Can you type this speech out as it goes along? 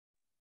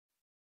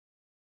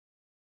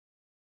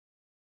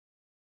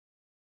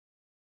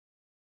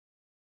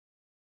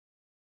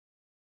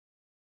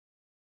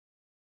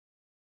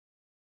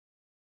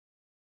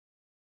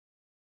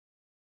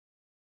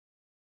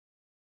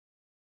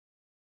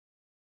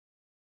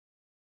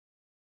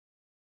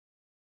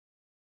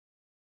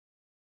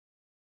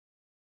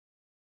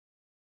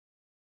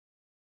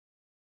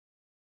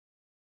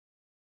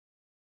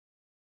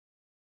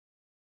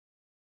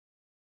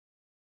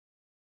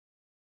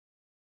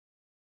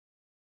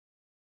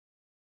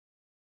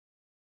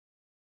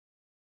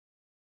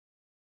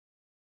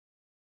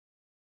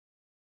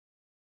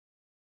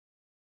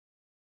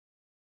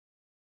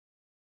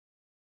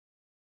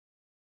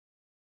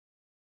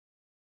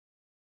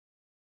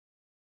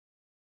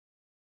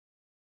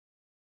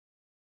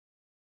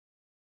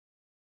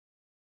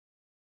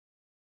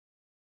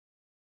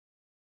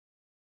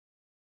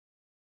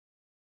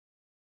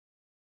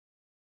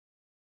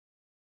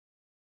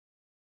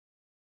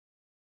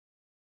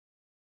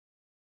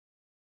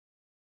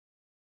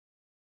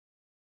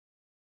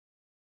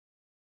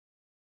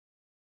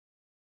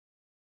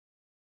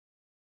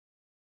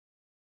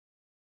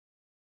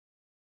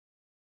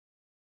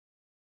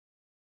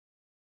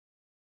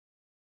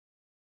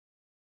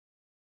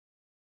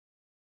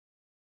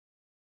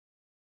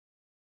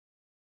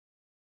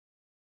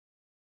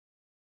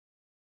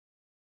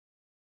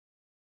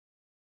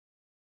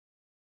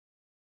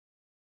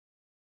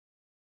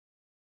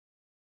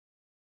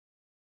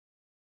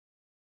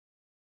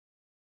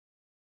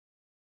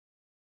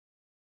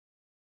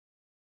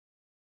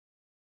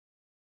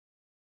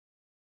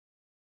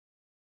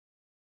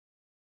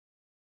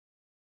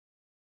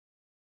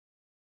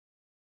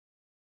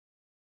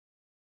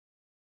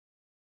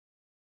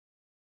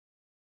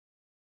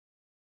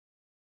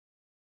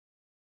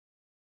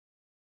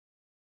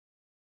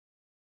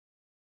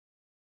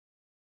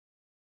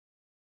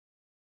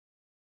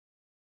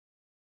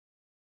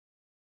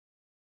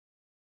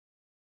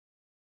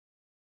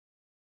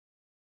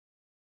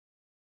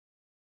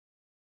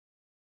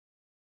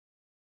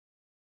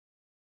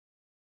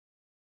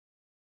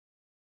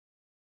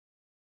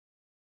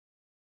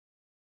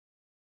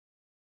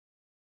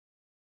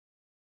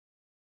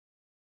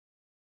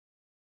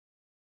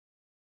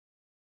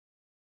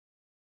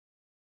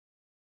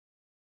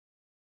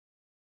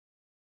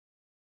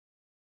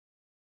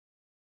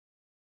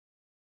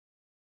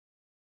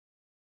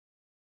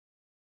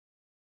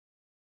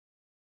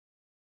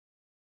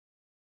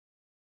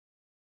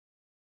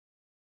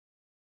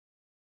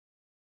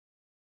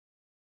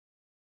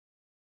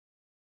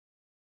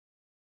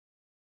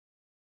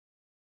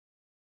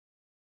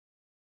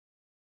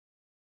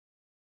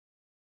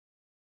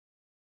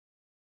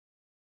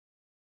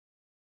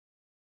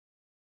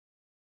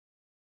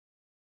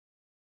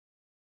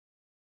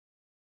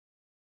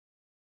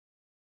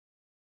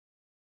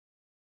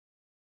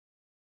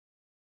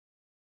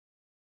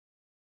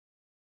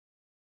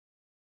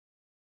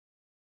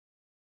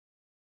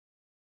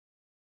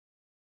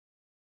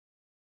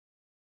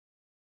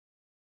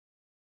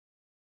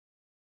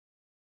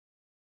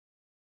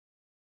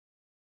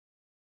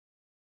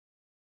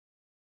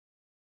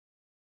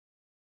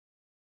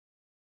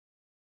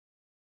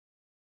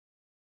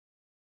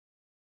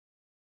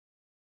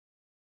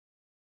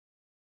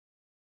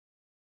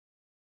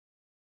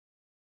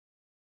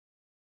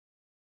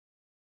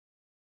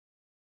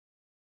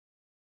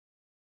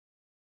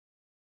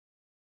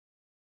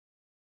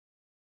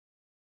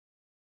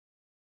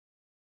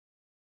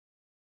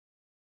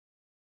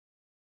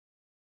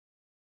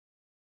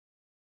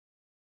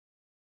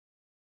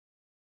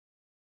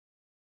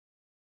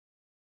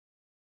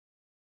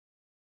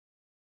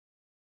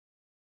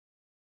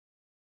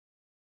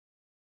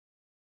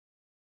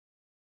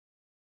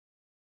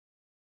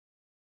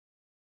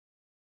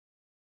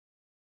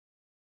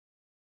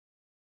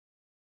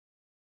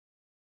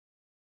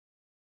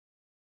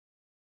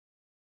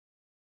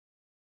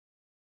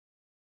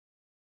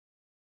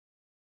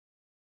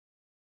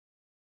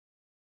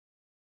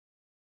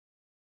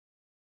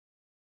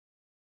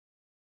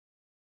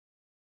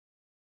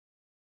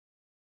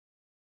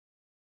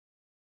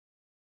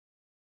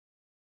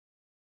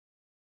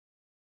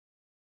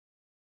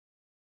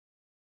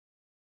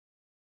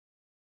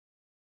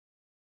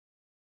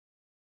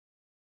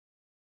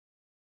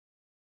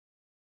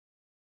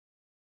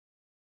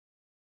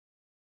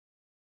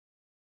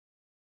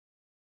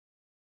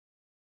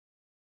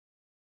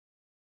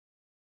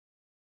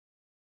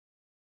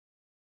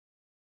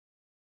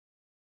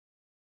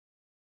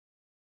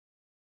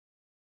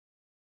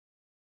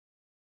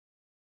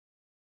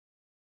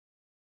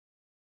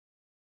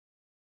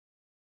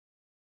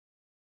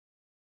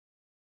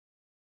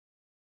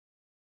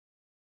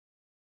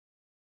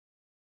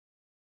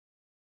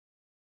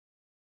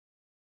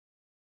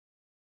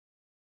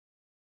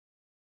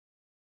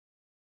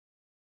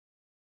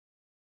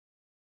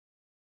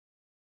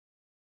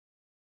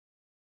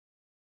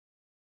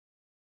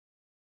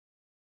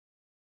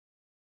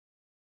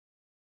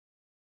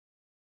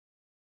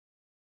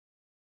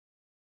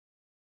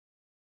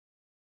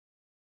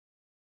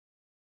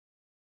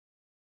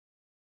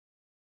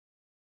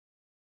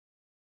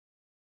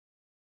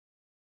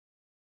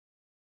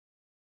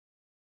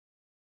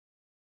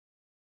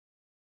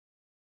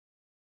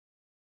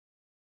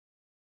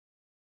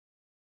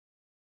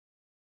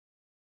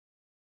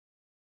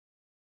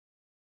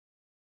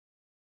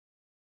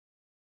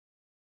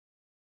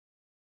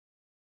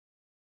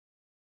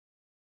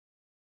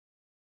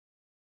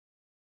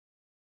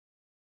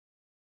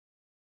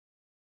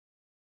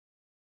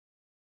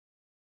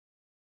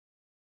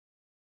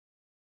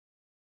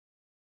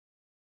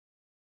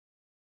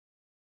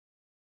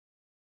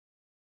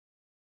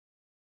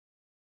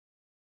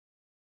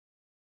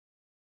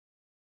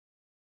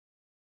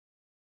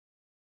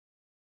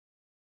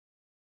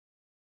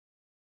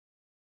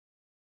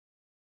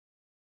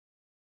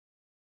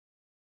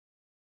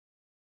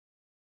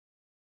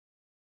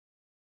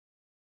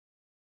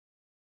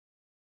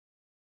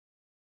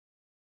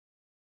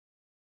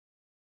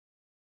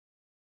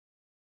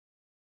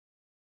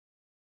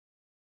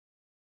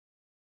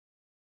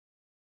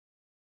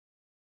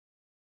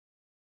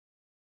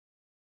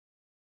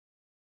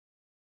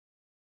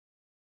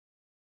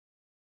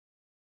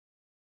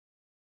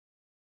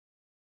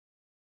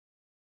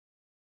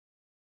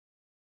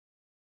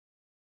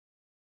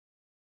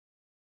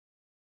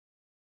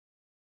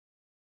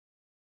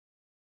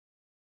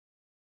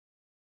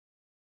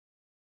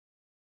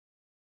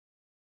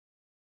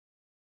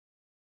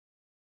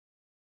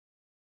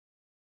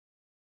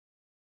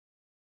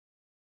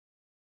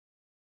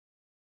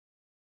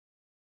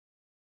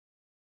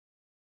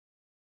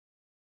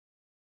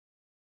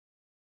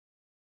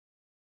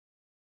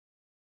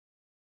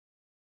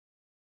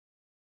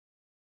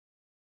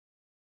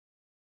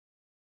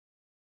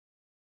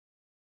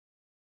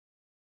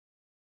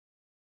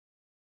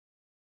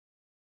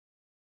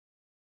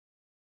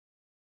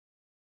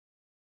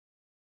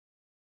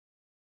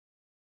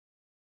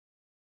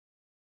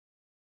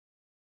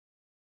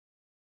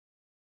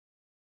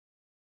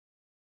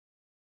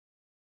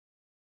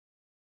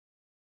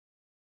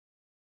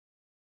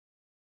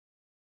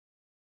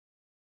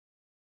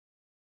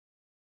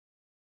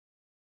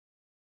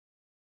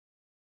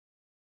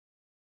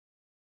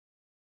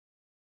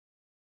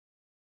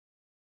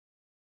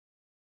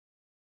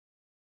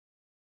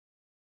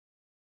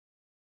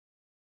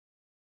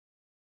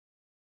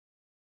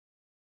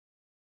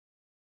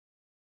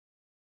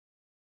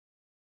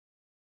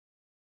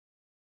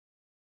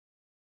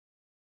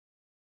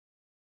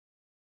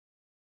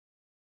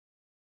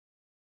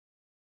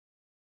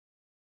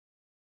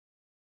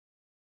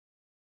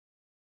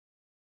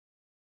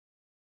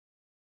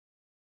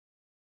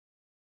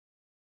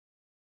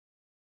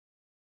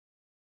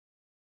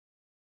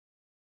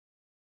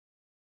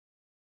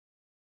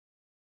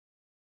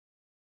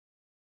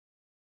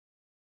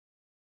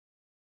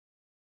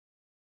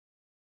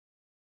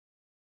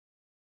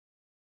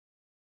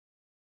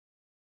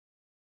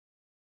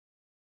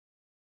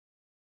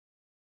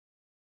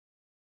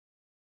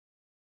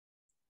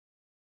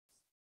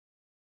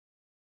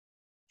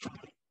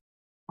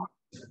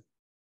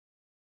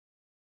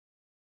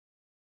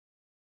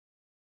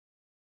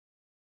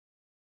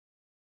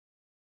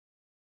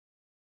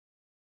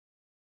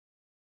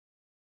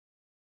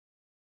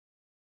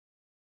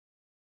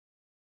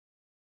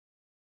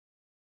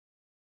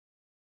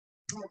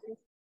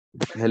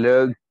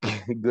Hello,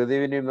 good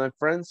evening, my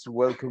friends.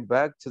 Welcome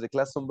back to the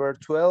class number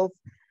 12.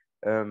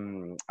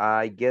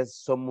 I guess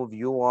some of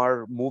you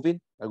are moving.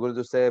 Algunos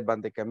de ustedes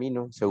van de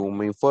camino, según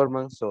me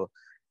informan. So,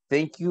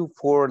 thank you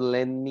for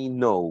letting me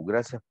know.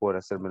 Gracias por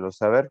hacérmelo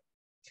saber.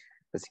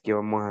 Así que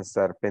vamos a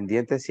estar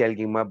pendientes. Si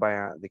alguien más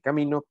va de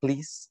camino,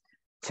 please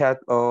chat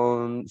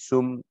on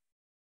Zoom.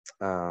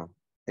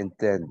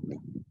 Entend me,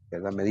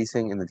 ¿verdad? Me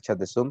dicen en el chat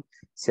de Zoom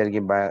si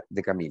alguien va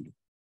de camino.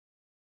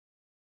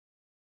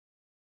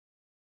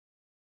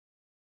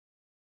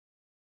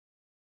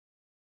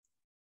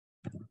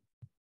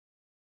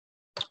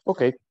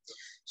 Okay,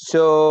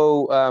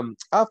 so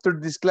after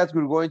this class,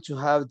 we're going to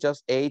have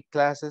just 8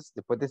 classes.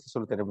 Después de esto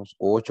solo tenemos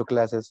 8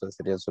 clases, o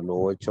serían solo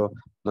 8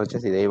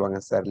 noches y de ahí van a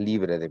estar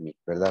libres de mí,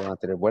 ¿verdad? Van a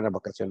tener buenas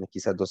vacaciones,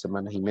 quizás 2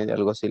 semanas y media,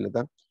 algo así les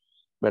dan,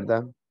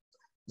 ¿verdad?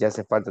 Ya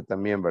hace falta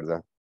también,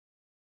 ¿verdad?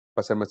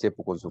 Pasar más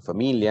tiempo con su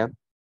familia,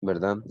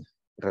 ¿verdad?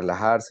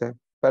 Relajarse,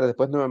 para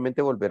después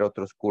nuevamente volver a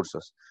otros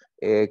cursos.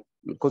 I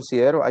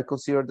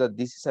consider that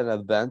this is an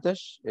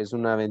advantage, es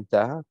una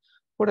ventaja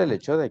por el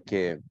hecho de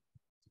que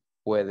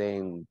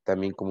pueden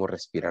también como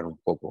respirar un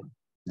poco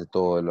de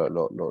todo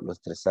lo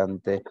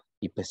estresante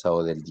y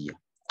pesado del día.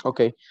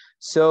 Okay,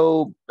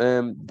 so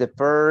the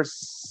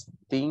first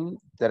thing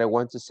that I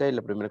want to say,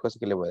 la primera cosa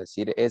que le voy a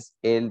decir es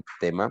el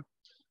tema,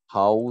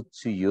 how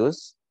to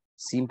use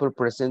simple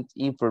present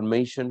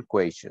information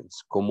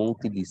questions, cómo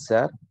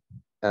utilizar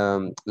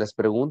las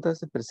preguntas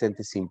de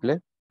presente simple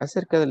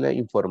acerca de la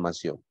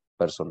información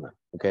personal.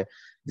 Okay,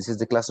 this is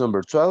the class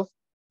number 12.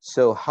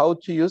 So, how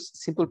to use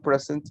simple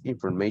present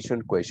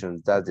information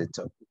questions, that's the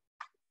topic.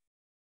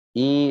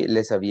 Y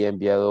les había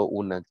enviado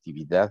una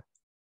actividad,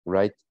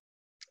 right?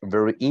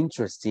 Very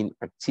interesting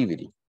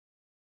activity.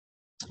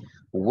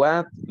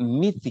 What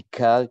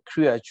mythical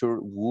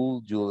creature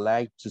would you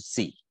like to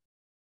see?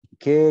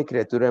 ¿Qué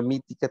criatura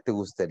mítica te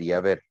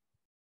gustaría ver?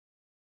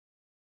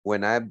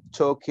 When I'm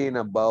talking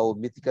about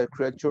mythical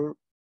creature,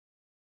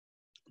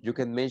 you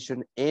can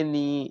mention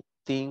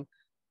anything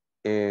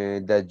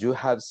that you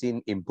have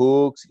seen in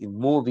books, in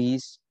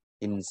movies,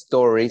 in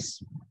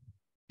stories,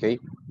 okay?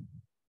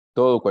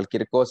 Todo,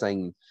 cualquier cosa,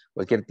 en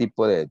cualquier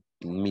tipo de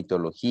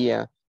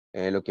mitología,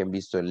 lo que han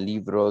visto en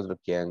libros, lo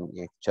que han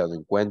escuchado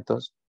en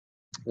cuentos,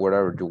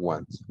 whatever you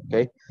want,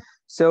 okay?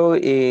 So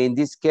in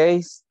this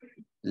case,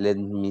 let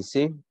me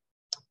see.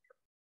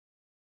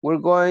 We're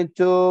going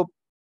to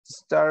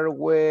start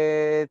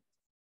with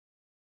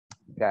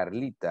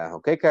Carlita,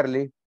 okay,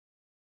 Carly?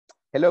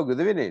 Hello,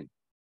 good evening.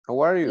 How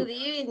are you? Good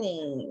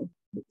evening,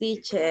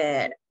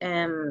 teacher.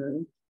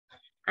 I'm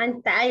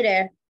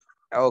tired.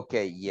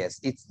 Okay,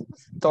 yes, it's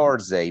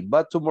Thursday,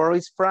 but tomorrow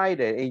is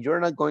Friday, and you're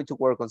not going to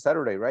work on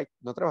Saturday, right?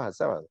 No trabajas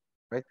sábado,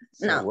 right?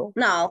 So, No, well,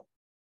 no.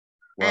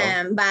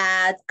 well,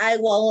 But I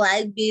would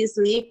like be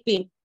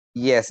sleeping.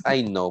 yes,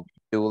 I know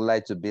you would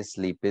like to be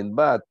sleeping,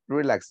 but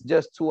relax,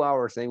 just 2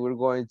 hours, and we're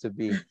going to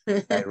be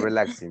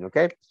relaxing,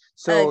 okay?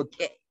 So,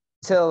 Okay.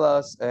 tell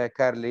us,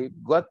 Carly,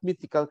 what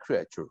mythical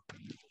creature?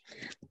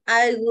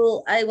 I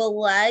would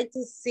like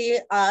to see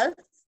us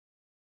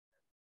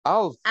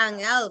Elf. an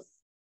elf.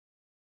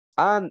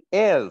 An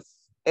elf.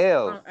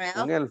 Elf. An elf.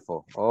 Un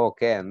elfo.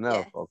 Okay, an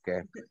elf. Yeah.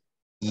 Okay.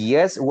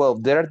 Yes, well,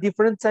 there are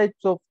different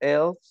types of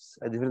elves,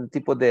 different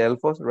typos de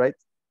elfos, right?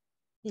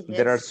 Yes.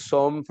 There are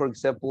some, for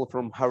example,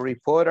 from Harry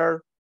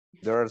Potter.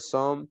 There are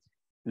some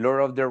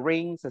Lord of the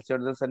Rings, El Señor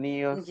de los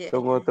Anillos. Yeah.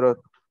 Son otros,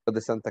 los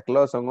de Santa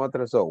Claus son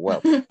otros. So,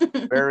 well,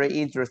 very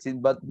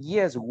interesting. But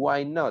yes,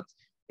 why not?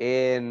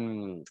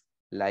 And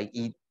like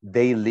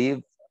they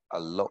live a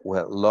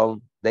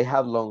long, they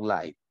have long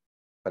life.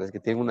 Parece que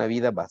tienen una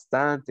vida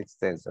bastante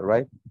extensa,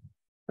 right?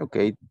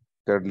 Okay,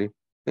 Curly,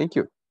 thank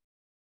you.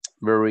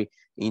 Very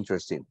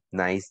interesting.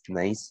 Nice,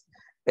 nice.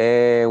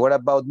 What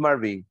about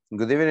Marvin?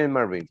 Good evening,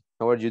 Marvin.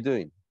 How are you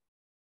doing?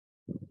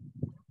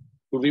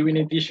 Good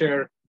evening,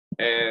 teacher.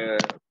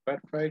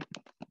 Perfect.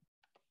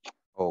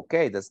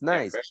 Okay, that's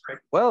nice. Yeah,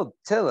 perfect. Well,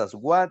 tell us,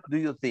 what do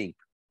you think?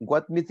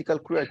 What mythical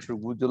creature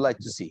would you like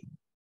to see?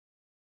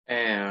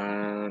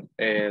 And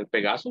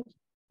Pegasus.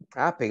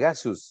 Ah,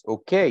 Pegasus.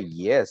 Okay,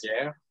 yes.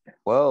 Yeah.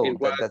 Well, It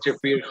was that's... the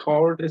first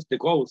horse, the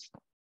ghost.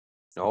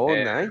 Oh,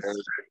 nice.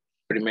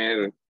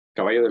 Primer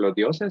caballo de los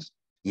dioses.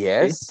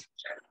 Yes. Sí.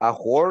 A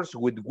horse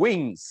with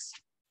wings.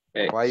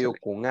 Caballo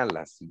Excellent. con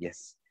alas.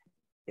 Yes.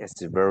 Yes,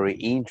 very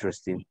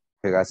interesting.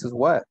 Pegasus,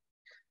 what?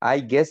 I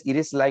guess it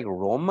is like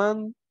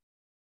Roman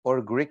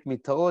or Greek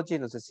mythology.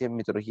 No sé si es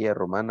mitología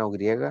romana o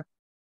griega.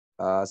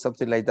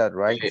 Something like that,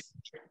 right? Sí,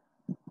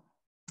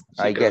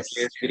 I creo guess.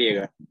 que es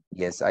griega.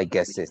 Yes, I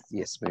guess it.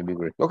 Yes, maybe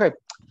Greek. Okay,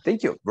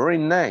 thank you. Very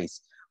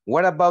nice.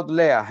 What about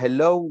Leah?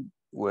 Hello.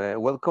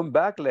 Welcome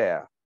back,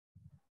 Leah.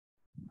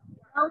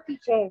 Hello,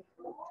 teacher.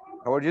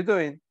 How are you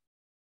doing?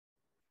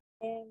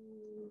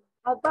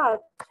 Not bad.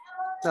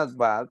 Not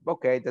bad.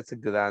 Okay, that's a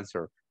good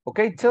answer.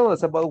 Okay, tell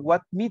us about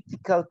what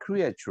mythical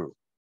creature.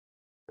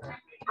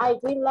 I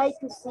would like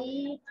to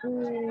see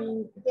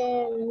the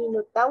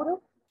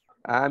Minotauro.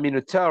 Ah,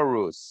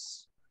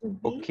 Minotaurus.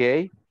 Mm-hmm.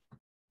 Okay.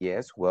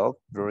 Yes, well,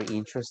 very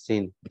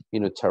interesting.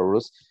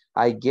 Minotaurus.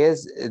 I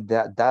guess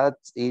that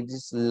it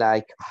is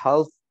like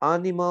half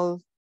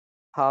animal,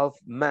 half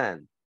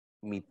man.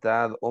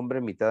 Mitad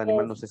hombre, mitad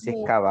animal. No sé si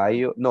es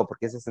caballo. No,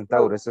 porque ese es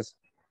centauro. No. Ese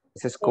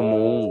es como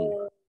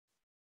un,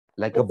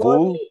 like The a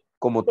bull, body,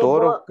 como the,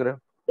 toro, bo creo.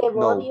 the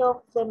No. body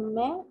of the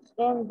man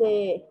and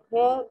the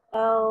head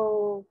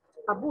of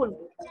a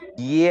bull.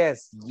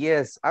 Yes,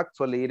 yes,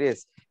 actually it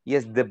is.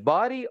 Yes, the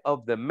body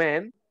of the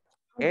man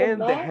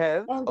and the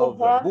head of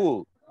the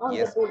bull.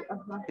 Yes,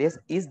 this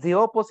is the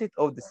opposite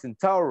of the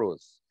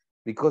centaurus,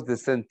 because the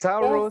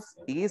centaurus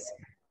is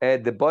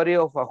the body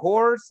of a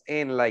horse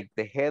and like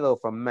the head of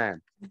a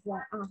man.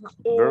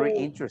 Very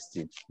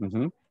interesting.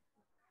 The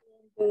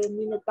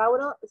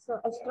Minotauro is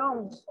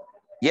strong.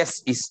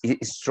 Yes, it's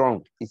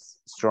strong.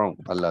 It's strong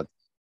a lot.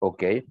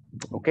 Okay,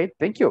 okay,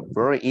 thank you.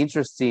 Very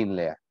interesting,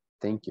 Leah.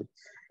 Thank you.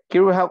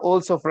 Here we have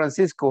also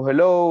Francisco.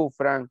 Hello,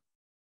 Frank.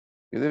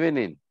 Good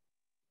evening.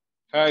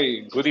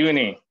 Hi, good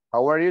evening.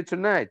 How are you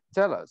tonight?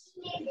 Tell us.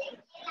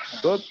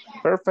 Good,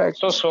 perfect.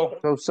 So.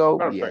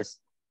 Perfect. Yes.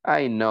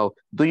 I know.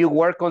 Do you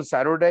work on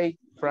Saturday,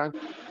 Frank?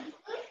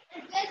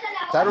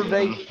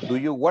 Saturday, do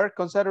you work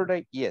on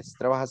Saturday? Yes,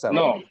 trabajas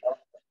sábado.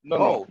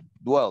 No.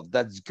 Well,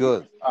 that's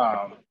good.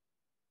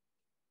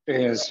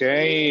 Si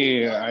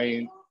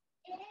hay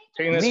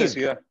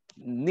necesidad.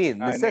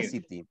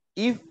 Necessity.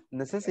 If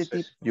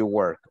necessity, you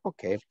work.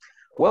 Okay.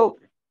 Well,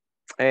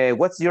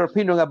 what's your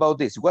opinion about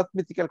this? What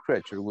mythical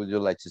creature would you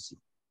like to see?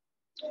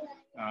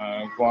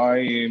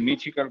 Why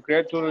mythical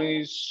creature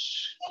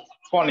is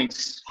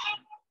Phoenix.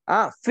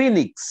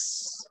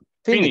 Phoenix.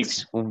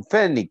 Phoenix. Un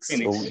phoenix.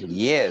 Oh,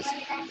 yes.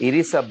 It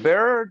is a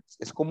bird.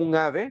 Es como un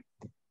ave.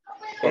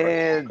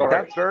 And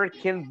that bird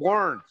can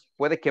burn.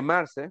 Puede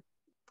quemarse.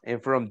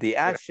 And from the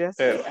ashes,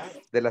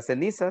 de las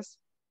cenizas,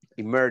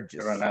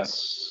 emerges.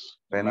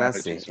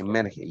 Renace.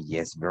 Emerge.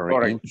 Yes,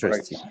 very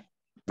interesting.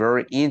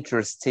 Very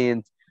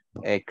interesting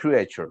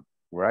creature,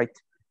 right?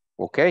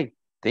 Okay,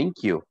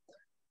 thank you.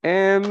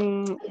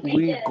 And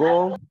we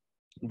go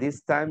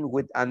this time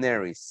with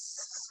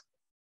Aneris.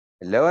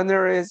 Hello,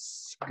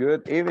 Aneris.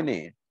 Good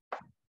evening.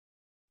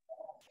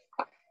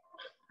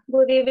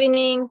 Good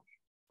evening.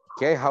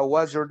 Okay, how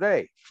was your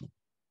day?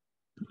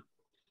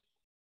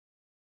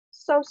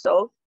 So.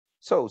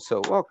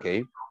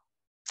 Okay.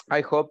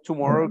 I hope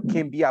tomorrow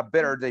can be a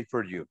better day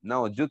for you.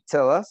 Now, you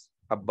tell us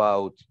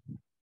about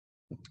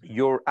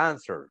your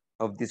answer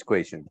of this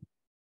question.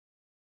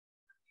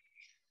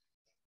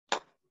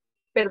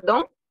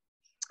 Perdón?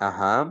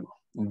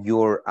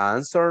 Your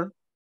answer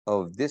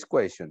of this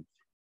question.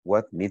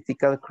 What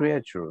mythical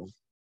creature?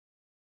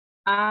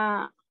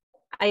 I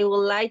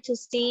would like to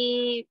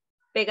see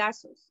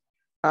Pegasus.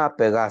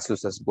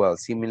 Pegasus as well,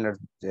 similar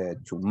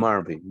to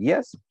Marvin.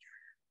 Yes,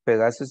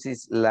 Pegasus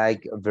is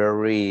like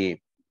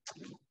very,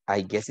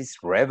 I guess it's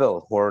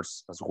rebel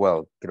horse as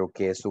well. Creo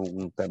que es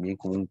también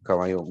como un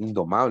caballo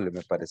indomable,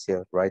 me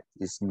parecía, right?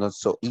 It's not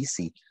so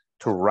easy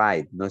to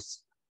ride. No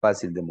es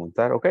fácil de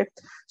montar, okay?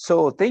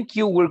 So thank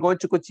you. We're going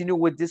to continue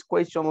with this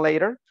question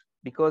later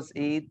because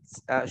it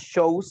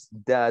shows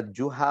that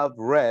you have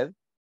read,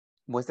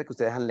 muestra que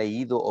ustedes han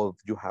leído or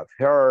you have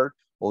heard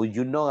or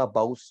you know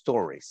about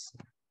stories.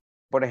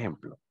 Por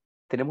ejemplo,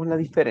 tenemos la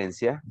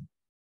diferencia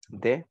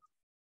de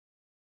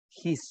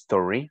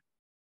history.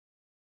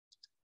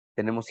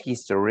 Tenemos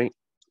history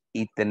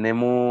y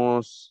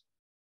tenemos,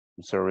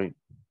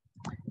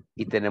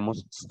 y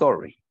tenemos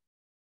story.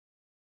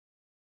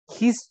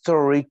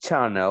 History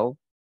Channel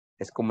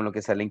es como lo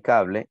que sale en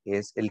cable,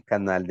 es el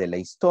canal de la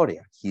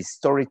historia.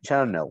 History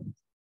Channel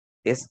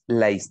es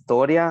la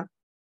historia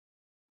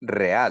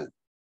real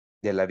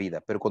de la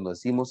vida, pero cuando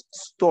decimos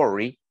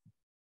story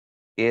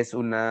es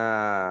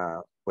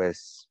una,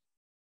 pues,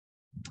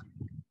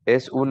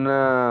 es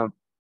una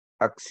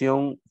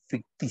acción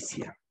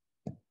ficticia.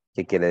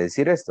 ¿Qué quiere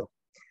decir esto?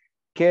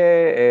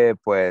 Que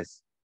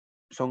pues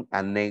son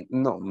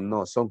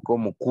no, son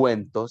como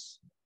cuentos,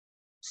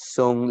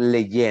 son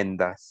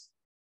leyendas,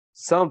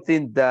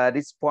 something that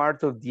is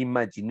part of the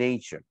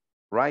imagination,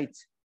 right?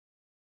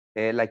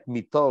 Like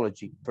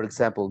mythology, for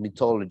example,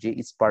 mythology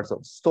is part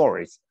of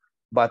stories,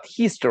 but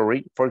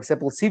history, for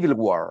example, Civil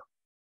War,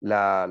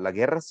 la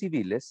guerra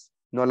civiles,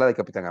 no la de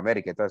Capitán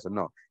América y todo eso,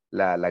 no,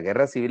 la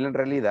guerra civil en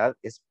realidad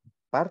es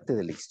parte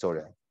de la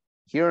historia.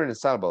 Here in El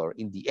Salvador,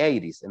 in the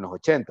 80s, en los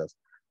 80s,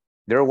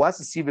 there was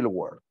a civil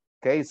war.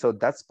 Okay, so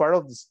that's part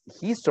of the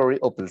history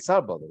of El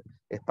Salvador.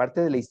 Es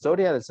parte de la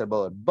historia de El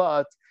Salvador.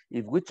 But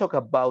if we talk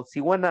about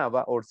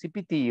Siwanaba or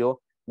Cipitillo,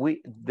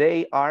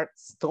 they are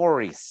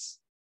stories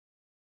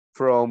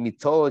from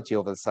mythology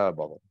of El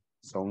Salvador.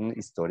 Son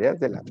historias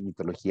de la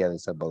mitología de El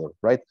Salvador,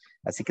 right?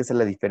 Así que esa es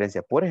la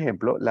diferencia. Por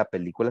ejemplo, la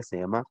película se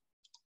llama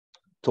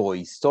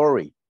Toy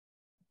Story,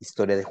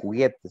 historia de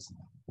juguetes.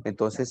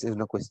 Entonces es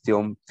una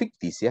cuestión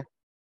ficticia,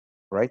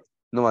 right?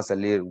 No va a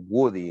salir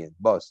Woody y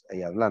Buzz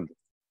ahí hablando,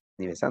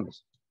 ni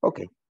besándose.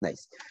 Okay,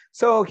 nice.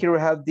 So here we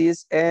have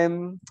this.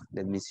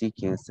 Let me see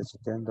quién está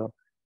chateando.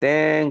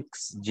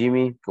 Thanks,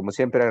 Jimmy. Como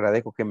siempre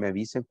agradezco que me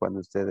avisen cuando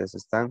ustedes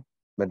están,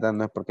 ¿verdad?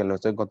 No es porque lo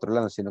estoy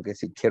controlando, sino que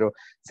sí quiero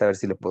saber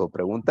si les puedo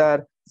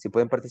preguntar, si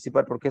pueden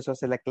participar porque eso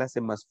hace la clase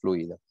más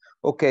fluida.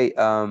 Ok,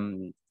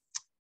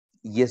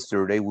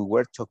 yesterday we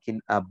were talking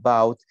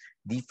about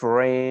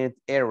different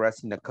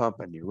areas in a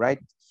company, right?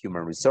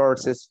 Human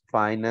resources,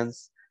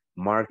 finance,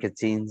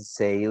 marketing,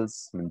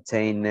 sales,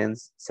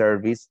 maintenance,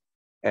 service,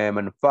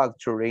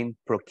 manufacturing,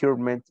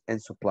 procurement, and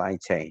supply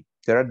chain.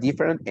 There are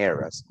different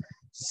areas.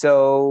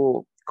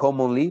 So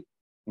commonly,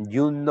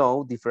 you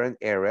know different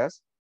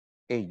areas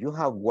and you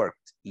have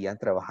worked y han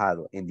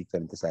trabajado en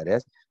diferentes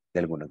áreas de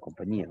alguna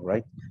compañía,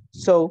 right?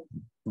 So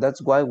that's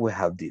why we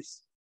have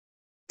this.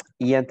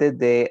 Y antes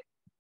de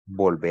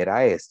volver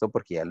a esto,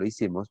 porque ya lo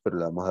hicimos, pero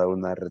le vamos a dar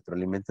una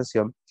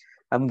retroalimentación,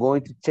 I'm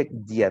going to check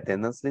the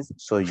attendance list.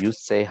 So you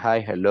say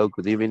hi, hello,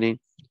 good evening.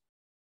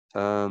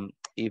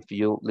 If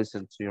you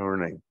listen to your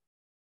name.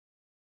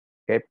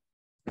 Okay.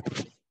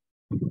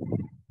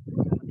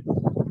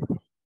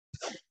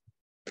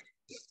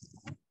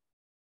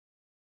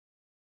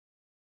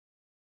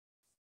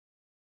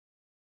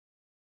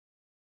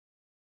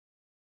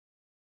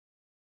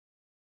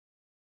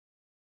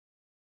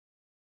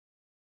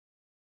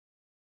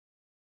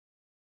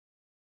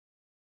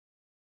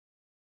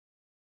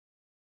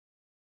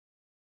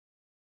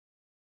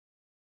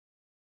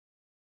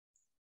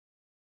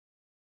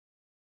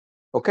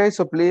 Okay,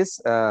 so please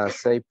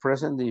say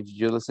present if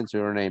you listen to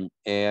your name.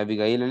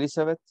 Abigail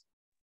Elizabeth.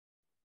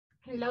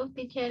 Hello,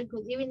 teacher.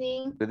 Good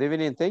evening. Good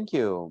evening, thank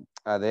you.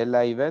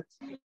 Adela Yvette.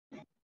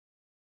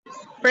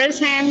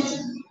 Present.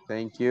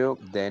 Thank you.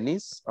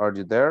 Dennis, are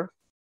you there?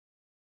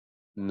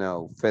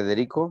 No.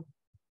 Federico.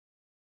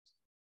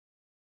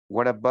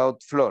 What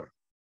about Flor?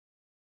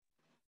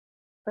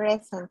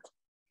 Present.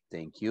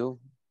 Thank you.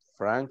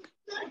 Frank.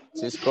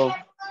 Cisco.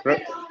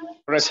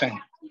 Present.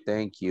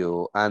 Thank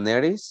you.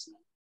 Aneris.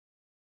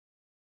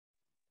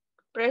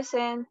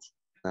 Present.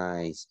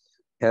 Nice.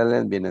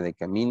 Helen viene de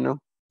camino,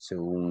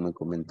 según me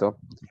comentó.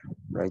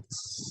 Right.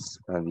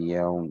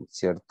 Había un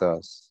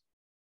ciertos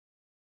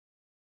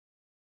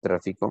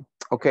tráfico.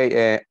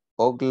 Okay,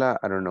 Ogla,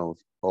 I don't know.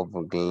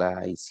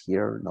 Ogla is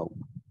here, no.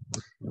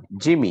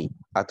 Jimmy,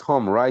 at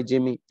home, right,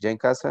 Jimmy? ¿Ya en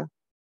casa?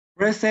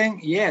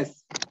 Present,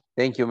 yes.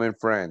 Thank you, my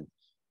friend.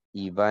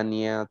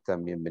 Ivania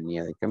también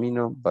venía de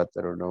camino, but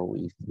I don't know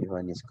if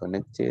Ivania is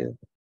connected.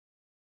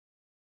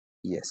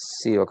 Yes,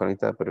 sí, va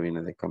conectada, pero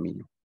viene de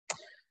camino.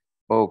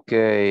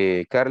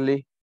 Okay,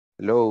 Carly,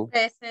 hello.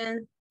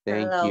 Present.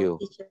 Thank Hello, you.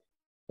 teacher.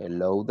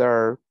 Hello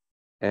there.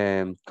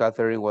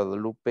 Catherine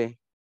Guadalupe.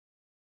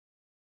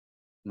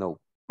 No.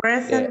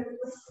 Present.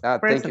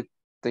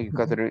 Thank you,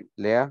 Catherine.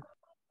 Leah.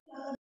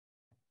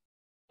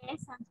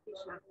 Present,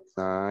 teacher.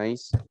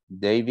 Nice.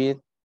 David.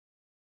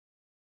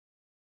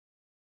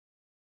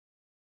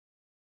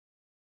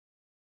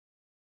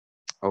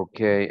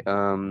 Okay,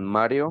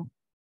 Mario.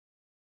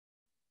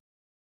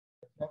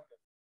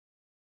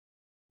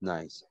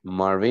 Nice.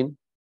 Marvin.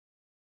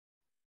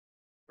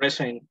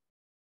 Present.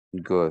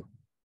 Good.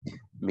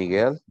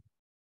 Miguel.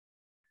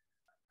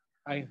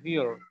 I'm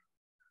here.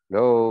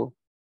 Hello.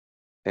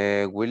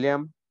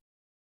 William.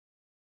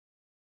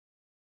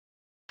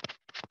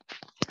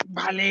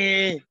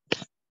 Vale.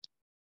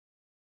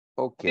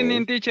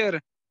 Okay.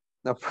 Teacher.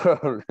 No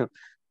problem.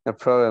 No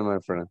problem, my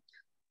friend.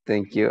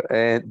 Thank you.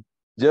 And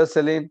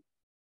Jocelyn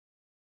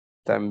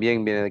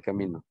también viene de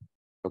camino.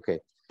 Okay.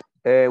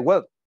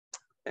 Well,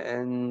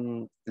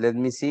 and let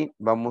me see.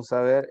 Vamos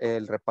a ver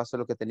el repaso de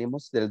lo que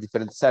tenemos de las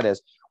diferentes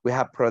áreas. We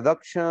have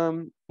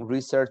production,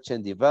 research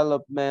and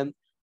development,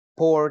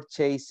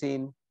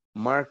 purchasing,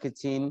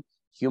 marketing,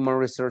 human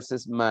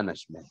resources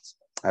management.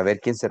 A ver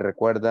quién se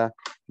recuerda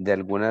de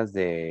algunas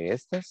de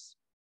estas.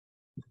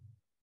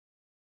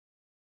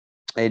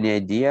 Any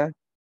idea?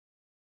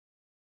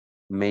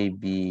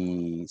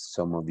 Maybe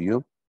some of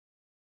you.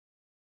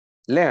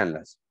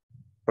 Léanlas,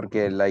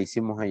 porque la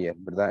hicimos ayer,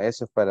 ¿verdad?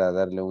 Eso es para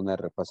darle una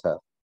repasada.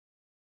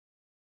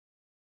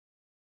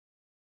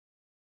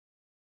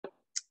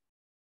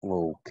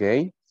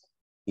 Okay.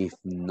 If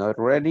not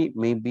ready,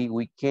 maybe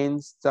we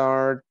can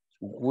start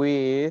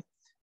with...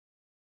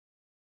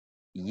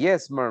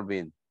 Yes,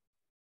 Marvin.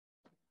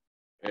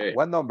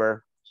 What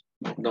number?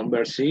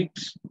 Number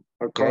 6.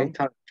 Okay.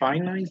 Contact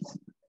finance.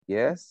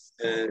 Yes.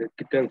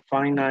 Keep the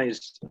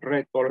finance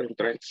record and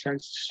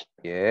transactions.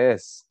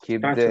 Yes.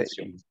 Keep the...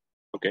 Transactions.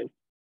 Okay.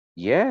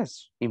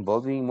 Yes.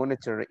 Involving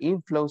monetary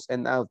inflows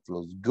and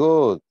outflows.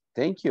 Good.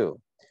 Thank you.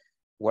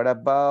 What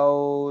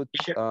about...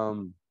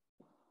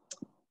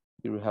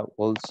 you have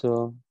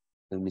also...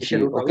 Let me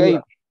see. Okay.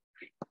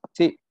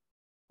 Sí.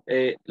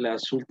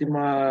 Las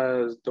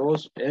últimas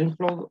dos,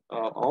 inflow,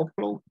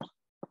 outflow.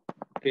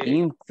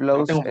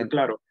 Inflows, no tengo muy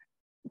claro.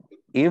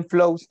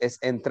 Inflows es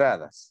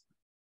entradas.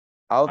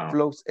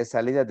 Outflows es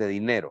salidas de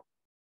dinero.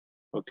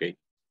 Ok.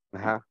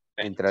 Ajá.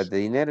 Entradas de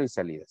dinero y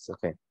salidas.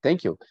 Okay.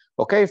 Thank you.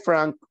 Okay,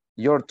 Frank,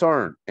 your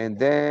turn. And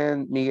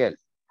then Miguel.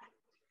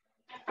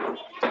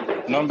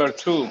 Number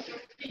 2.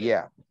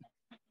 Yeah.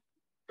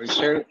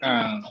 Research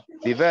and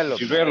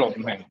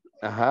development.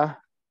 Ajá.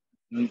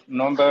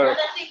 Number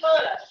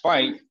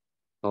 5.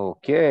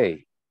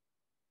 Okay.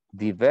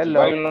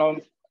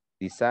 Design.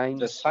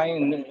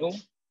 Design new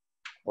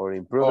or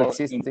improve Or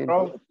existing.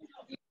 improve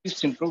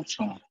existing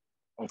production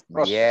or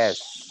process.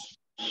 Yes,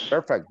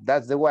 perfect.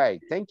 That's the way.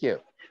 Thank you.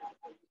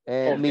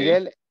 Okay.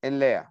 Miguel and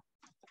Lea.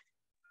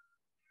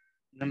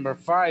 Number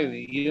 5,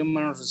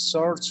 human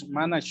resource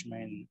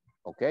management.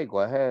 Okay, go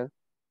ahead.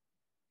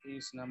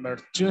 Is number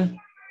 2.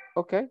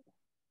 Okay.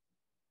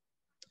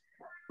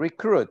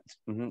 Recruit.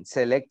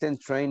 Select and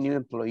train new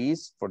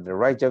employees for the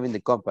right job in the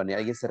company.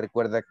 ¿Alguien se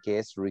recuerda qué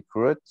es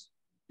recruit?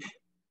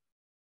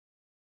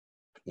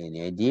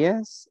 Any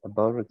ideas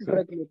about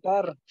recruit?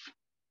 Reclutar.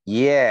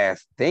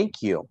 Yes,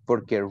 thank you.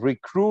 Porque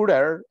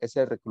recruiter es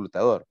el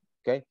reclutador.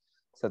 Okay,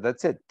 so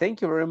that's it.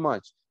 Thank you very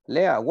much.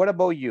 Lea, what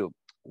about you?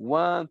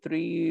 1,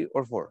 3,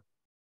 or 4?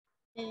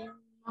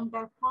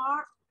 Number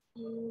 4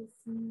 is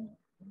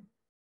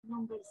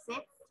number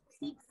 6.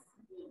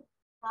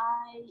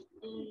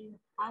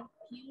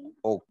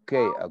 Ok,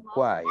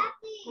 acquire.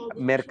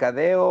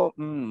 Mercadeo,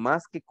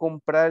 más que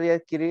comprar y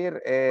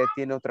adquirir,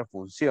 tiene otra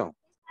función.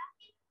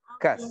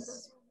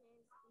 CAS.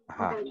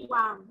 Ajá.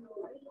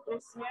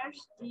 Research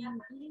in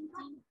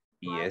printing.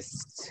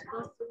 Yes.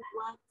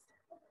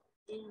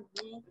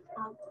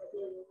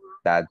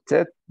 That's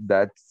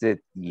it.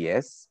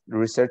 Yes.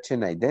 Research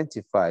and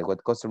identify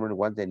what customer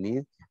want and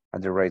need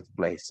at the right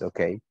place.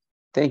 Okay.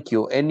 Thank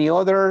you. Any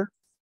other?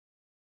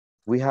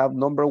 We have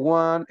number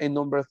 1 and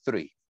number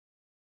 3.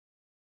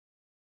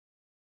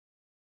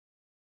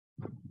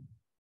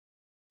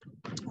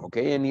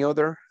 Okay, any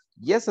other?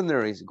 Yes, and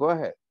there is. Go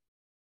ahead.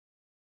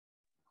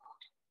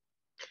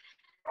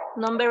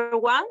 Number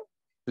 1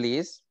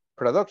 Please,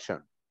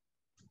 production.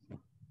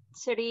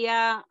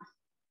 sería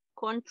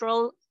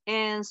control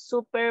and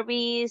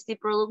supervise the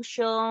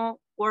production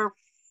work.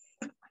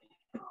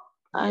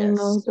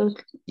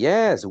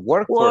 Yes,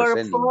 workforce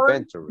and Workforce.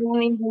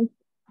 inventory.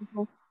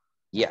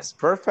 Yes,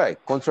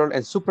 perfect. Control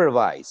and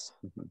supervise.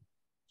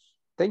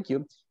 Thank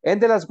you.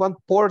 And the last one,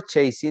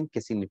 purchasing,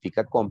 que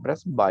significa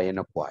compras, buy and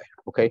acquire.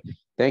 Okay.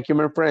 Thank you,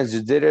 my friends.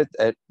 You did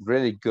it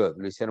really good.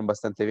 Lo hicieron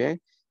bastante bien.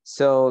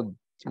 So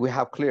we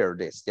have cleared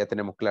this. Ya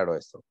tenemos claro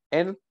esto.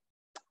 And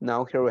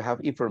now here we have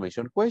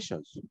information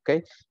questions.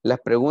 Okay. Las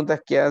preguntas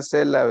que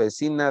hace la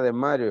vecina de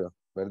Mario.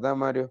 ¿Verdad,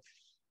 Mario?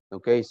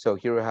 Okay. So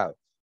here we have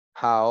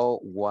how,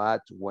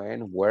 what,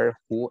 when, where,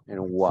 who, and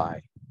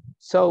why.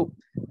 So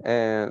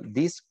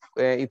these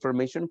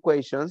information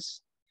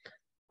questions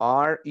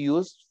are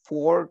used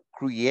for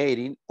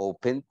creating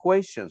open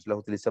questions. Las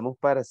utilizamos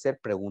para hacer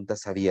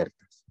preguntas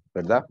abiertas,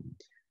 ¿verdad?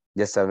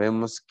 Ya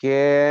sabemos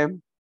que,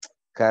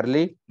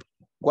 Carly,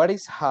 what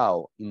is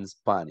how in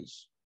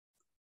Spanish?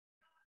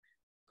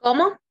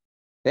 ¿Cómo?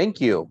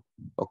 Thank you.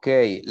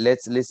 Okay,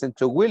 let's listen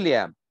to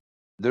William.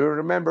 Do you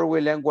remember,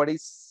 William, what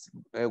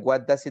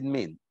does it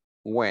mean?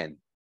 When?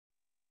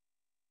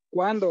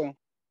 ¿Cuándo?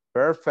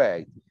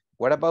 Perfect.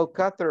 What about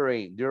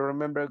Catherine? Do you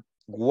remember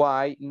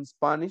why in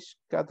Spanish,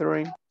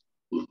 Catherine?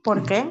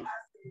 ¿Por qué?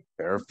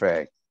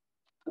 Perfect.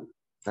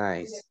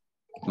 Nice.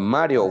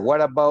 Mario,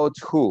 what about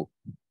who?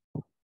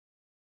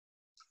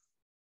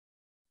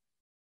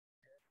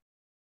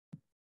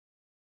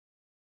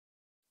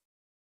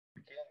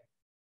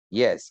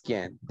 Yes,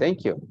 Ken.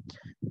 Thank you.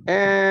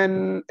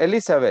 And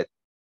Elizabeth,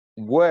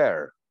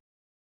 where?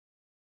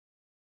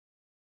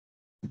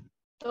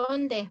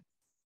 ¿Dónde?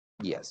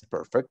 Yes,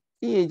 perfect.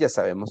 Y ya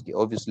sabemos que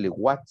obviously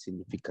what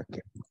significa qué.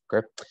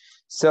 Okay.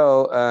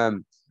 So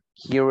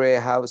here we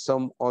have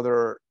some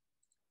other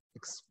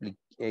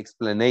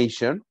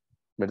explanation,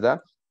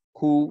 ¿verdad?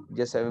 Who,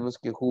 ya sabemos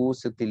que who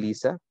se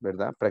utiliza,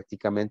 ¿verdad?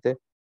 Prácticamente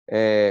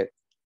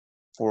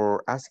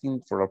for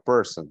asking for a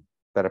person,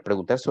 para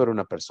preguntar sobre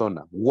una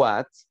persona.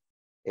 What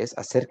es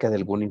acerca de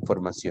alguna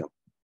información,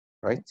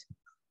 right?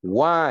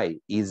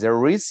 Why is the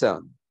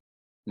reason.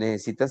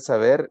 Necesitan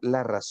saber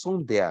la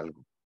razón de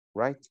algo,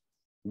 right?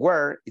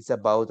 Where is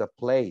about a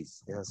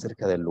place, es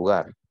acerca del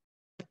lugar.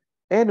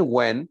 And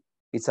when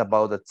it's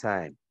about the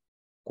time,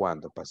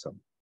 cuándo pasó,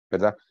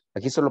 ¿verdad?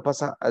 Aquí solo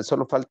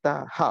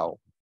falta how,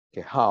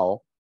 que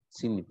how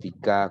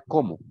significa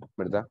cómo,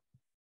 ¿verdad?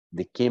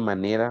 De qué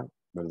manera,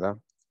 ¿verdad?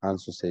 Han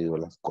sucedido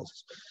las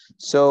cosas.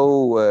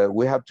 So,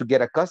 we have to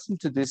get accustomed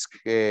to these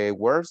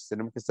words.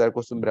 Tenemos que estar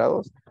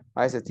acostumbrados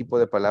a ese tipo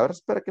de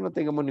palabras para que no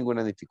tengamos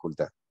ninguna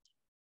dificultad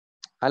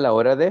a la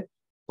hora de,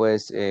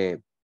 pues,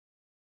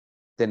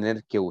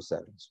 tener que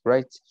usarlos,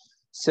 right?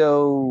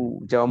 So,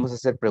 ya vamos a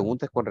hacer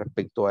preguntas con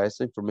respecto a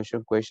eso,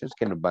 information questions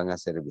que nos van a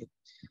servir.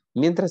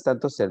 Mientras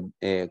tanto,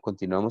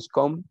 continuamos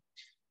con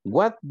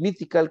what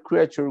mythical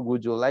creature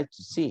would you like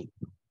to see?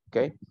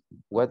 Okay.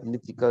 What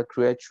mythical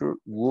creature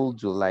would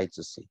you like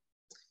to see?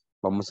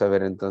 Vamos a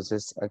ver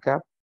entonces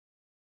acá.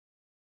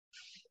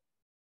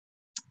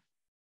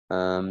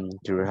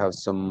 Do we have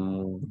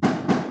some?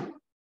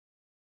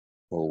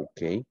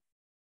 Okay.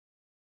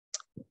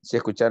 Si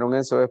escucharon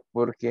eso es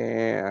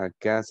porque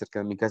acá cerca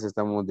de mi casa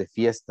estamos de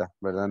fiesta,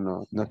 ¿verdad?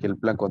 No es que el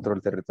plan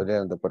control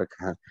territorial anda por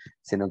acá,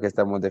 sino que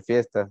estamos de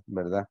fiesta,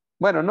 ¿verdad?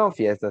 Bueno, no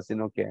fiesta,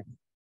 sino que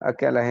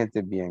acá la gente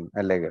es bien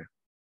alegre.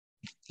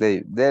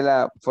 De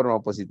la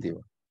forma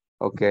positiva.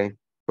 Ok.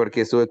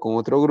 Porque estuve con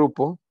otro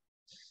grupo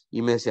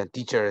Y me decían,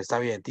 teacher, está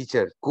bien,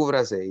 teacher,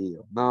 cúbrase. Y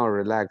yo, no,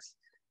 relax.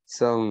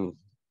 Son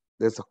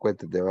de esos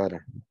cuentos de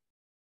vara.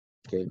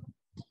 Okay.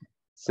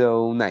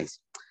 So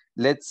nice.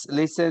 Let's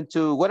listen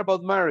to, what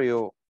about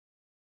Mario?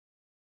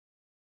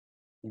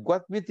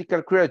 What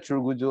mythical creature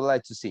would you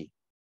like to see?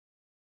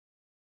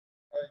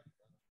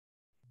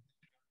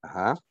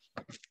 Ajá.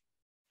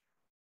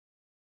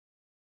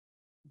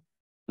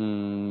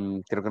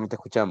 Creo que no te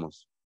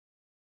escuchamos.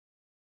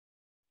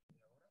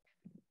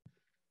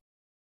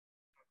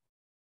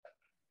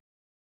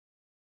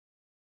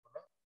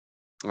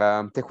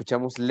 Te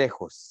escuchamos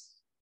lejos.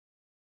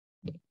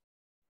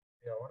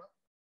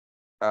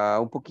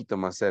 Un poquito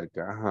más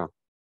cerca. Ajá.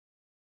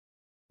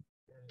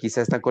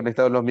 Quizás están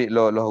conectados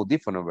los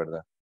audífonos,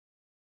 ¿verdad?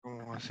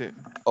 Oh, sí.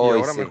 Oh,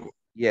 ahora sí.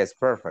 Yes,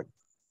 perfect.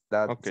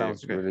 That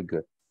sounds really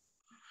good.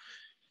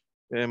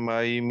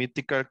 My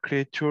mythical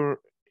creature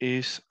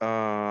is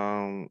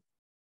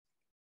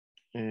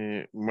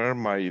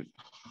mermaid.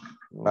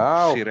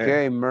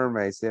 Okay,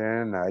 mermaid,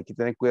 sirena. Hay que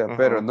tener cuidado,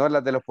 pero no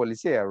las de los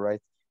policías,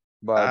 right?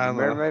 But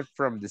mermaid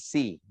from the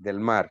sea, del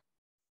mar.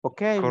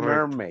 Okay, correct.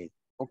 Mermaid.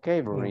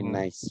 Okay, very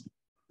nice.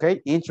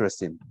 Okay,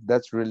 interesting.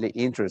 That's really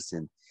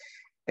interesting.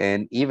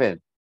 And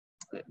even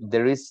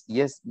there is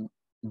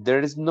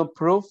no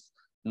proof,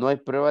 no hay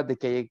pruebas de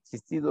que haya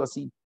existido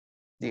así,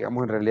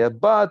 digamos en realidad,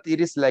 but it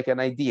is like an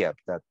idea,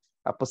 that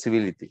a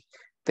possibility.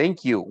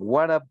 Thank you.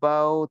 What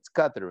about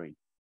Catherine?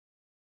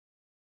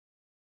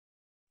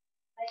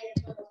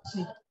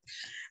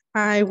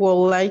 I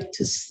would like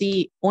to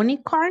see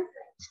unicorn.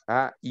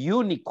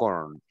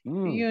 Unicorn.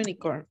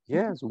 Unicorn.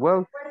 Yes,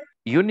 well,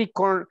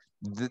 unicorn,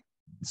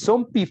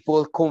 some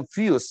people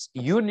confuse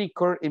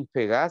unicorn and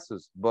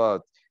Pegasus,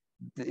 but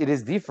it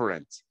is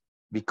different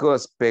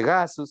because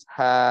Pegasus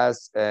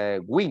has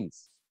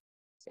wings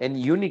and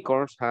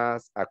unicorns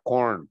has a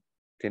corn.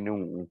 Tiene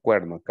un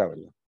cuerno acá,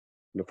 ¿verdad?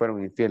 Le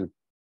fueron infiel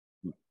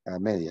a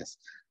medias.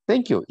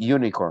 Thank you,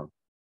 unicorn.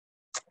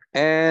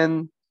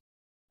 And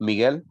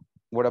Miguel,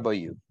 what about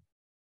you?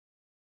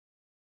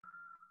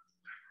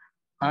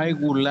 I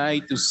would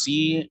like to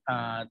see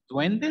a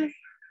duende.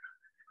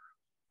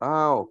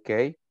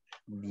 Okay.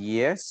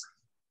 Yes.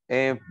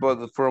 And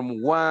but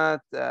from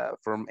what?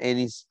 From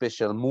any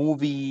special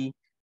movie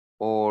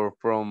or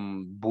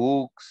from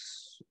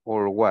books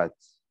or what?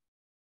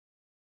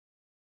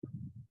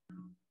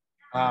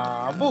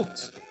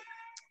 Books.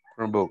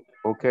 From book.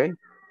 Okay.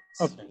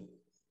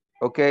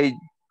 Okay.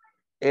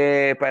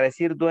 Okay. Para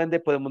decir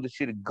duende podemos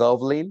decir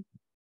goblin,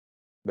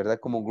 ¿verdad?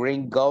 Como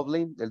Green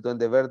Goblin, el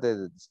duende verde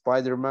de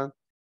Spider-Man.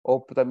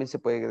 O también se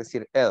puede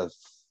decir elf,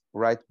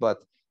 right?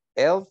 But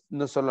elf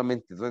no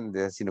solamente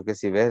duende, sino que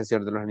si ves el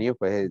Señor de los Anillos,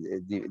 pues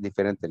es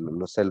diferente,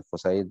 los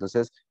elfos ahí.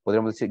 Entonces,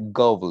 podríamos decir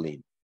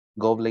goblin.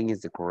 Goblin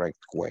is the correct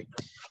way.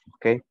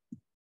 Okay.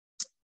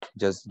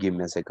 Just give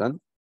me a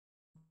second.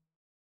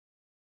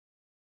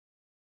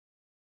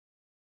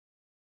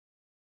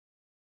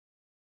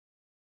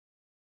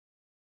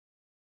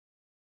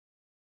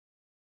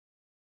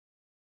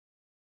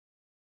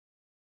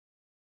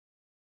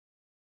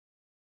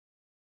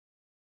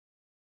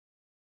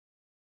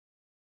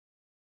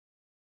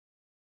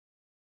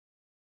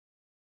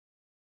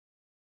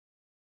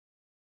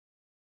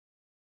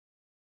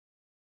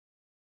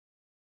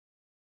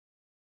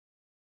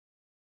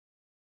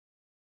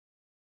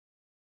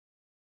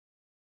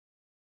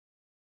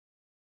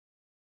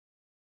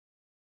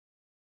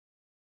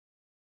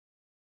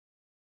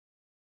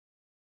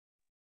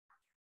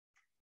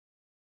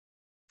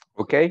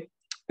 Okay,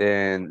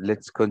 then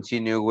let's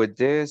continue with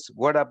this.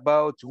 What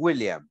about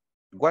William?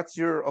 What's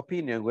your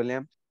opinion,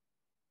 William?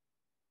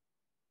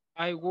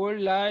 I would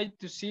like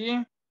to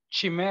see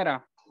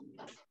chimera.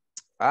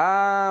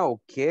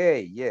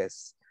 Okay,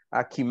 yes,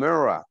 a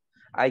chimera.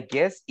 I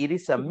guess it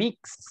is a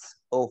mix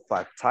of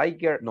a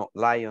tiger, no,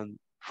 lion,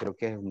 creo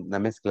que es una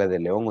mezcla de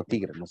león o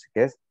tigre, no sé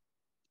qué es,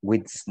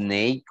 with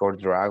snake or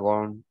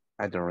dragon,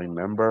 I don't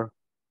remember.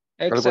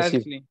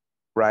 Exactly.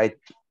 Right,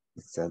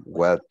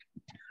 well,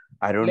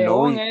 I don't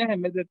León know. es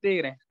en vez de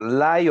tigre.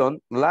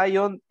 Lion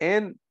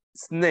and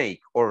snake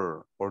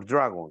or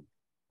dragon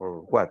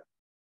or what?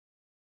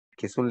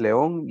 Que es un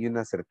león y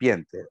una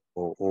serpiente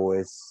o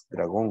es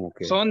dragón o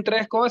qué. Son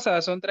tres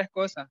cosas, son tres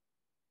cosas.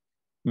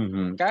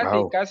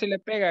 Casi le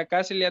pega,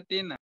 casi le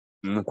atina.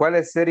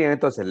 ¿Cuáles serían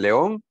entonces?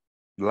 León,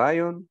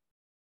 lion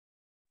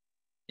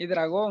y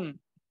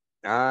dragón.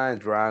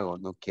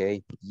 Dragon,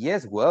 okay.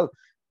 Yes, well,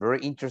 very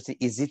interesting.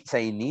 Is it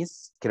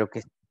Chinese? Creo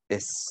que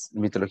es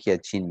mitología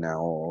china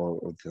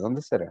o ¿de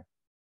dónde será?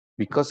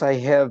 Because I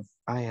have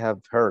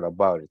heard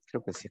about it.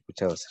 Creo que sí he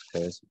escuchado acerca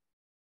de eso.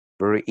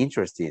 Very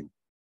interesting.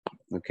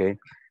 Okay.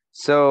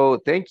 So,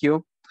 thank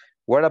you.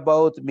 What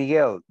about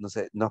Miguel? No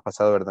sé, no has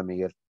pasado, ¿verdad,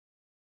 Miguel?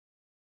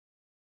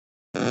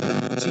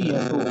 Sí,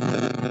 ya estuvo.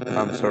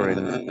 I'm sorry,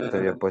 no te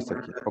había puesto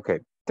aquí. Okay,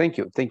 thank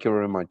you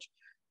very much.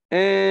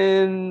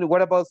 And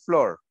what about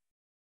Flor?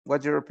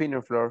 What's your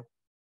opinion, Flor?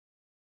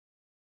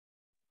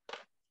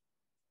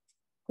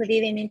 Good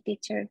evening,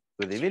 teacher.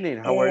 Good evening.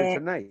 How are you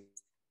tonight?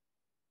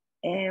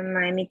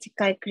 My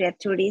mythical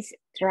creature is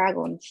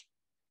dragons.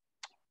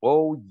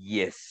 Oh,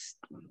 yes.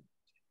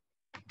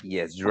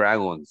 Yes,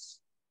 dragons.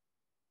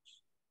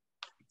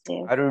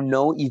 Yes. I don't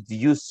know if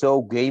you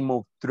saw Game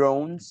of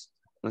Thrones.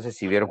 No sé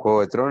si vieron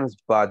Juego de Tronos,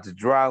 but the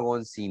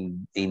dragons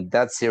in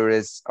that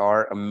series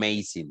are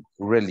amazing.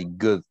 Really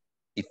good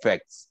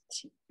effects,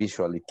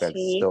 visual effects.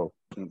 Sí. So,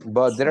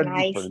 but there are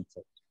Nice. different.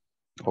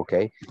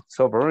 Okay,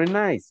 so very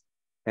nice.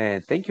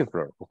 And thank you,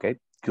 Flor. Okay,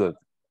 good.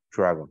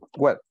 Dragon.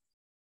 Well,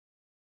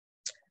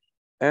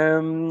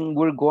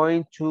 we're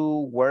going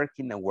to work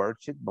in a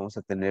worksheet. Vamos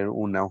a tener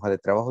una hoja de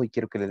trabajo y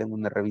quiero que le den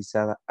una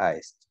revisada a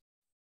esto.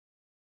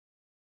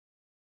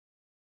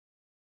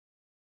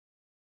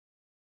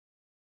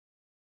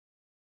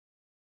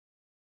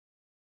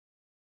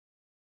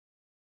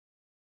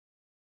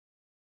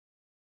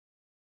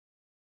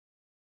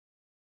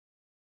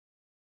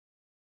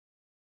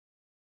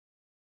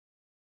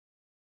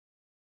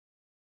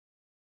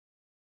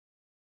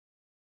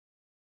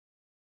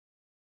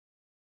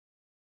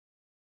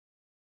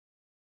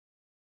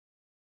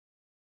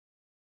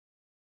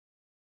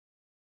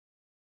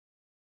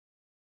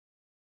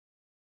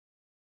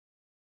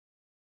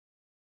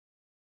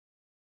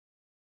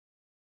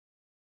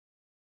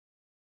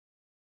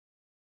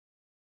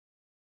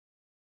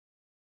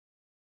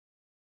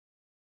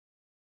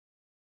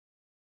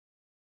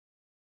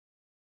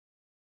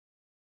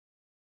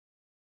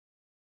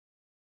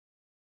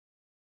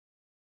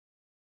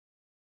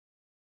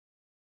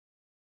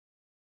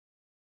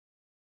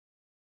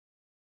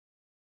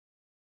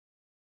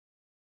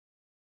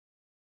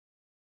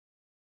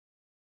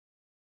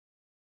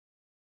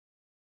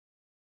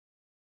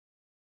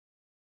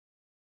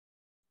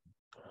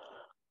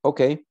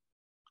 Okay,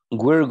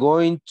 we're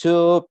going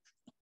to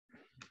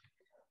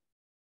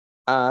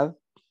add,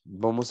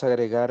 vamos a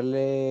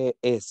agregarle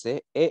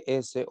S,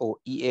 ES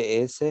o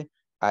IES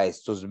a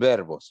estos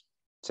verbos.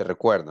 ¿Se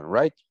recuerdan,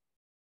 right?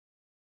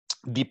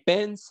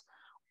 Depends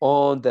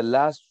on the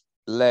last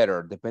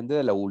letter, depende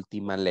de la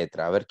última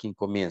letra. A ver quién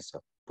comienza.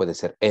 Puede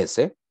ser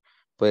S,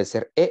 puede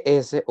ser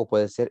ES o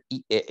puede ser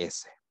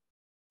IES.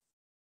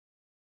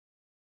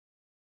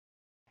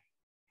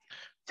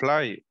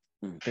 Fly.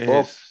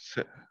 Oh,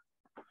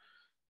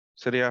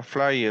 Sería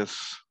flyers.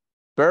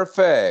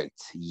 perfect.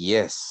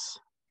 Yes.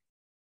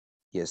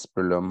 Yes,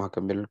 pero le vamos a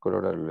cambiar el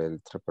color a la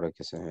letra para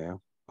que se vea.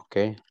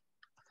 Ok.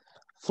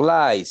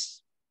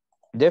 Flies.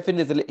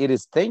 Definitely it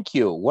is. Thank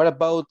you. What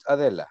about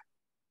Adela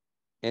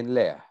and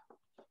Lea?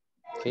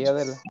 Okay,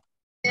 Adela.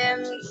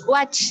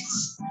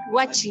 Watches.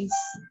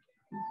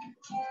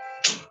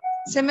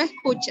 Se me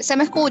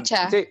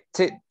escucha. Sí,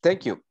 sí,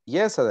 thank you.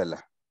 Yes,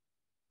 Adela.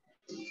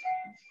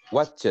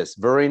 Watches,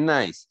 very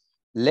nice.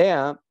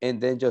 Lea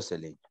and then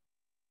Jocelyn.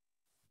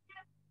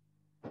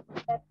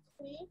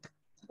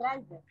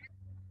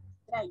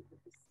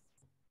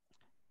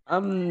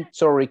 I'm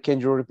sorry, can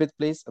you repeat,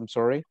 please? I'm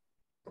sorry.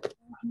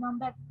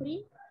 Number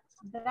 3,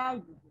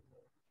 drive.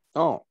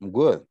 Oh,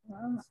 good.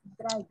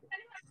 Drive.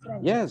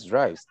 Yes,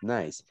 drives,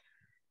 nice.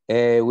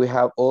 We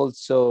have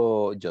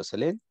also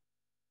Jocelyn.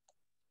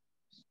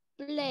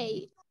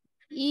 Play.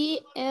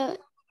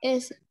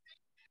 ELS.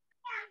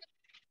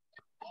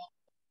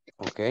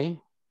 Okay.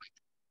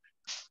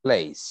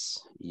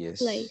 Place, yes.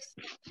 Place.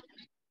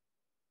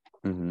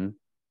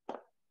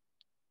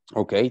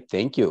 Okay,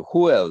 thank you.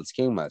 Who else?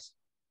 ¿Quién más?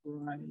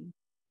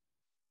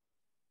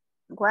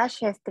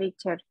 Washes,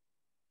 teacher.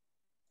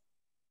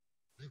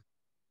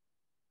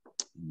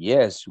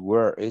 Yes,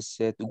 where is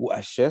it?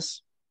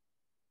 Washes.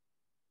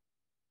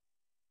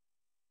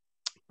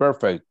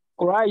 Perfect.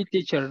 Cry,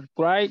 teacher.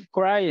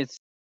 Cries.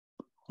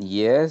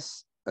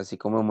 Yes, así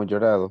como hemos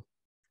llorado.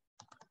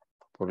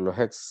 Por las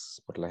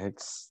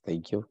ex.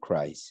 Thank you,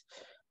 Christ.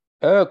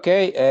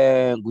 Okay,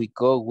 and we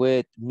go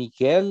with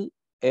Miguel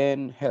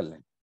and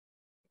Helen.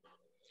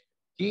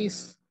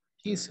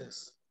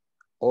 Kisses.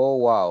 Oh,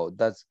 wow,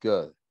 that's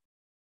good.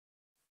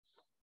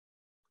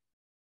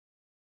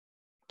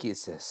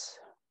 Kisses.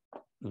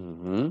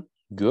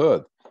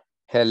 Good.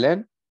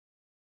 Helen?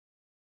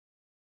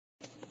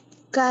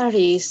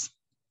 Carries.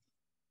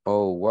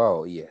 Oh,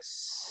 wow,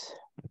 yes.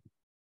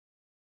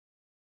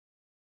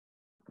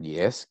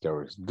 Yes,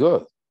 carries.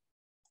 Good.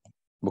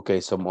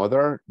 Okay, some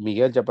other.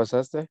 Miguel, ¿ya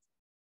pasaste?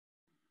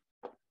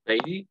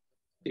 Lady,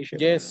 teacher.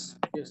 Yes.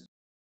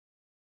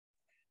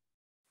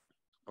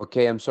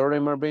 Okay, I'm sorry,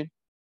 Marvin.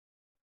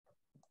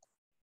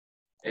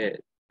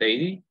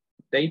 Lady,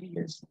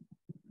 yes.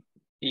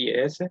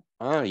 Yes.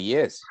 Ah,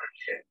 yes.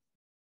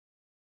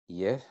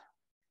 Yes.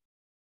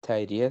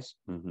 Tight, yes.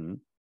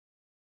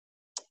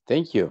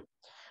 Thank you.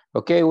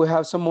 Okay, we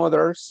have some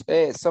others.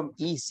 Some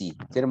easy.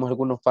 Tenemos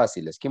algunos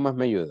fáciles. ¿Quién más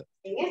me ayuda?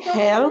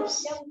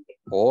 Helps.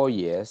 Oh,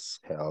 yes,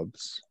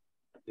 helps.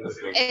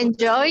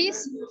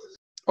 Enjoys.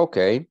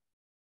 Okay.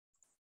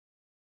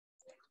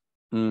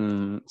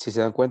 Si se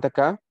dan cuenta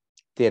acá,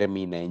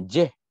 termina en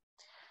Y.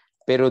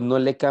 Pero no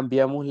le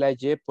cambiamos la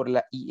Y por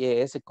la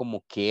IES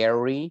como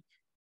carry,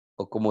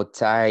 o como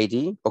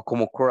tidy, o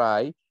como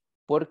cry,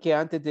 porque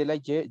antes de la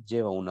Y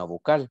lleva una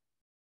vocal,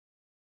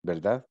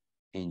 ¿verdad?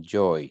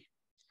 Enjoy.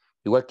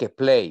 Igual que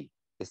play,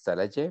 está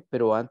la Y,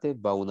 pero antes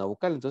va una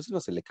vocal, entonces no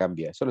se le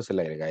cambia, solo se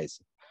le agrega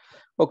S.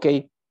 Ok,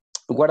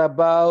 what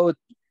about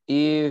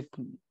if,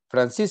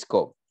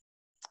 Francisco,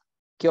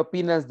 ¿qué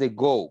opinas de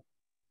go?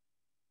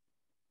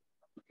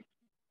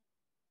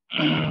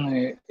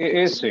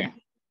 Ese.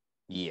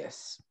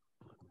 Yes,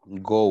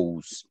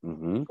 goes.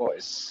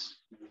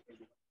 Pues.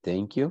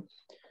 Thank you.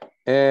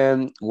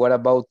 And what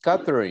about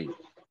Catherine?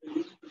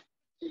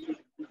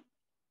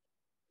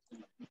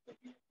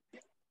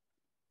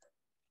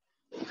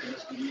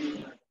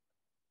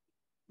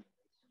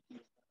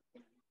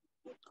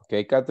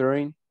 Okay,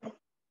 Catherine,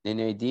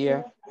 any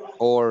idea?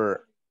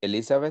 Or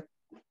Elizabeth?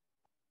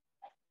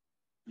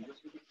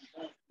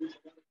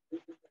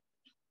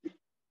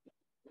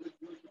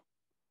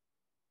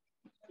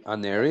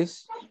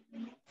 Aneris?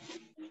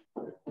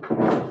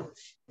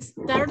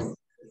 Start.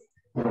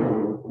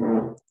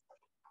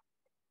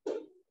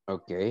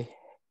 Okay.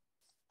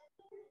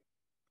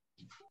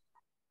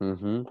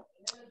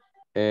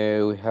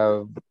 We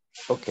have,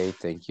 okay,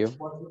 thank you.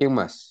 ¿Quién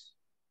más?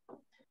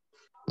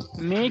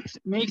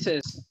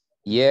 Mixes.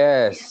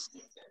 Yes.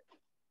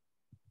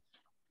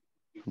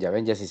 Ya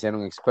ven, ya se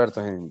hicieron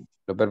expertos en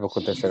los verbos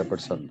con tercera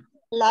persona.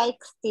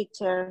 Likes,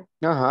 teacher.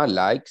 Ajá,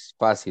 likes,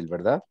 fácil,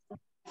 ¿verdad?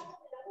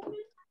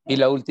 Y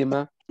la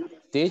última,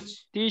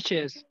 teach.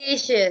 Teaches.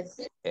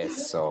 Teaches.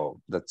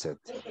 Eso, that's it.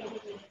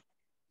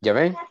 ¿Ya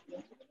ven?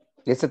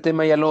 Este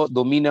tema ya lo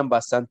dominan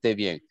bastante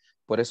bien.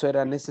 Por eso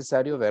era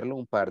necesario verlo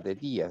un par de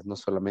días, no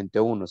solamente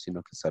uno,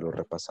 sino que estarlo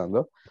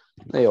repasando.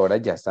 Y ahora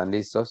ya están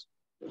listos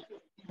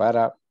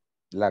para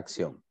la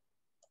acción.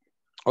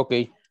 Ok.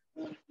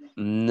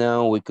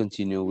 Now we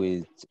continue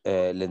with,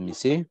 let me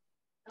see.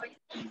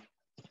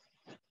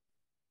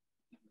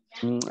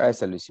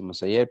 Esta lo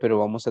hicimos ayer, pero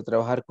vamos a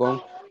trabajar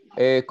con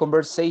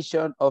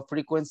conversation of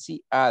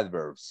frequency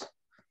adverbs.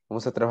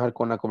 Vamos a trabajar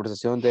con la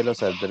conversación de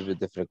los adverbios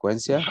de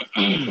frecuencia.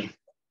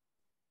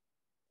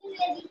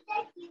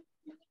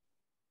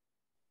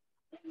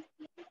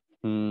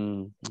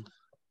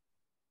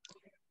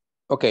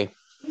 Ok,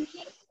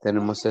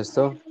 tenemos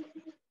esto.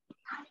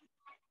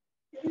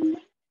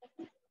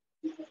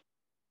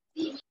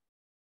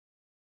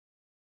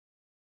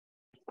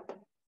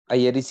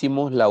 Ayer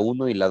hicimos la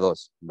 1 y la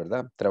 2,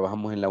 ¿verdad?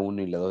 Trabajamos en la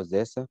 1 y la 2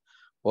 de esa.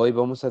 Hoy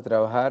vamos a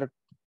trabajar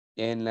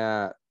en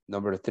la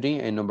number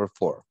 3 y number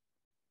 4.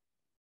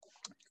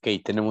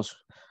 Ok, tenemos,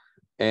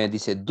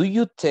 dice, do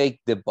you take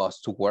the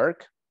bus to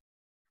work?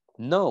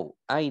 No,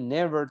 I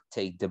never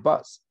take the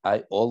bus.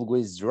 I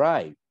always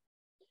drive.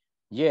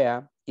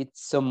 Yeah,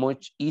 it's so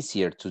much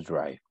easier to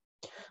drive.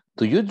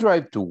 Do you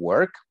drive to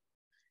work?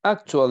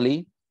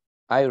 Actually,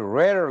 I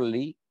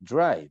rarely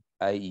drive.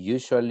 I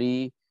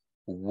usually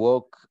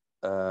walk.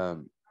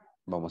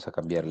 Vamos a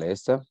cambiarle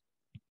esta.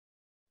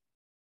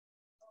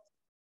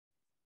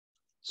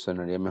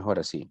 Sonaría mejor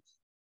así.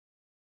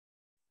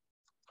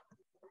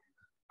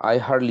 I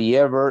hardly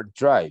ever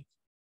drive.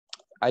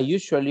 I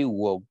usually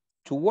walk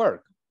to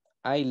work.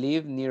 I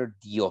live near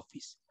the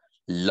office.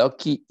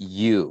 Lucky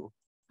you.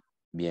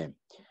 Bien.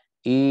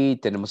 Y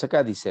tenemos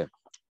acá, dice,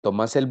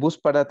 ¿tomas el bus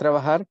para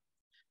trabajar?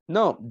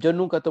 No, yo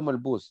nunca tomo el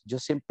bus. Yo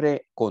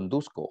siempre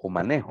conduzco o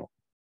manejo.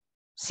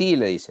 Sí,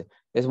 le dice,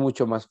 es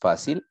mucho más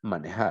fácil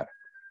manejar.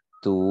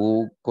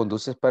 ¿Tú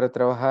conduces para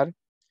trabajar?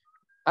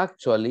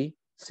 Actually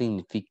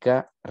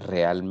significa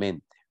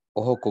realmente.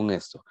 Ojo con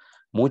esto.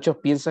 Muchos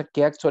piensan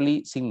que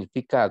actually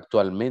significa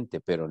actualmente,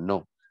 pero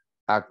no.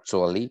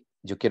 Actually,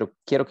 yo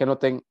quiero que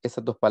noten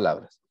estas dos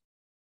palabras.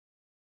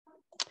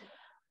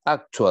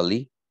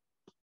 Actually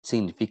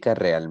significa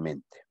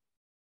realmente.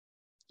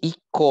 Y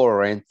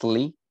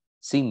currently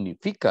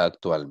significa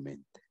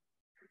actualmente.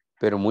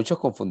 Pero muchos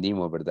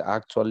confundimos, ¿verdad?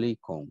 Actually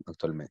con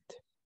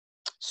actualmente.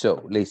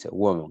 So, le dice,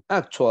 woman,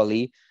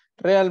 actually,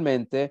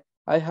 realmente,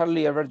 I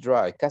hardly ever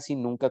drive. Casi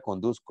nunca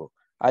conduzco.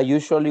 I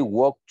usually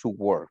walk to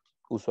work.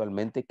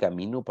 Usualmente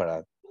camino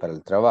para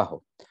el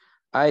trabajo.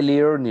 I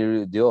live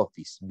near the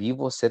office.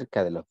 Vivo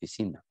cerca de la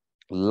oficina.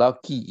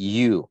 Lucky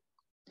you.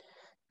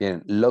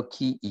 Bien,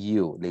 lucky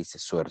you. Le dice,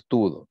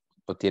 suertudo.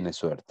 O tiene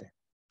suerte.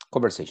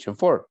 Conversation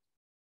 4.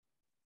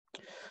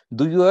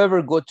 Do you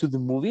ever go to the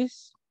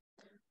movies?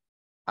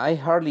 I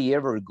hardly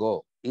ever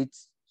go.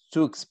 It's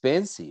too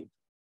expensive.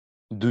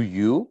 Do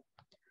you?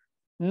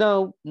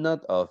 No,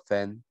 not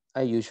often.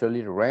 I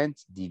usually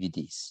rent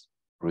DVDs.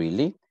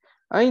 Really?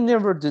 I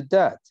never do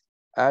that.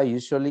 I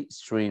usually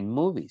stream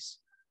movies.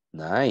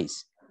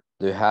 Nice.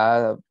 Do you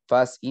have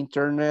fast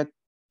internet?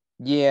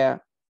 Yeah.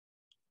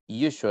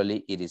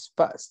 Usually it is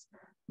fast,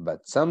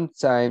 but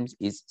sometimes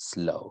it's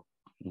slow.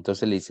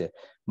 Entonces le dice,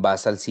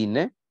 ¿vas al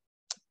cine?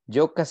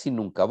 Yo casi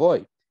nunca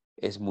voy.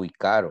 Es muy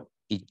caro.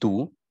 ¿Y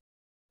tú?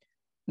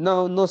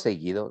 No, no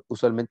seguido.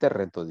 Usualmente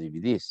rento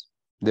DVDs.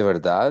 ¿De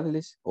verdad,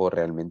 Liz? ¿O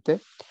realmente?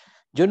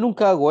 Yo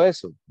nunca hago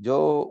eso.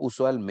 Yo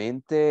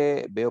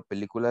usualmente veo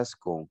películas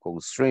con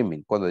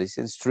streaming. Cuando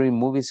dicen stream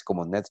movies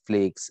como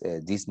Netflix,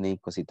 Disney,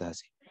 cositas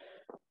así.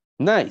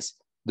 Nice.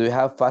 Do you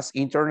have fast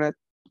internet?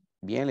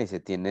 Bien, le dice,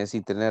 ¿tienes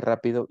internet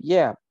rápido?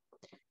 Yeah.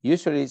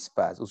 Usually it's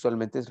fast.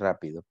 Usualmente es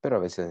rápido, pero a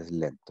veces es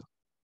lento.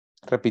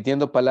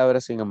 Repitiendo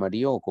palabras en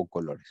amarillo o con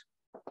colores.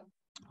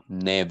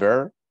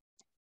 Never,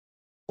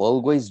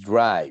 always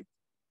drive,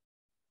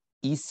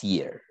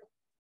 easier,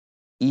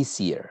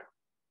 easier,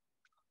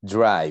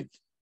 drive,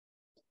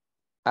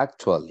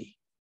 actually,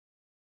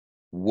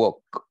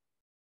 walk,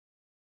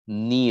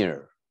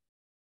 near,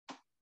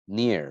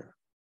 near,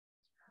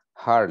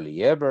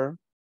 hardly ever,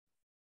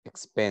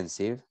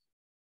 expensive,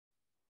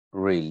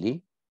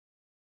 really,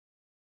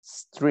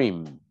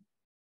 stream,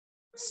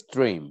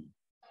 stream,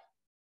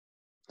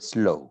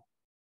 slow.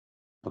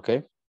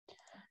 Okay.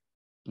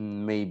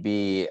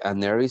 Maybe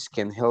Aneris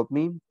can help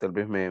me. Tal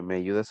vez me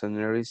ayudas,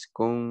 Aneris,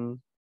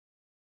 con...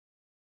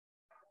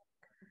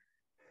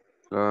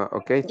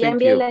 okay, Ya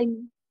thank envié you.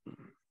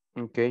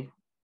 la... Okay,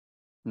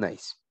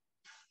 nice.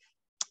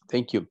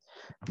 Thank you.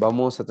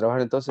 Vamos a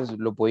trabajar entonces,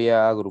 lo voy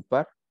a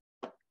agrupar,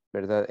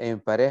 ¿verdad? En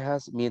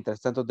parejas.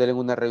 Mientras tanto, denle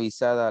una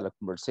revisada a la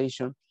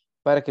conversation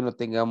para que no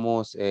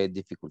tengamos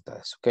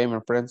dificultades. Ok, my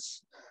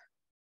friends.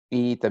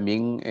 Y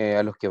también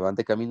a los que van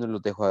de camino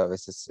los dejo a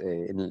veces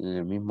en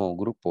el mismo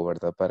grupo,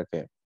 ¿verdad? Para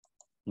que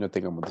no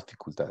tengamos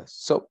dificultades.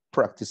 So,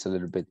 practice a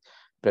little bit.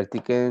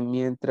 Practiquen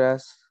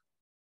mientras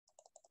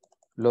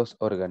los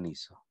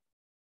organizo.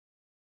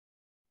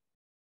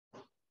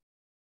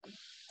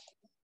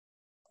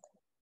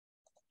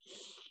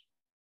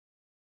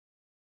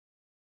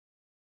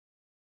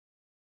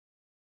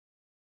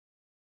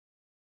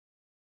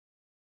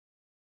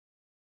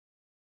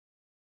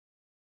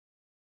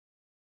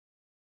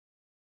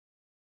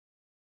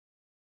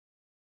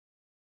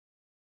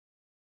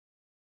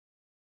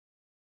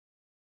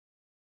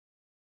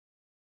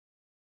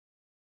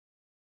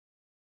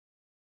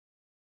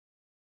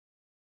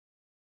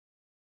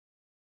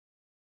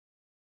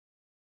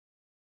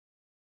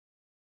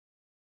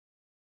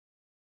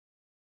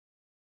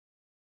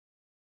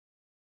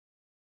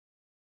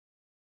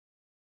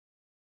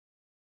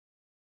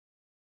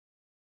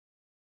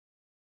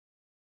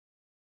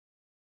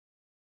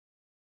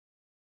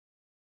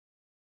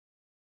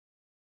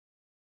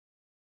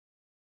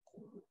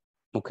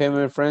 Okay,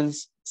 my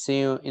friends,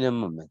 see you in a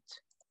moment.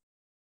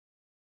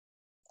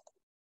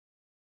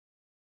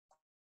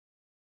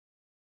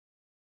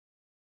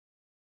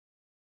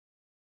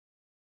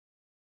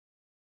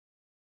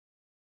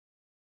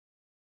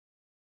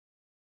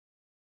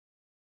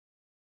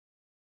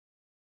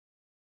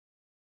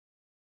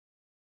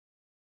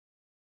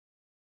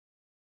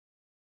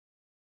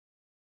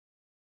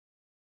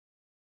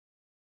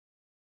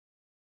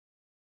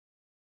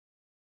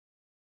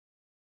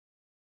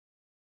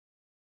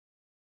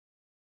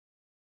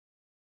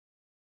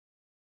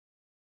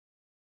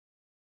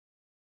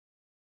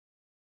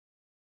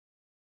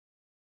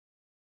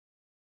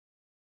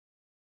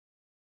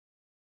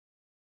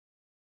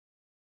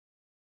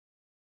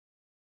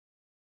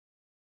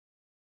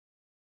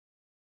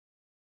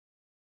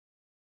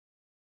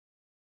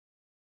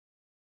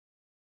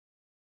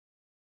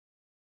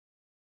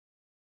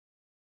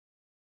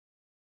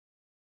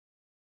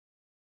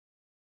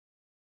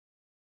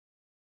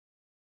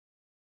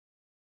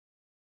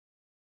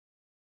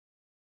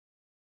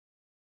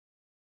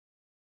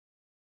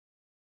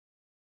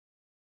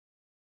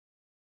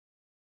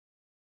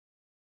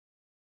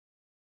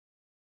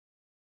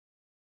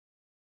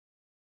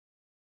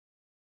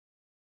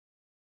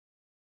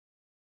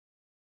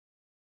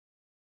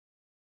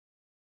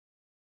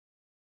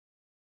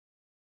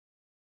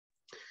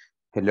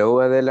 Hello,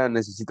 Adela,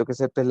 necesito que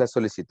aceptes la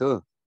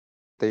solicitud.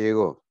 Te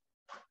llegó.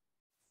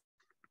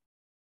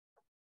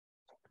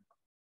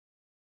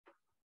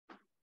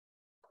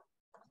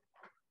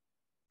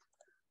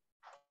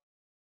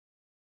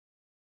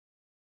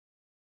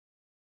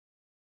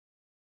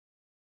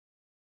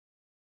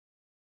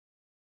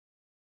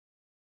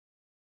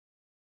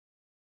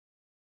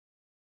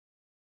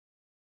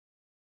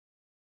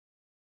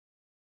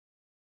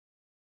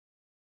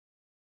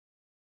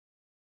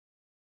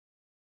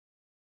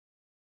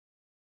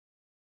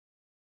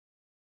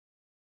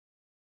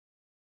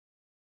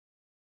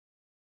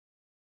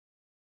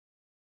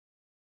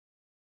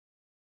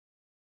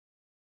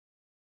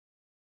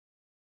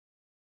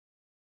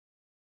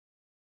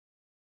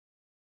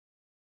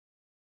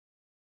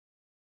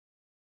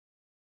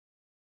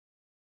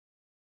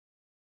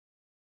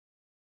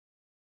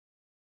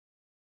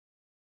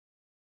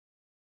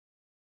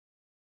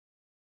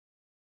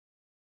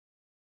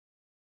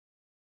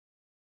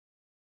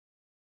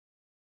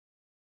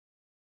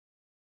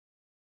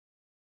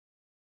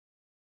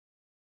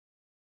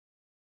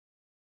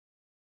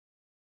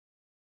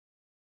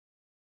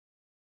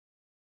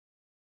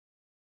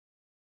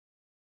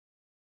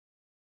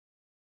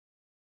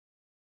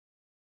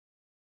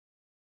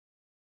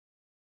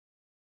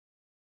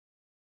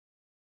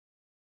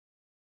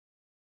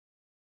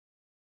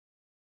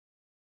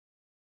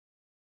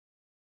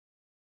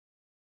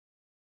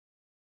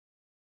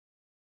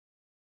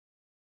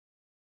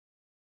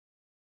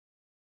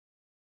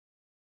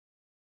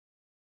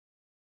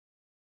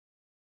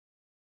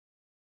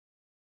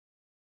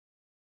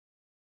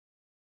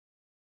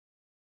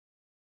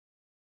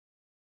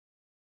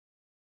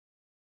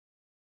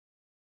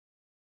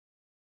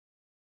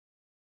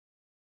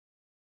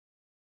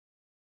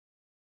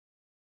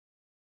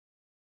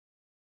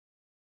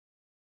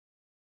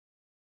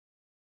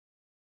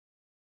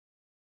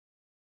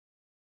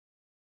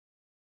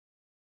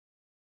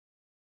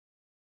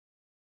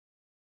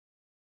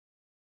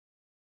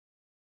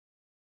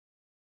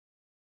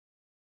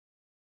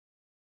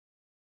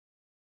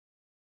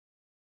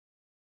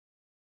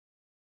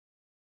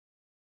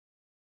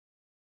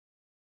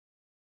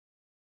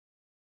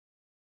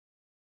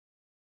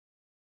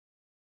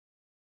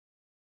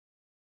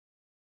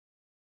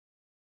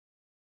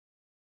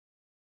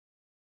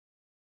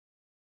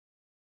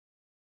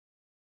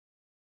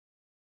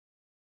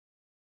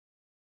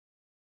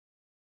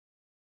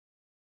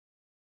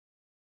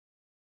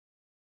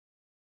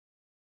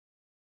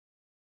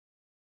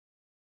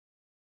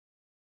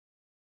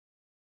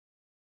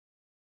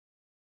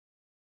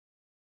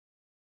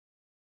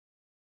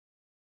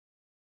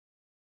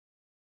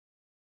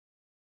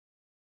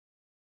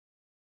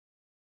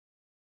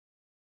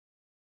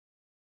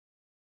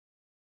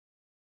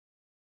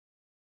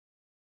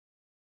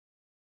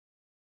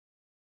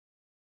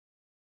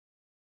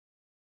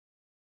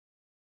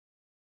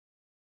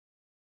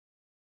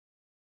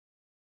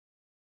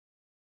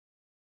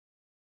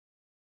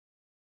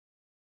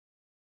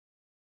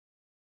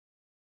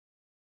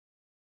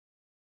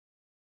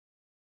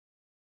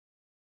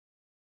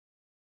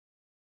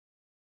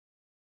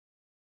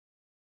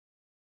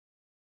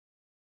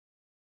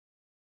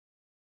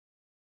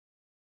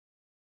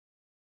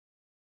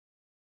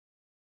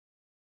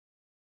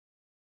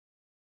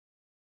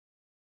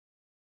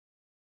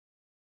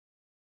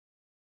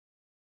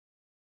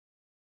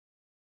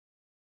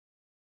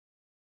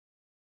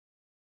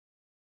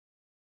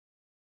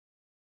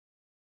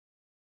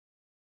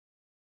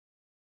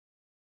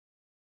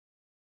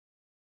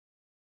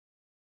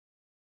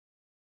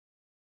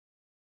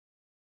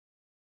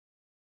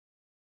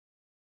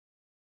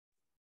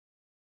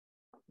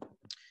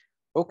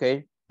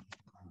 Okay.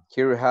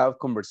 Here we have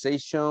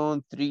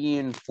conversation 3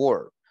 and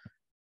 4.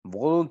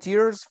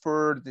 Volunteers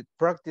for the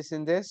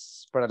practicing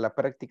this. Para la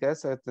práctica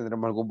esa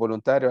tendremos algún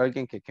voluntario,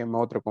 alguien que queme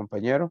a otro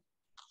compañero.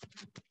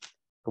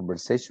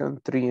 Conversation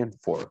 3 and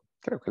 4.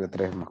 Creo que la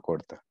 3 es más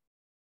corta.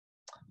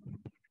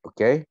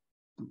 Ok.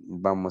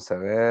 Vamos a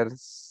ver.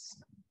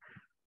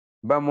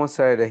 Vamos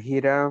a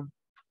elegir a...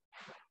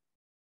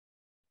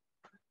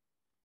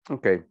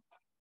 Ok.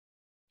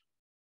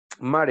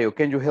 Mario,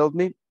 can you help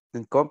me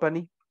in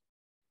company?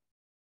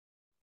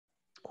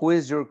 Who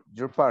is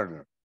your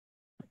partner?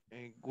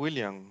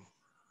 William.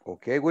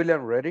 Okay,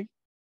 William, ready?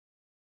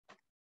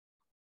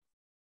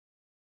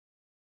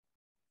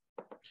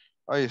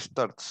 I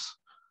starts.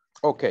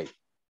 Okay.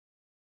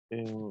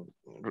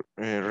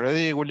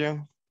 Ready,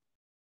 William?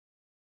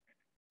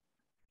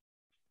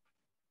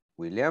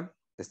 William,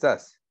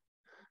 ¿estás?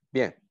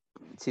 Bien.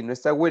 Si no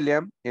está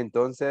William,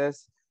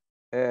 entonces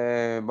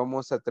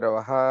vamos a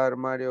trabajar,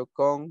 Mario,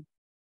 con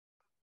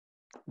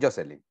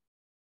Jocelyn.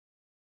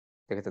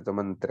 Ya que está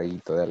tomando un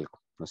traguito de algo.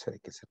 No sé de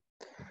qué sea.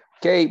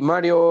 Okay,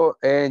 Mario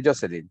and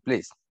Jocelyn,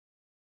 please.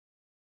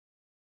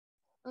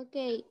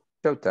 Okay.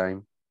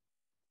 Showtime.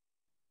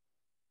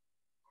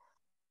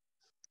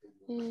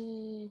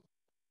 Okay.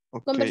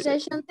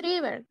 Conversation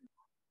trigger.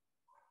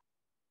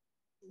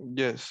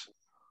 Yes.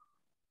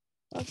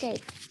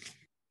 Okay.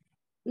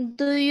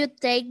 Do you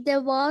take the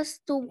bus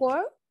to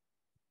work?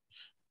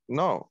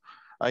 No,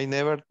 I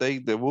never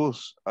take the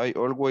bus. I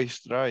always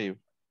drive.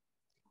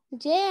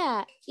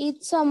 Yeah,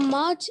 it's so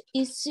much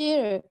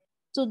easier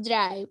to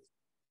drive.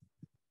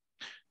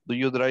 Do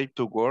you drive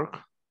to work?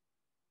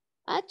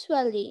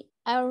 Actually,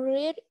 I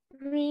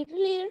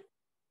rarely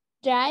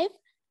drive.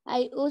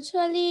 I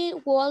usually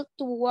walk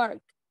to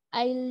work.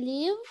 I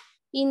live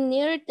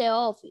near the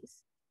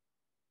office.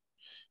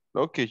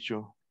 Lucky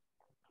you.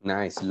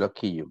 Nice,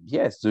 lucky you.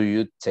 Yes, do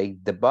you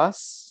take the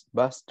bus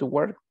to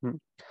work?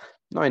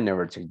 No, I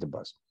never take the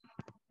bus.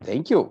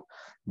 Thank you.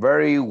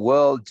 Very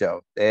well,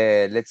 Joe.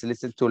 Let's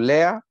listen to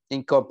Leah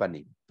in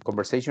company.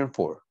 Conversation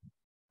 4.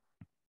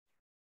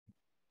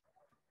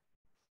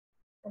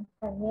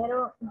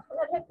 Compañero, no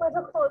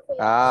recuerdo cómo se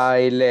llama.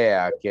 Ay,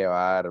 Lea, qué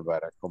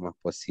bárbara. ¿Cómo es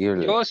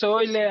posible? Yo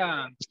soy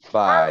Lea.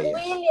 Vaya,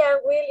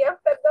 William,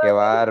 perdón. qué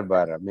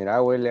bárbara.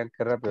 Mira, William,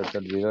 qué rápido te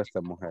olvidó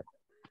esta mujer.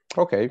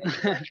 Ok.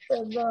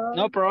 Perdón.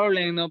 No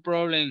problem, no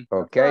problem.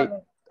 Ok.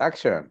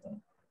 Action.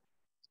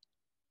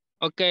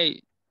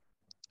 Okay.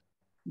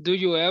 Do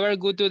you ever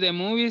go to the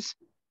movies?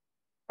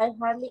 I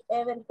hardly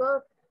ever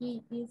go.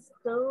 It is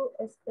too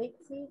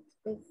expensive.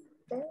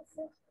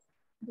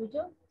 Do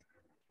you?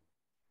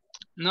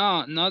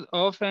 No, not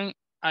often.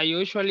 I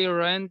usually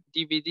rent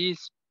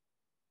DVDs.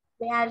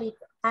 Reality.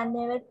 I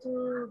never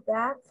do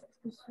that.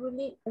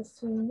 Usually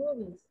stream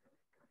movies.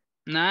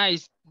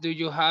 Nice. Do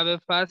you have a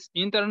fast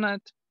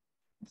internet?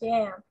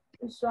 Yeah.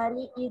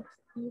 Usually it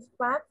is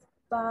fast,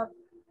 but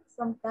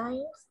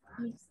sometimes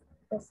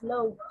it's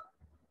slow.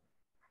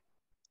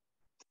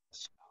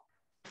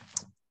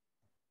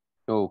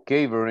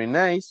 Okay, very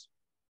nice.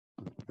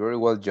 Very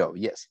well, Joe.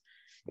 Yes.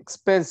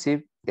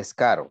 Expensive es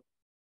caro.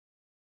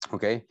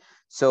 Okay.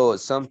 So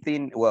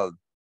something, well,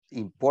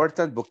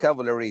 important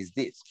vocabulary is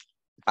this.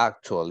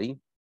 Actually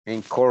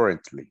and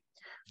currently.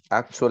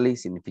 Actually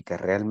significa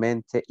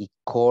realmente y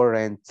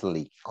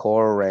currently,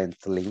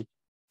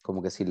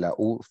 como que si la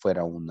U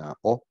fuera una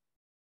O.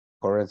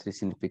 Currently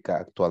significa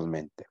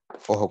actualmente.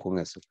 Ojo con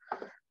eso.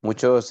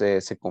 Muchos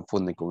se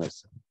confunden con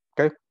eso.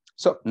 Okay,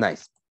 so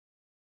nice.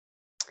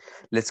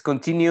 Let's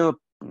continue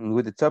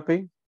with the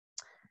topic.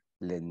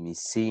 Let me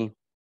see.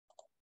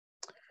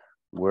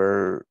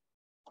 Where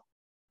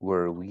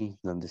were we?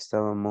 ¿Dónde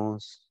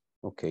estábamos?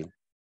 Okay.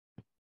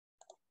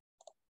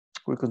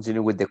 We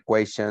continue with the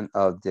question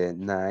of the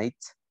night.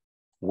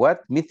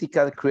 What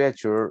mythical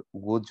creature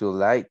would you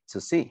like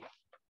to see?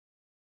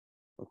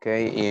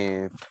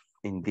 Okay,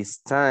 in this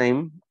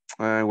time,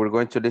 we're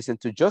going to listen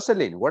to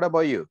Jocelyn. What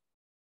about you?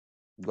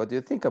 What do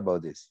you think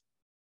about this?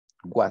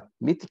 What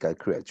mythical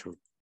creature?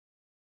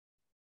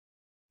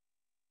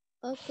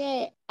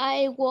 Okay,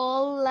 I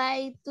would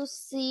like to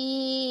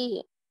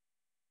see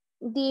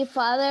the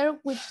father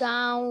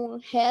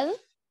without head.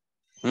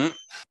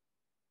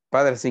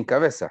 Padre sin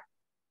cabeza.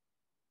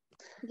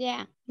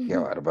 Yeah. Qué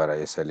bárbara,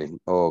 Jocelyn.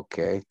 Ok,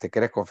 te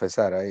quieres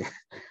confesar ahí.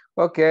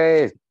 Ok.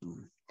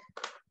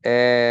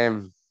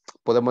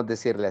 Podemos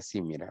decirle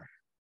así, mira.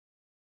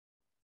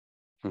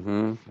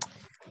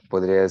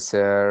 Podría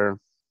ser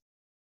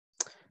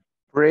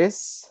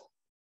priest.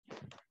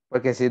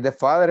 Porque si es de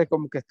father es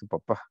como que es tu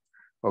papá.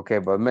 Ok,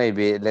 but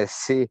maybe, let's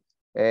see.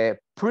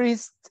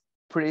 Priest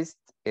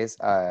es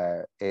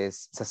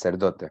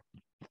sacerdote.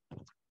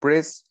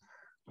 Priest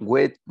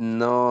with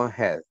no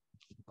head.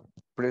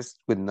 Priest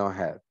with no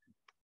head.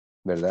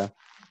 ¿Verdad?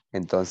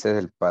 Entonces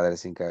el padre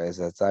sin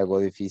cabeza es algo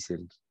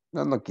difícil.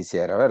 No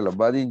quisiera verlo,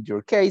 but in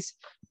your case,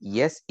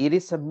 yes, it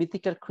is a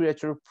mythical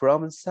creature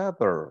from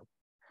Salvador.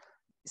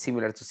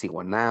 Similar to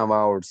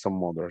Siguanaba or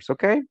some others,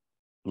 okay?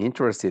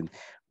 Interesting.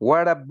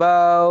 What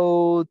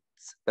about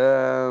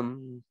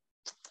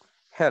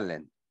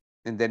Helen?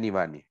 and then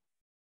Ivania.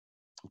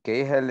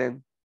 Okay,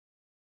 Helen,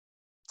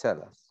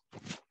 tell us.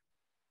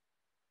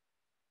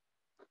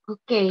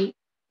 Okay.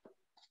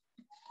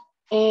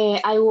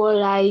 I would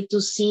like to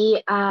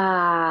see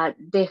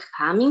the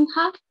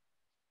Hammingham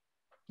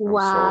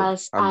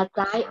was a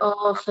type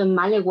of a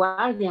male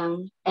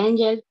guardian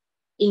angel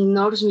in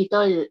Norse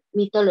mythology.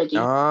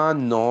 Yes,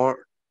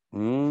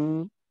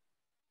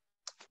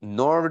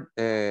 Nordic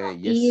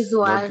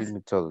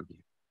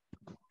mythology.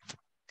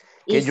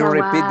 Can you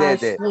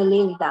repeat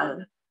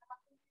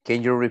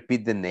Can you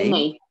repeat the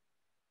name?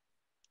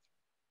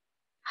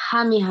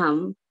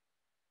 Hammingham.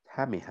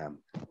 Hammingham.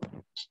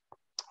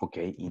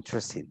 Okay,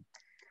 interesting.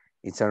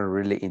 It's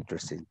really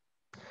interesting.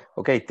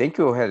 Okay, thank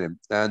you, Helen.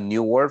 A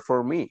new word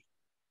for me.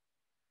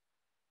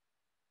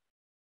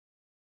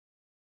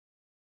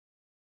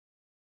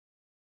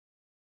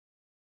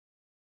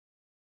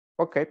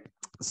 Okay,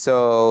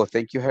 so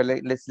thank you,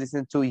 Helen. Let's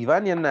listen to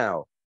Ivania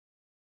now.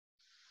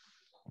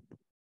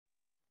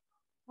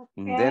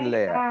 Okay, Then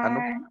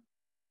Leah.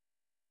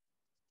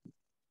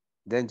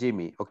 Then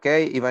Jimmy.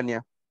 Okay,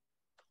 Ivania.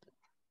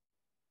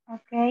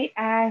 Okay,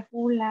 I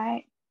would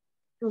like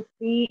to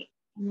see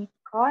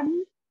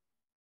unicorn.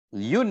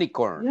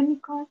 Unicorn.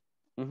 Unicorn?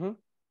 Mm-hmm.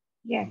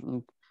 Yes.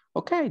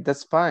 Okay,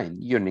 that's fine.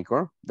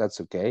 Unicorn, that's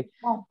okay.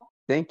 Oh.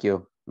 Thank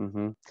you.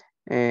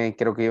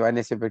 Creo que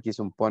Ivania siempre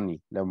quiso un pony.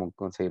 Le vamos a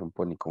conseguir un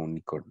pony con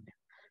unicornio.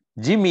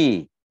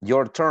 Jimmy,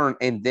 your turn,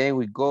 and then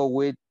we go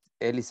with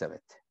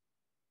Elizabeth.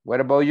 What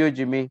about you,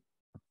 Jimmy?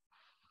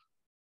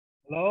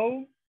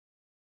 Hello.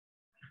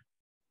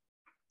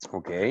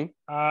 Okay.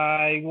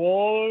 I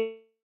would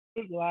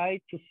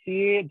like to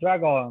see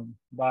Dragon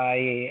by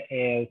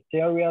a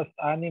serious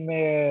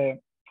anime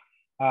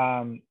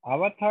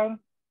Avatar.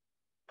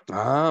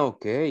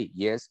 Okay.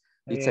 Yes,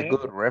 it's a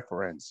good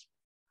reference.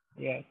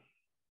 Yes.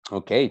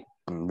 Okay,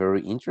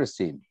 very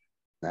interesting.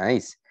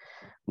 Nice.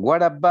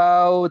 What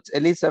about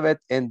Elizabeth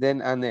and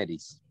then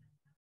Aneris?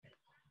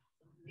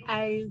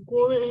 I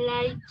would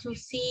like to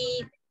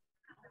see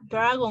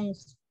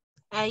dragons.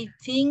 I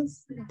think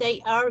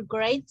they are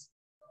great,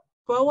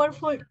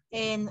 powerful,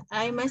 and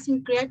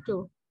amazing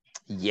creature.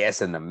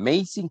 Yes, an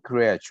amazing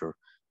creature,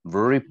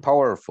 very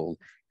powerful.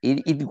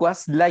 It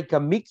was like a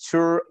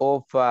mixture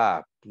of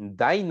a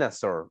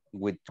dinosaur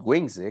with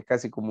wings,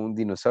 casi como un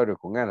dinosaurio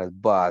con alas,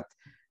 but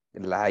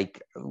like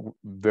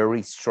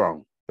very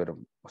strong, pero,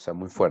 o sea,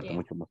 muy fuerte,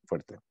 mucho más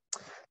fuerte.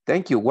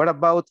 Thank you. What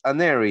about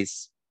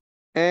Aneris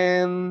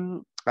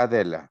and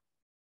Adela?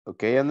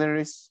 Okay,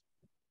 Aneris.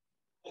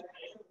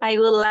 I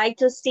would like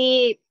to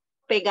see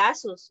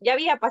Pegasus. Ya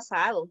había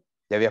pasado.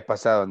 Ya había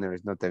pasado,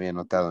 Aneris, no te había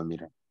notado,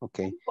 mira. Ok.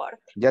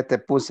 Ya te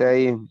puse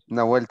ahí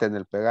una vuelta en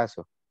el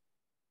Pegaso.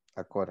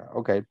 Acora.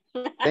 Ok.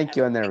 Thank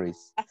you,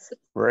 Aneris.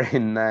 Very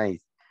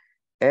nice.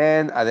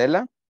 And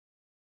Adela?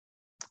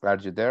 Are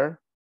you there?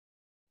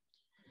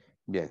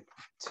 Bien.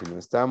 Si no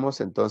estamos,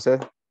 entonces.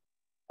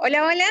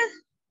 Hola, hola.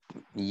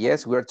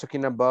 Yes, we are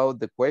talking about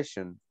the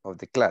question of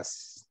the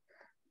class.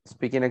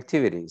 Speaking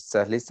activities.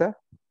 ¿Estás lista?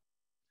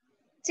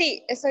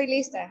 Sí, estoy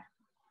lista.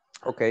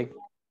 Ok.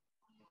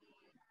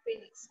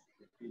 Phoenix.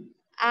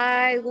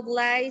 I would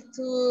like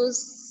to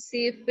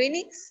see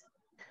Phoenix.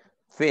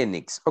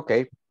 Phoenix.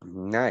 Okay.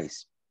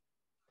 Nice.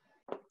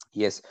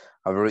 Yes,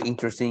 a very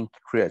interesting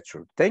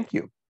creature. Thank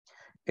you.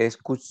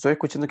 Estoy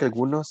escuchando que a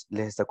algunos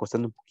les está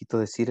costando un poquito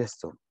decir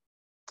esto.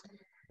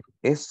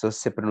 Esto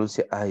se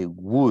pronuncia I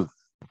would.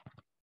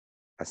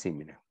 Así,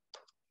 mira.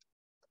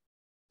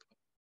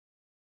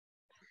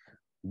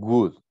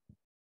 Good.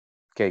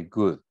 Ok,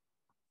 good.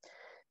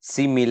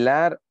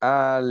 Similar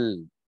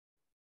al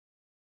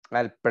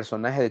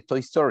personaje de Toy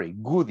Story,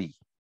 Goody.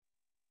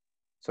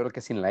 Solo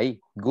que sin la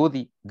I.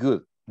 Goody,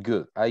 good,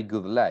 good. I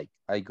would like,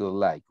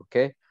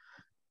 ok.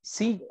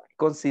 Si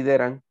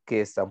consideran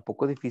que está un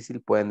poco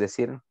difícil, pueden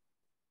decir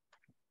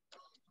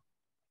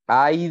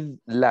I'd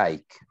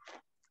like,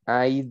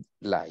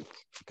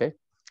 ok.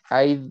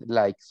 I'd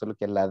like, solo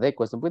que la D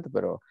cuesta un poquito,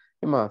 pero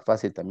es más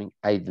fácil también.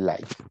 I'd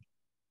like.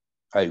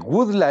 I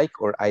would like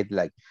or I'd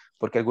like.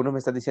 Porque algunos me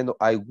están diciendo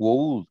I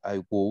would,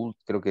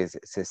 creo que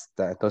se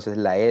está. Entonces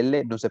la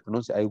L no se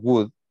pronuncia I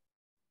would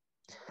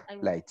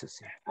like to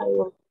see.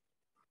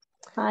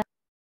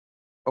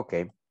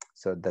 Okay,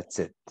 so that's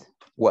it.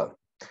 Well,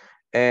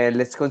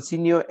 let's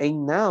continue.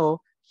 And now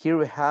here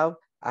we have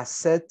a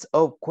set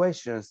of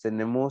questions.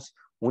 Tenemos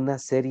una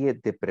serie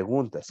de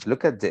preguntas.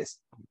 Look at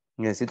this.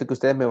 Necesito que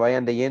ustedes me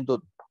vayan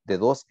leyendo de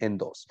dos en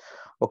dos.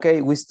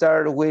 Okay, we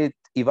start with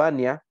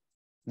Ivania,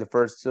 the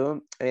first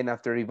two, and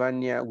after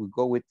Ivania, we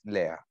go with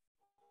Leah.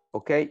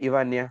 Okay,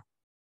 Ivania.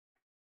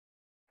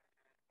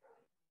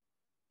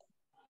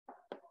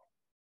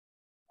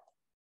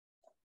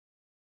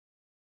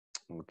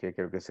 Ok,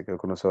 creo que se quedó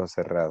con los ojos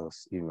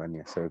cerrados,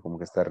 Ivania, se ve como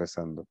que está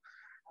rezando.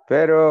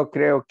 Pero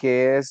creo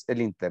que es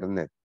el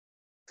internet.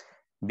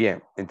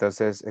 Bien,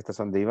 entonces estas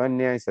son de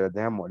Ivania y se las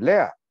dejamos.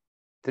 Lea,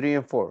 3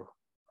 and 4.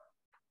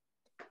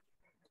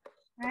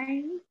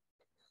 I'm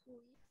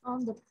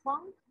on the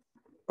phone.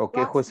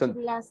 Okay, What's your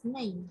last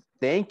name?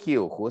 Thank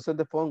you. Who's on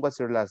the phone? What's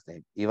your last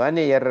name?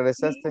 Ivania, ¿ya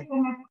regresaste?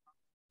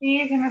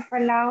 Sí, se me fue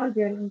el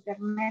audio del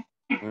internet.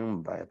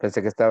 Vaya,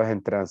 pensé que estabas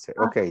en trance.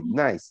 Ok,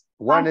 nice.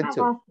 1 and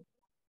 2.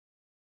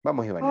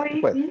 Vamos, Iván, tú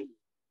puedes.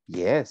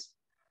 Yes.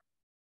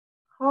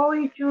 How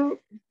is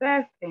your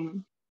best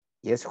friend?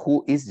 Yes,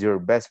 who is your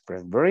best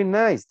friend? Very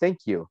nice,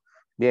 thank you.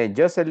 Bien,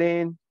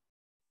 Jocelyn.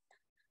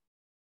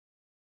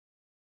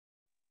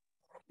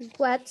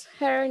 What's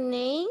her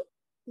name?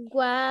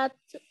 What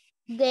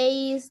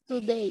day is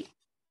today?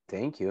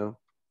 Thank you.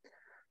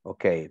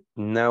 Okay,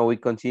 now we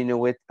continue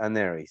with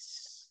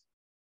Aneris.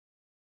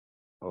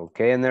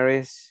 Okay,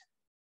 Aneris.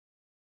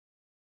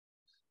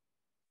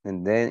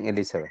 And then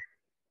Elizabeth.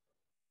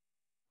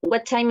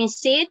 What time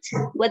is it?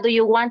 What do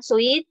you want to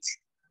eat?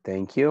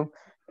 Thank you.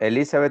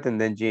 Elizabeth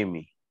and then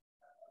Jimmy.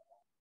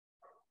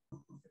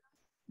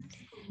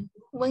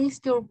 When is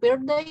your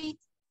birthday?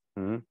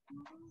 Mm-hmm.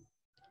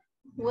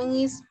 When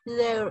is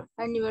their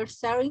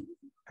anniversary?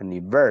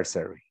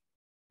 Anniversary.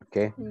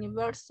 Okay.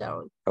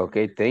 Anniversary.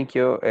 Okay, thank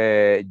you.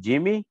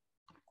 Jimmy.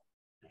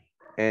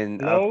 And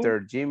Hello?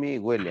 after Jimmy,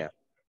 William.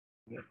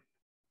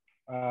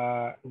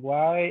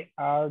 Why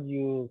are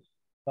you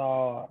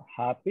so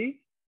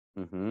happy?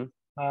 Mm-hmm.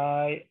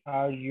 Why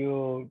are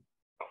you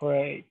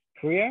crying?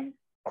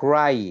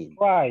 Crying.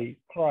 Cry.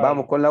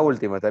 Vamos con la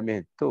última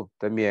también. Tú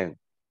también,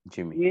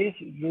 Jimmy. Which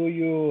do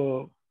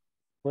you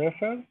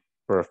prefer?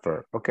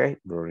 Prefer. Okay,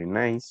 very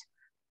nice.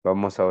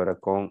 Vamos ahora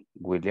con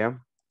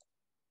William.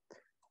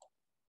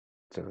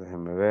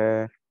 Déjame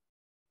ver.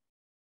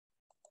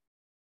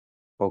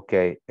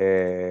 Okay,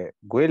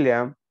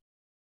 William,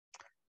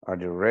 are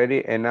you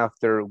ready? And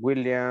after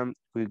William,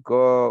 we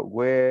go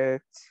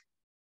with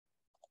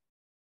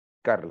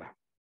Carla.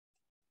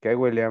 Okay,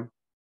 William.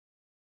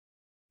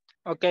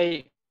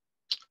 Okay.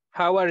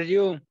 How are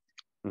you?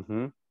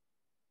 Mm-hmm.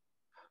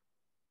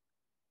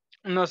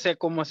 No sé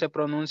cómo se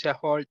pronuncia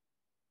old.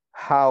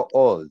 How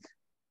old?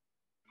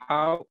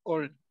 How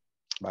old?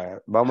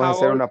 Vaya, vamos a How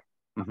hacer old? una...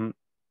 Uh-huh.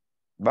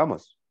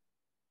 Vamos.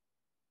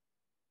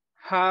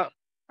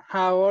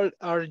 How old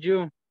are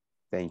you?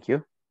 Thank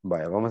you.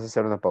 Vaya, vamos a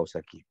hacer una pausa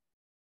aquí.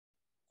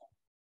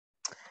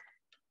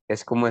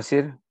 Es como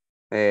decir,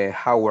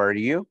 how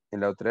are you?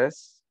 En la otra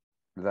es,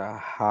 the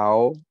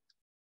how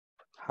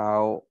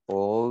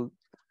old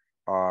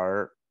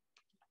are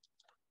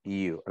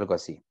you? Algo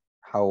así.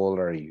 How old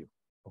are you?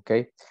 ¿Ok?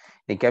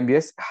 En cambio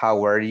es,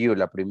 how are you?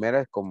 La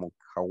primera es como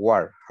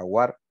jaguar,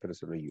 pero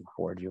solo you.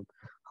 How are you?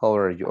 How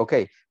old are you? Ok.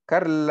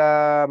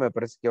 Carla, me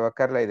parece que va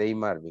Carla y de ahí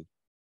Marvin.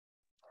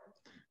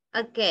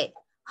 Okay.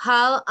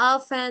 How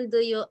often do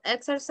you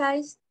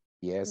exercise?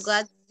 Yes.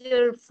 What's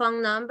your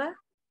phone number?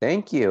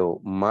 Thank you.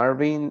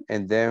 Marvin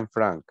and then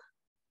Frank.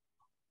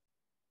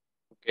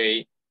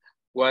 Okay.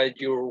 What's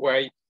your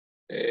wife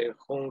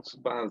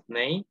husband's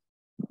name?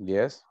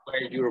 Yes.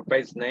 What's your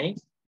best name?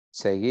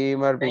 Seguí,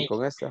 Marvin,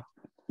 con esta.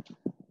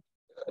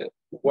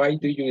 Why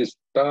do you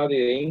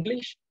study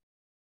English?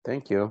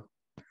 Thank you.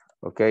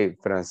 Ok,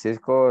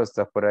 Francisco,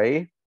 ¿estás por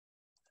ahí?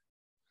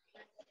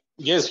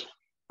 Yes.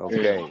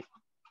 Ok.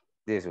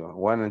 This one,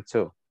 1 and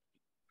 2.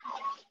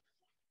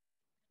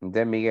 And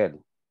then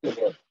Miguel.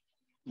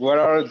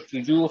 Where do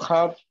you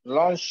have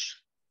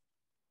lunch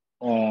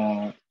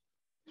on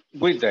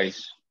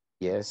weekdays?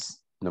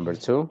 Yes. Number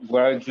 2.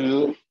 Where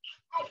do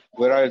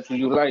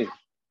you live?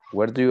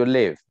 Where do you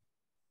live?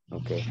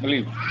 Okay.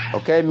 Live.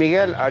 Okay,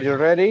 Miguel, are you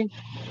ready?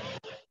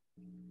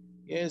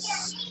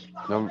 Yes.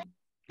 No.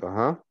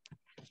 Uh-huh.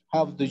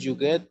 How do you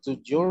get to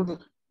your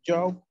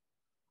job?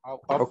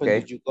 How often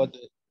Okay. do you go to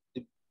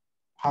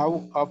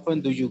how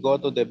often do you go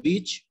to the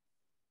beach?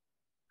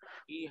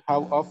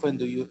 How often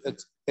do you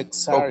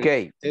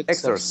Okay,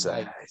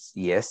 exercise.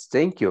 Yes,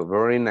 thank you.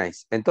 Very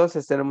nice.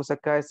 Entonces tenemos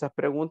acá estas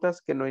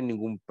preguntas que no hay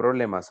ningún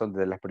problema, son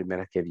de las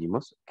primeras que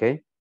vimos,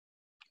 ok.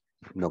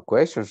 No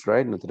questions,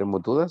 right? No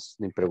tenemos dudas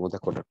ni preguntas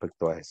con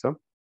respecto a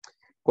eso.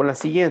 Con la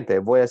siguiente,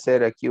 voy a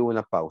hacer aquí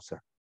una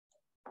pausa.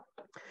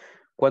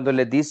 Cuando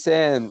les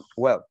dicen,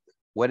 well,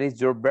 when is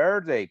your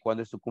birthday?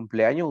 Cuando es su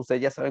cumpleaños,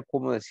 ustedes ya saben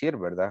cómo decir,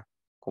 ¿verdad?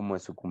 Cómo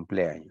es su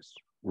cumpleaños,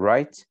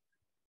 right?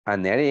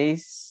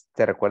 Aneris,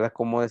 ¿te recuerdas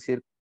cómo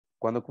decir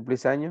cuándo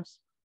cumplís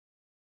años?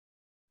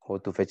 ¿O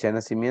tu fecha de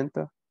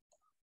nacimiento?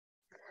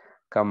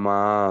 Come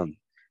on.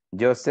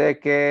 Yo sé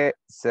que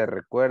se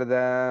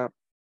recuerda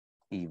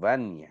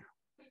Ivania.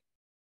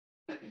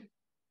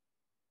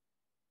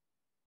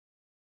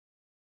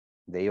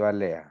 De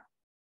Ivalea.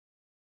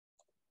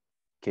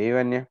 ¿Qué,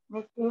 Ivania?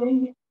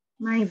 Okay.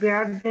 My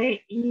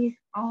birthday is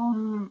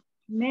on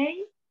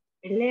May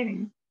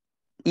 11.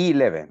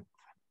 11.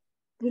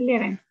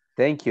 11.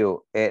 Thank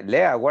you.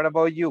 Lea, what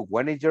about you?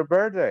 When is your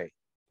birthday?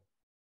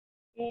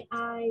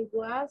 I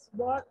was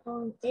born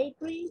on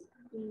April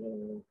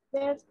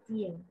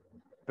 30th.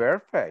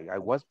 Perfect. I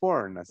was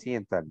born así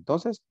en tal.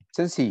 Entonces,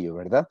 sencillo,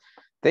 ¿verdad?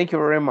 Thank you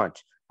very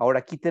much. Ahora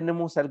aquí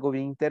tenemos algo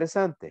bien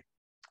interesante.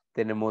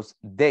 Tenemos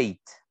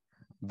date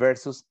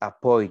versus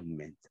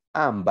appointment.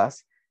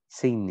 Ambas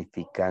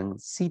significan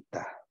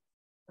cita.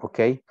 ¿Ok?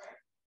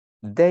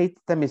 Date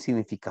también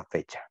significa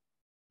fecha.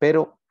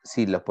 Pero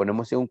si la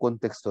ponemos en un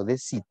contexto de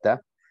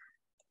cita,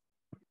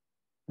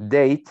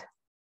 date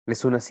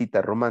Es una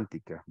cita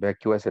romántica. Ve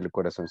aquí voy a hacer el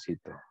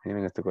corazoncito.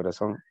 Miren este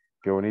corazón.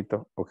 Qué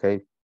bonito. Ok.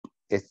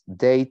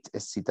 Date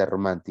es cita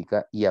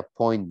romántica y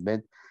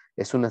appointment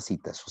es una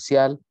cita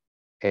social.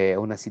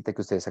 Una cita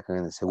que ustedes sacan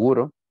en el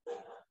seguro,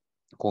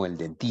 con el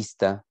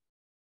dentista,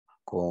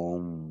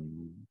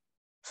 con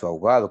su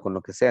abogado, con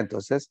lo que sea.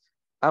 Entonces,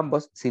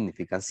 ambos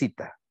significan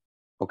cita.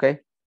 ¿Ok?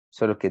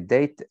 Solo que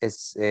date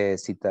es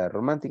cita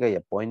romántica y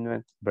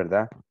appointment,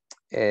 ¿verdad?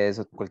 Es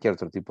cualquier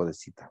otro tipo de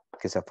cita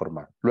que sea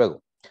formal.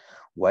 Luego,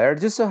 why are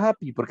you so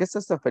happy? ¿Por qué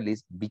estás tan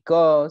feliz?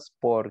 Because,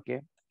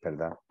 porque,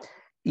 ¿verdad?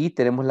 Y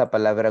tenemos la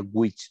palabra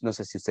which. No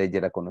sé si ustedes ya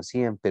la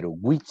conocían, pero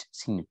which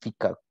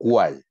significa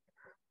cuál.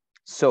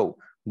 So,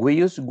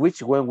 we use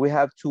which when we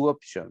have two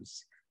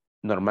options.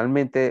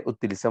 Normalmente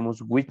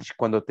utilizamos which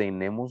cuando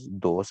tenemos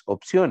dos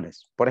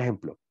opciones. Por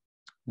ejemplo,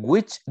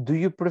 which do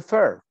you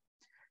prefer?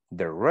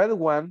 The red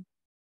one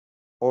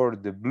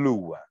or the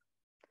blue one?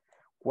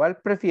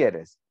 ¿Cuál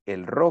prefieres?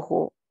 ¿El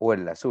rojo o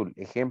el azul?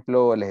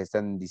 Ejemplo, les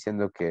están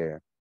diciendo que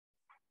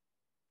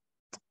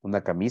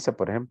una camisa,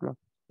 por ejemplo,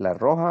 la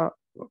roja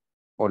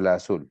o la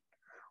azul.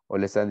 O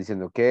le están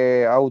diciendo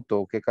qué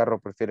auto, qué carro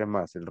prefieres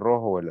más, el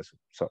rojo o el azul.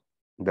 So,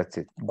 that's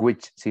it.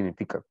 Which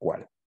significa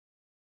cuál.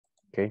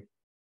 Ok.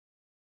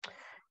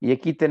 Y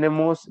aquí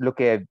tenemos lo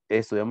que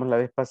estudiamos la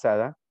vez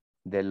pasada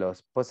de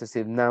los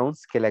possessive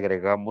nouns que le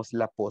agregamos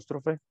la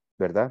apóstrofe,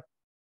 ¿verdad?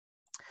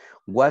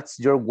 What's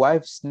your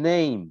wife's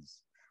name?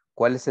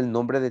 ¿Cuál es el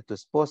nombre de tu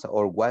esposa?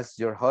 Or what's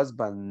your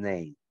husband's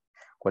name?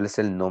 ¿Cuál es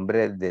el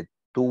nombre de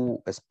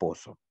tu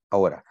esposo?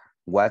 Ahora,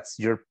 what's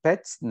your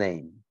pet's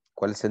name?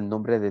 ¿Cuál es el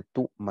nombre de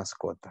tu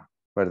mascota?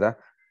 ¿Verdad?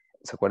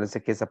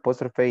 Acuérdense que esa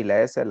apóstrofe y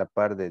la S a la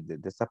par de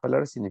esta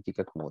palabra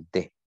significa como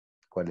de.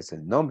 ¿Cuál es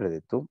el nombre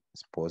de tu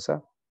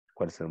esposa?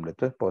 ¿Cuál es el nombre de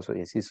tu esposo?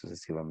 Y así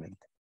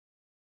sucesivamente.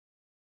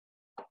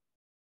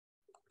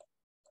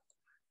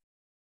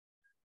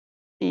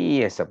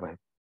 Y esa pues,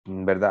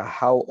 ¿verdad?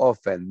 How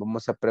often?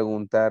 Vamos a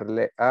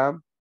preguntarle a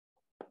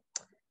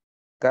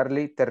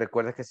Carly, ¿te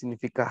recuerdas qué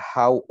significa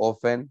how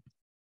often?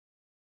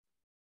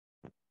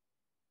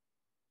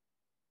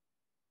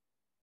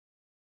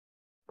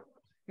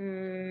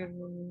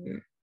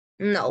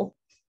 No.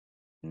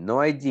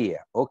 No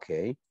idea.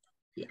 Ok.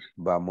 Yeah.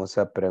 Vamos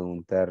a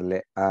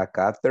preguntarle a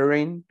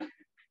Catherine,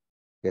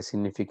 ¿qué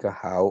significa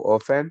how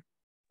often?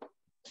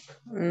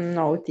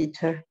 No,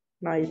 teacher.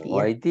 No idea.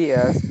 No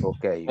ideas.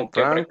 Ok. ¿Con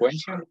qué Frank.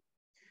 frecuencia?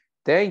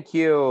 Thank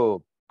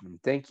you.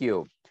 Thank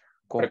you.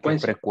 ¿Con qué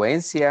Frecuencia.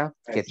 frecuencia?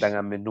 ¿Qué tan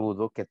a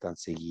menudo? ¿Qué tan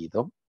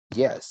seguido?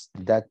 Yes,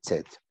 that's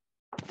it.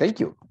 Thank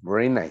you.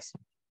 Very nice.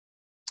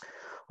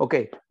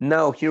 Okay,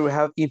 now here we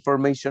have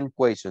information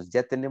questions.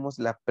 Ya tenemos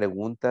las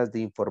preguntas de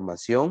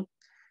información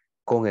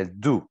con el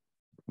do,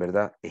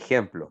 ¿verdad?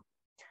 Ejemplo.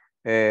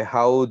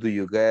 How do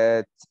you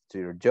get to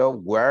your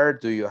job? Where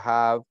do you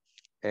have?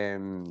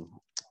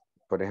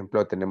 Por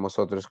ejemplo, tenemos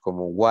otros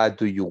como what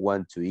do you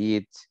want to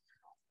eat?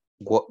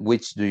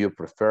 Which do you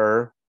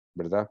prefer?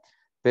 ¿Verdad?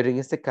 Pero en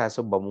este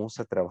caso vamos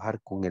a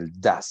trabajar con el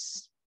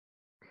does.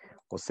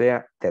 O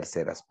sea,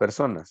 terceras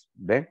personas.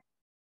 ¿Ven?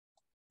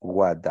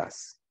 What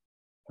does.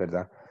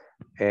 ¿Verdad?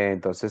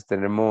 Entonces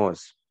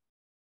tenemos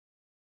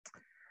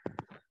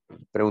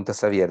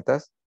preguntas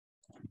abiertas.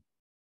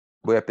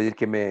 Voy a pedir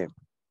que me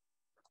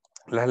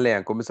las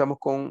lean. Comenzamos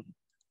con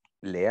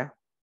Lea.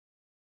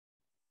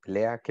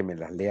 Lea, que me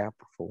las lea,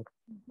 por favor.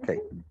 Okay.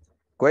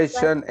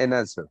 Question and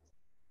answer.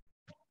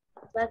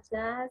 What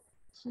does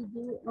she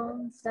do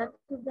on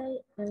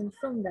Saturday and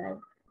Sunday?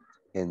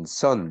 En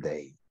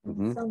Sunday.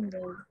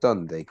 Sunday.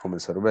 Sunday, como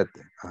el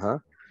sorbete.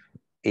 Ajá.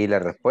 ¿Y la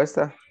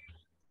respuesta?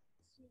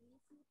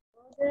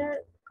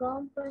 Other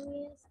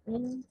companies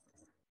in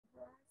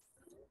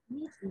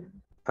meeting.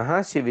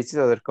 Ajá, she visits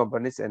other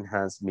companies and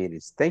has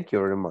meetings. Thank you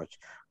very much.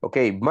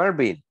 Okay,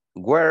 Marvin,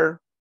 where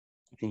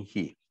in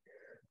he?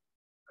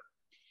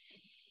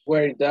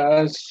 Where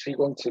does she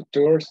go to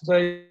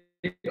Thursday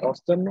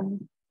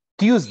afternoon?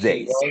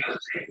 Tuesdays.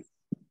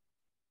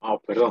 Ah,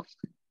 perdón.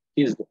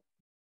 Tuesday.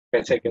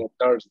 Pensé que era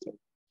Thursday.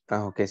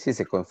 Ah, ok, sí,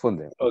 se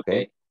confunde.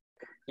 Okay.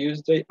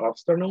 Tuesday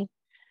afternoon,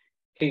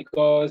 he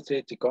goes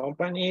to the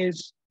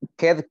company's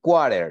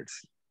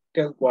headquarters.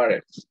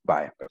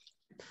 Vaya.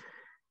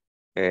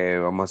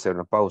 Vamos a hacer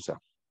una pausa.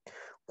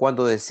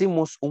 Cuando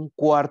decimos un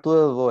cuarto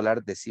de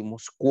dólar,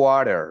 decimos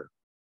quarter.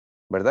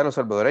 ¿Verdad? Los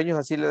salvadoreños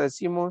así le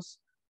decimos.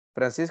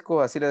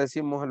 Francisco, así le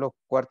decimos a los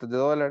cuartos de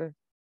dólares.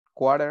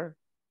 Quarter.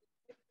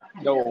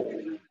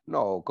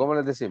 No, ¿cómo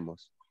les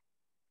decimos?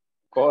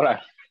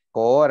 Cora.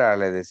 Cora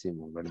le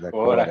decimos, ¿verdad?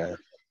 Cora.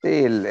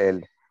 Sí,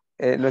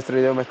 nuestro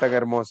idioma es tan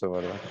hermoso,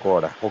 ¿verdad?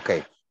 Cora, ok.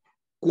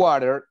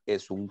 Quarter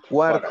es un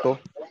cuarto,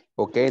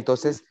 ok.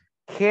 Entonces,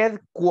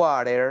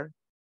 headquarter,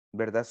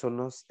 ¿verdad? Son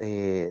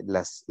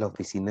las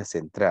oficinas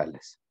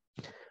centrales.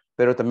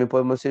 Pero también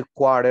podemos decir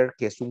quarter,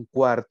 que es un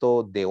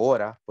cuarto de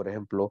hora, por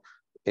ejemplo.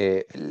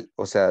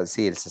 O sea,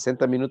 si el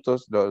 60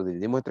 minutos lo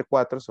dividimos entre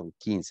 4 son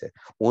 15.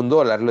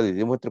 $1 lo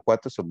dividimos entre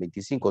 4 son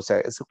 25. O sea,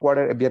 ese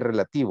quarter es bien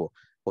relativo.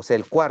 O sea,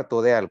 el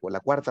cuarto de algo, la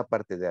cuarta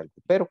parte de algo.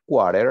 Pero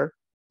quarter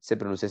se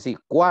pronuncia así,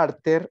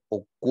 quarter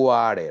o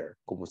quarter,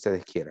 como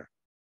ustedes quieran.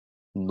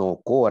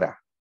 No cora,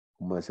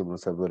 como decimos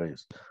los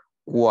salvadoreños.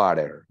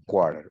 Quarter,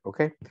 quarter,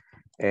 ¿ok?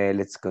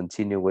 Let's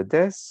continue with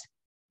this.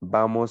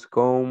 Vamos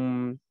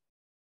con...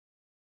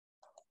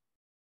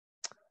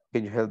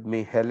 Can you help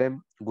me,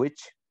 Helen?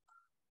 Which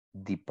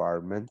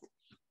department?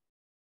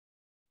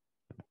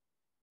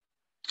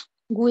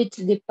 Which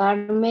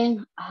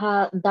department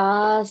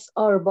does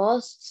our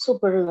boss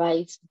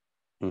supervise?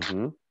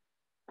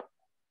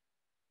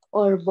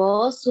 Our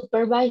boss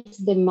supervise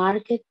the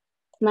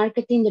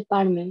marketing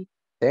department.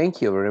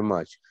 Thank you very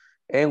much.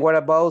 And what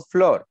about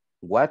Flor?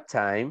 What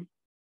time?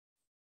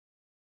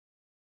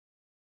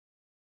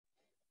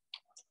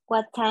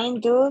 What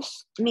time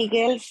does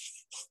Miguel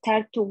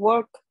start to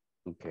work?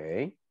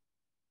 Okay.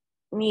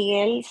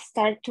 Miguel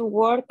start to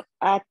work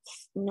at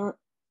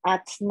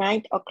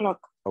 9 o'clock.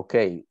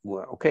 Okay,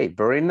 okay,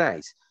 very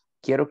nice.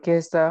 Quiero que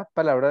esta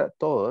palabra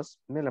todos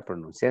me la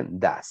pronuncien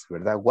das,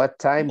 ¿verdad? What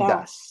time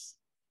does?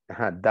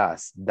 Ajá,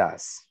 does.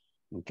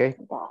 Okay.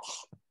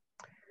 Does.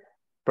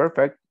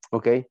 Perfect.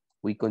 Okay,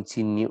 we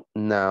continue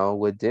now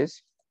with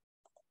this.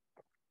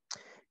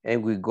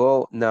 And we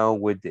go now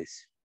with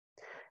this.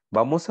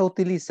 Vamos a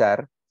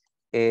utilizar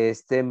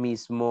este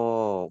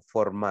mismo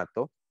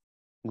formato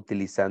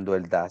utilizando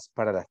el das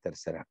para las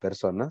terceras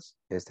personas.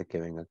 Este que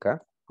ven acá.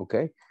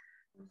 Okay.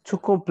 To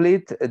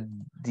complete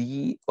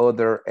the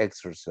other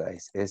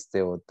exercise,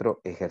 este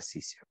otro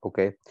ejercicio,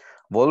 okay?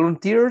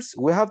 Volunteers,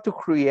 we have to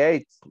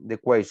create the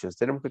questions.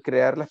 Tenemos que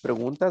crear las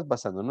preguntas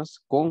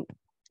basándonos con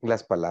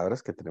las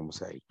palabras que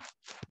tenemos ahí.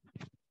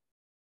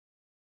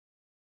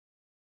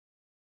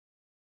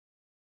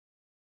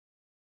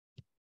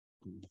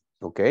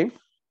 Okay?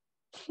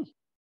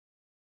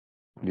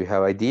 Do you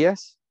have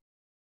ideas?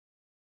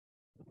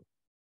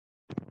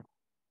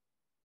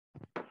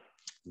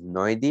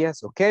 No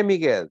ideas? Okay,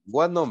 Miguel,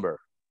 what number?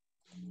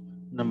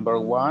 Number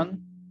 1.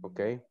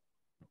 Okay.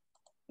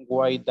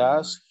 Why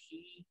does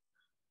he?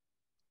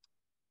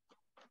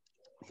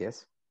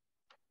 Yes.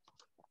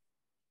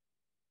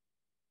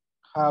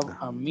 Have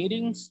a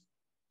meetings?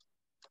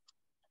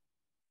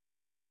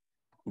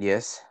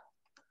 Yes.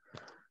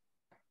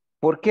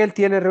 ¿Por qué él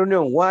tiene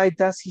reunión? Why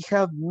does he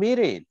have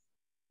meeting?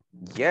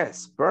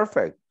 Yes,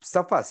 perfect.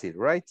 Está fácil,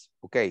 right?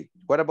 Okay,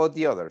 what about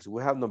the others?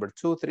 We have number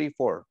 2, 3,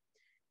 4.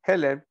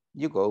 Helen,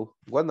 you go.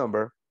 What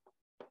number?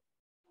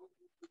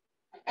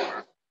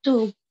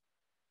 2.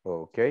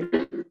 Okay.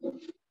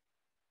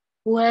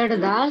 Where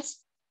does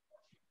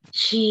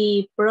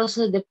she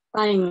process the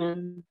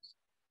payment?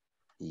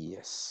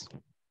 Yes.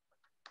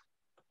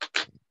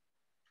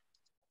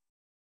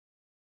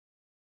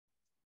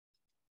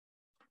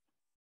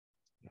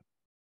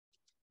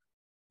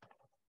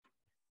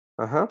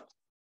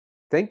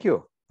 Thank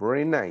you.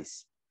 Very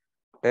nice.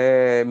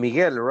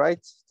 Miguel, right?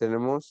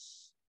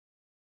 Tenemos...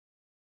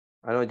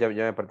 Ah, no, ya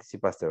me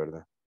participaste,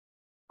 ¿verdad?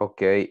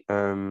 Okay.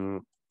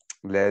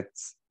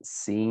 Let's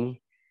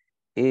see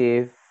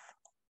if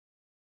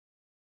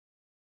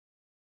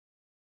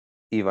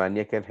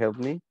Ivania can help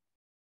me.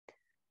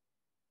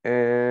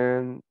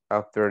 And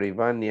after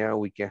Ivania,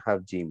 we can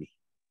have Jimmy.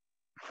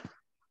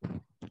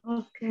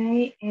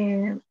 Okay.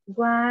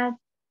 What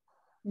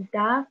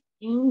does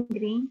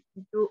Ingrid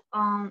do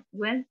on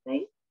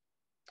Wednesday?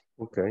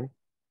 Okay.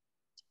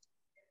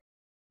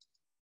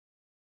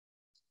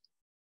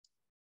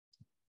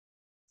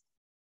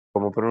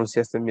 ¿Cómo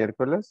pronunciaste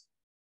miércoles?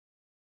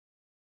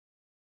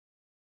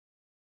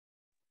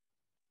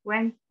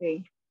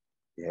 Wednesday.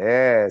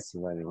 Yes,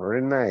 Ivania,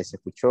 very nice. Se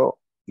escuchó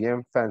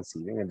bien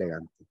fancy, bien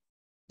elegante.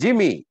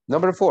 Jimmy,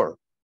 number 4.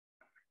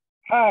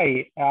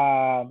 Hi,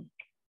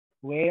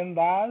 when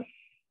does?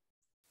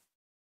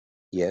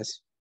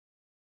 Yes.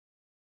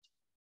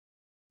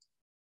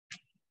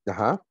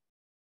 Ajá.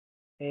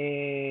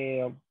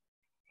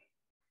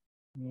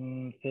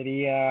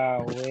 Sería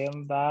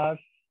when does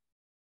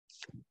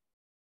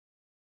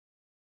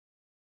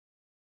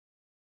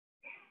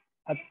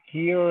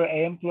acquire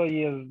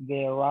employees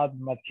the raw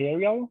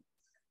material?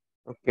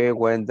 Okay,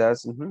 when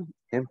does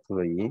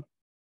employee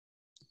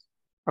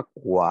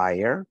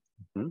acquire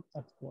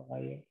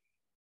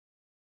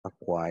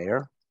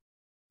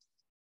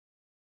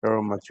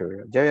raw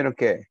material? Ya vieron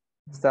que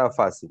estaba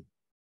fácil.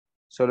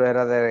 Solo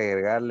era de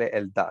agregarle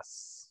el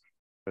does,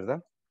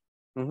 ¿verdad?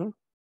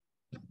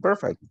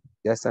 Perfect.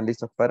 Ya están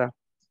listos para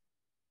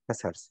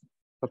casarse.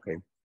 Okay.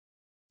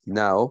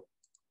 Now,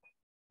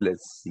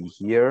 let's see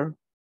here.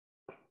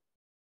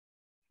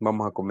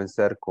 Vamos a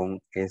comenzar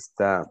con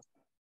esta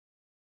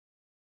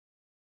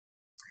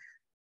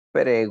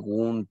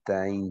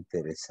pregunta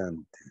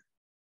interesante.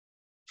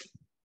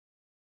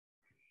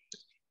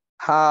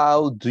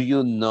 How do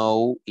you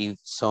know if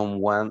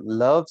someone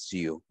loves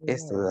you?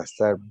 Esto va a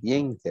estar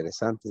bien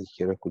interesante y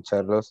quiero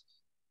escucharlos.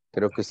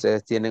 Creo que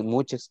ustedes tienen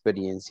mucha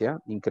experiencia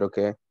y creo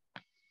que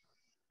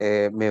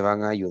me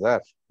van a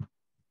ayudar.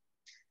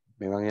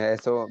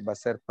 Esto va a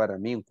ser para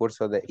mí un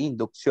curso de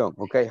inducción.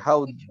 Ok,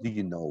 how do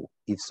you know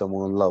if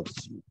someone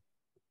loves you?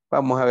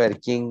 Vamos a ver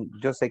quién,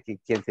 yo sé que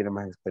quién tiene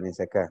más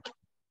experiencia acá.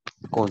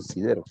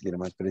 Considero que tiene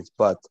más experiencia,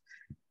 but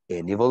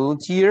Any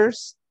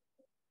volunteers?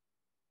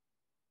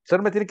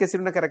 Solo me tiene que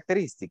decir una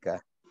característica,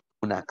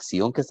 una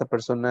acción que esta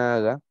persona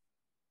haga.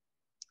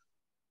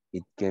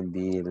 It can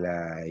be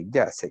like,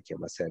 ya sé quién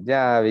va a ser,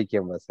 ya vi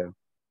quién va a ser.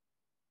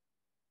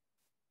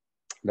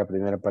 La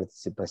primera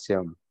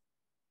participación.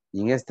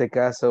 Y en este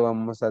caso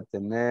vamos a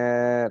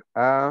tener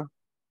a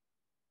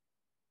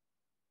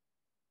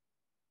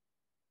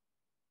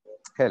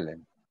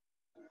Helen.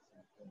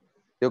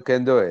 You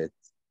can do it.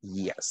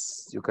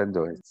 Yes, you can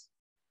do it.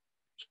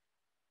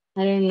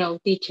 I don't know,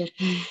 teacher.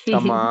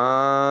 Come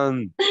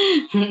on.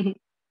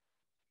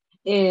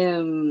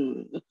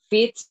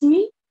 Feeds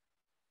me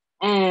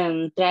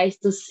and tries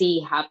to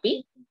see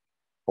happy.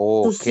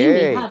 Okay. To see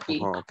me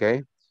happy.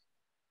 Okay.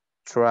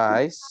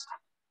 Tries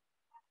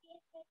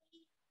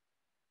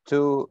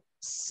to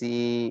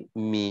see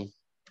me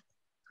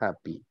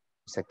happy.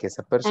 O sea que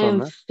esa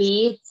persona. And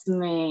feeds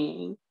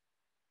me.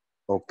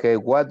 Okay,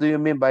 what do you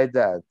mean by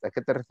that? ¿A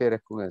qué te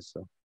refieres con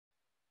eso?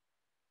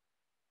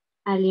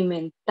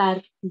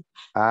 Alimentar.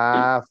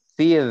 Ah,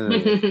 feed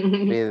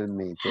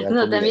me. Te da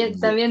No, comida.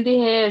 también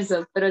dije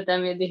eso, pero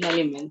también dije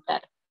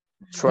alimentar.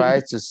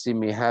 Try to see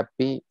me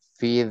happy,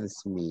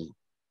 feeds me.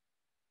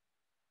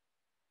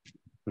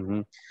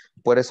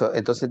 Por eso,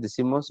 entonces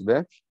decimos,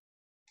 ¿ve?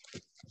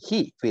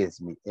 He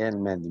feeds me. Él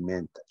me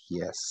alimenta.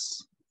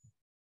 Yes.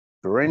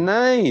 Very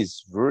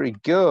nice. Very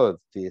good.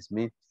 Feeds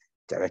me.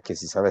 Ya ves que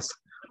sí sabes.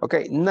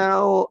 Okay,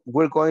 now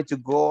we're going to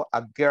go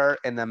a girl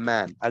and a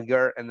man. A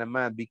girl and a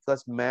man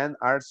because men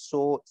are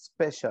so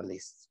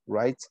specialists,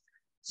 right?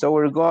 So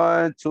we're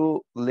going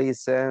to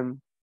listen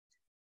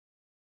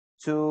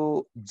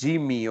to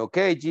Jimmy.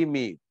 Okay,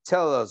 Jimmy,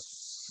 tell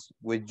us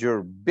with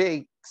your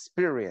big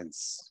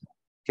experience.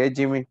 Okay,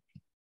 Jimmy.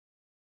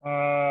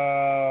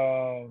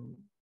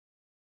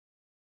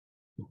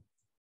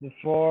 The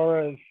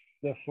first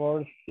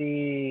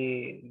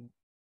the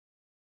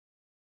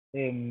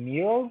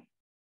mirror.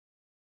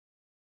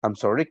 I'm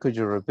sorry, could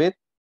you repeat?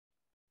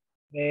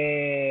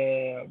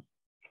 The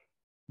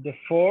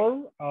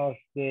form of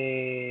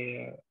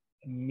the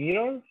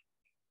mirror.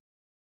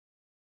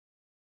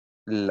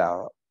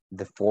 The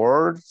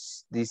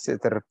force, dice,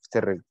 ¿te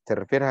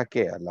refieres a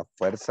qué? ¿A la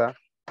fuerza?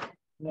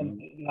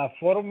 La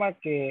forma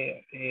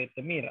que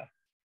te mira.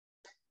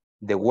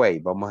 The way,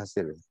 vamos a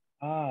decir.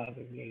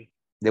 The way.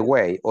 The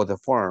way or the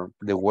form.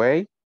 The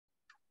way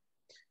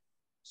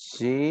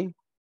she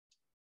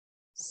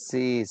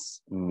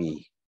sees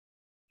me.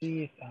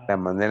 La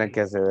manera en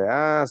que se ve.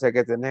 O sea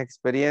que tenés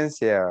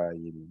experiencia.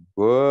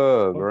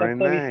 Good, very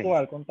nice.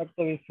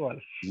 Contacto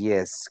visual.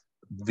 Yes,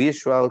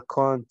 visual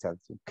contact.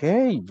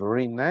 Okay,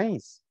 very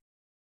nice.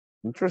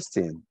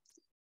 Interesting.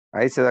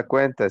 Ahí se da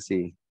cuenta,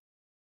 sí.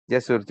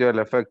 Ya surtió el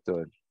efecto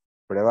del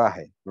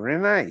brebaje. Very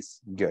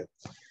nice. Good.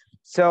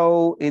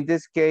 So, in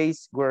this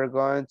case, we're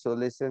going to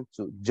listen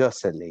to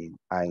Jocelyn.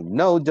 I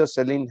know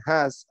Jocelyn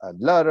has a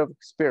lot of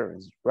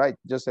experience, right,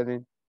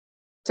 Jocelyn?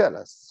 Tell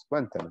us.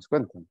 Cuéntanos.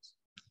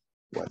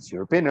 What's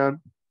your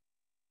opinion?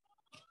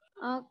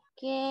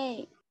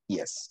 Okay.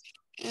 Yes.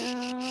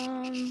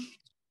 And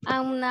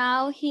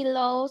now he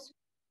loves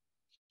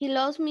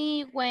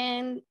me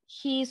when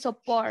he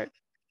supports.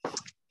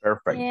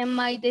 Perfect. And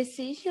my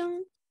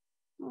decision.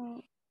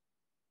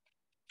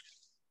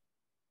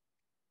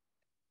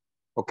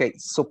 Ok,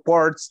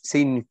 support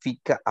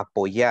significa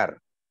apoyar.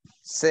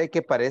 Sé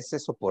que parece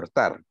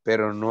soportar,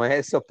 pero no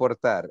es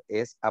soportar,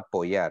 es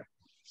apoyar.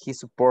 He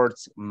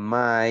supports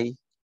my,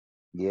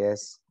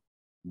 yes,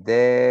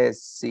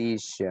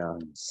 decisions.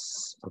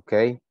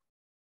 Ok.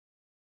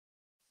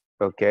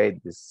 Ok,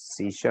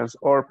 decisions.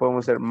 Or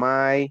podemos ser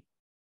my,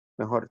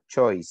 mejor,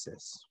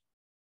 choices.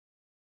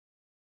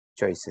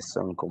 Choices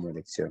son como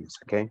elecciones,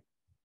 ok.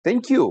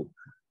 Thank you.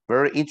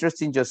 Very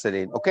interesting,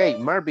 Jocelyn. Okay,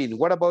 Marvin,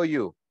 what about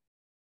you?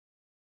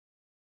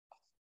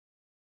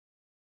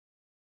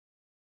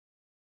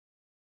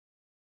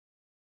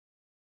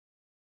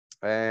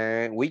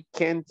 We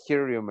can't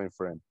hear you, my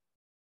friend.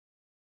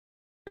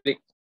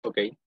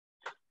 Okay.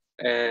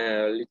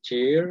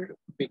 Cheer,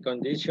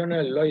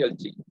 conditional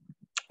loyalty.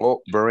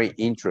 Oh, very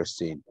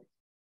interesting.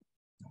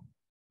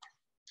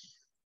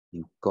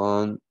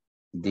 Conditional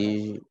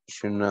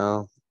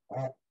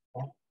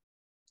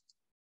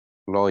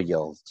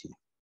loyalty.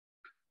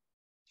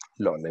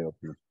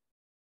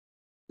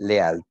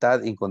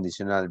 Lealtad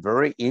incondicional.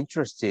 Very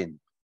interesting.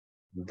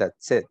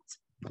 That's it.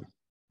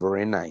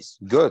 Very nice.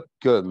 Good,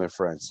 my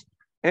friends.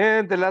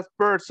 And the last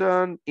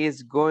person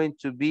is going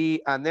to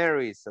be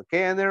Aneris.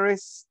 Okay,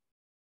 Aneris?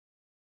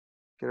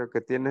 Creo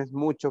que tienes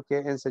mucho que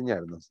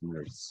enseñarnos,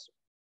 Aneris.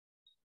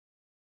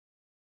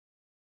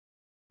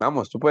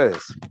 Vamos, tú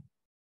puedes.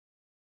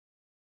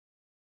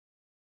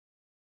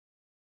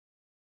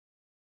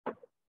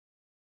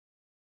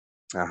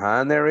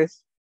 Ajá,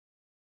 Neris.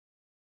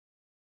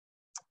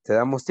 Te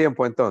damos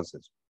tiempo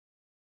entonces.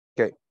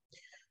 Ok.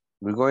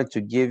 We're going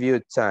to give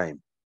you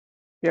time.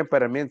 Bien,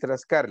 para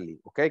mientras, Carly.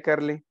 Ok,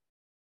 Carly.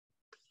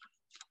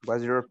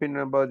 What's your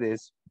opinion about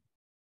this?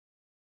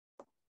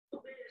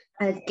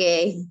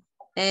 Okay.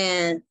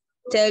 And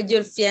tell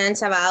your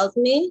friends about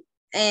me.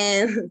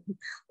 And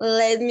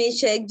let me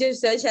check your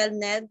social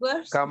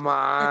networks. Come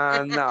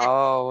on,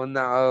 no,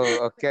 no,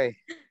 okay.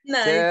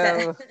 No,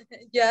 Tell, it's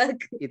a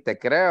joke. y te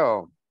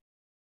creo.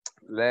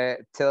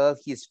 Tell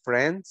his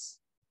friends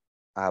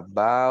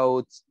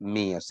about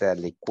me, o sea,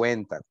 le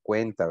cuenta,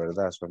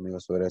 ¿verdad? A su amigo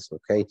sobre eso,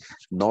 ok.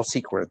 No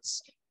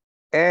secrets.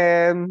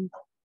 And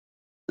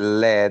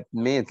let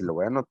me, lo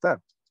voy a anotar.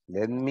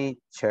 Let me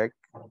check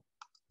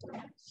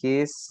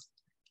his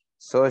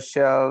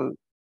social.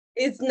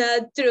 It's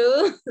not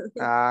true.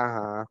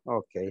 Ajá,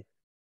 ok.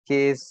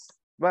 His,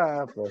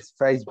 pues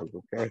Facebook,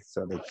 ok.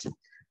 So let's see.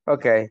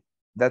 Okay,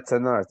 that's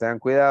enough. Tengan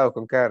cuidado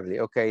con Carly.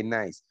 Okay,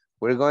 nice.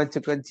 We're going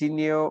to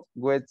continue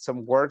with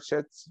some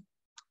worksheets.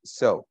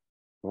 So,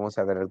 vamos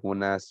a ver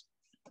algunos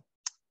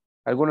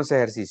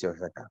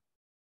ejercicios acá.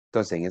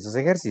 Entonces, en esos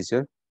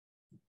ejercicios,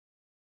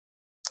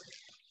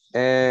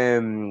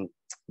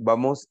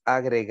 vamos a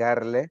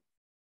agregarle,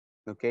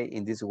 ok,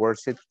 in this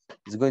worksheet,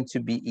 it's going to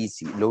be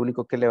easy. Lo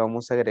único que le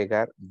vamos a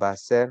agregar va a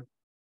ser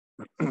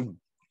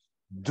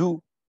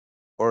do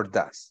or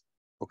does,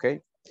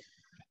 ok.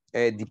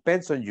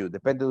 Depends on you,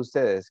 depende de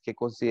ustedes, ¿qué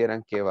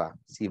consideran que va?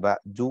 Si va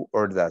do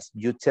or does.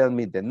 You tell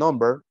me the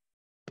number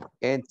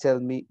and tell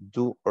me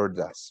do or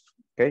does,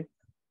 ok.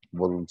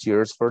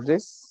 Volunteers for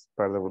this,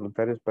 para los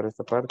voluntarios para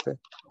esta parte.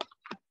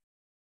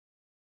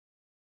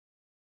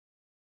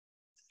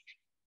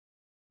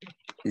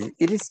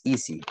 It is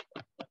easy.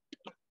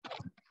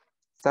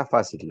 Está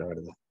fácil, la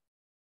verdad.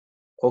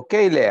 Ok,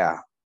 Lea.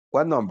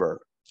 What number?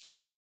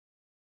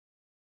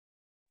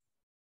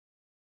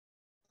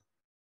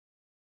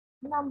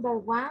 Number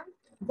 1,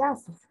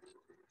 does.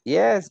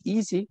 Yes,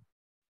 easy.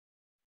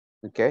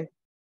 Okay.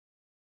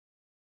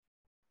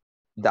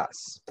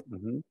 Does.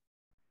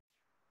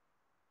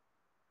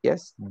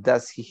 Yes.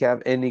 Does he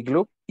have any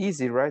glue?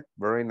 Easy, right?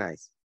 Very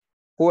nice.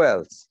 Who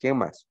else? ¿Quién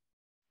más?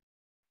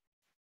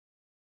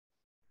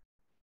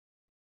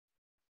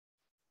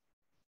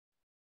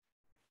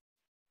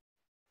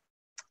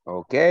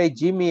 Okay,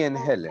 Jimmy and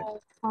Helen.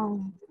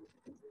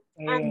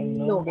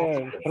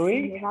 Number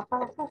 3.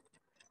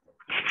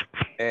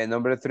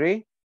 Number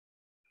 3.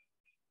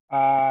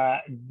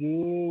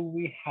 Do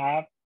we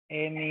have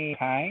any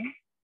time?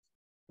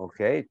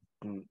 Okay.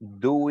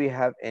 Do we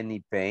have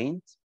any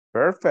paint?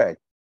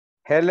 Perfect.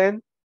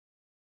 Helen?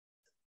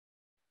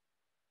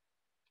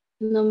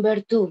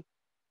 Number 2.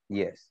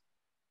 Yes.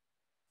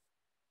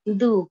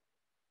 Do.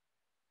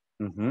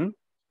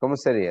 ¿Cómo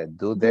sería?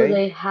 Do Do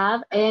they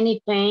have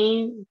any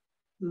paint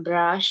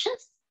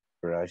brushes?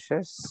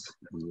 Brushes.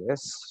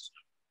 Yes.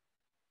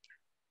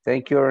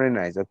 Thank you. Very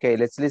nice. Okay,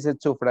 let's listen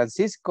to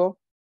Francisco.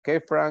 Okay,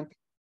 Frank.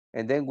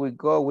 And then we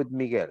go with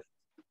Miguel.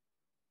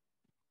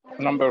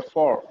 Number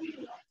 4.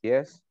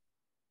 Yes.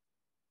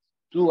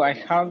 Do I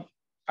have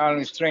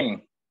a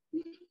string?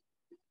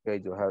 Okay,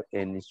 do you have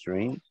any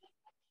string?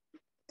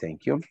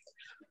 Thank you.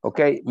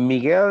 Okay,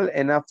 Miguel,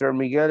 and after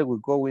Miguel, we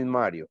go with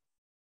Mario.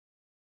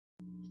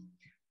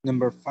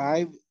 Number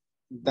 5,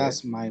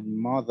 does my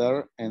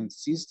mother and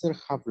sister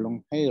have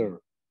long hair?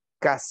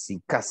 Casi,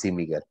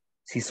 Miguel.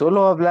 Si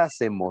solo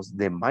hablásemos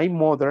de my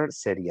mother,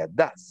 sería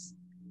does.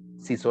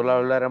 Si solo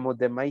habláramos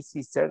de my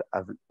sister,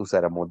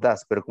 usáramos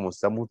does. Pero como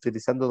estamos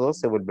utilizando dos,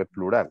 se vuelve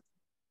plural.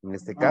 En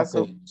este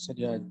caso, okay.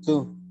 Sería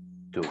do.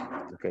 Do.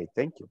 Okay,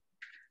 thank you.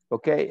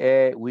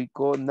 Okay, we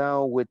go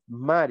now with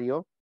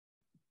Mario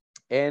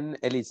and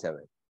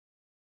Elizabeth.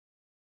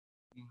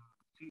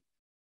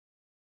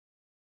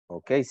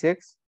 Okay,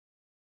 6.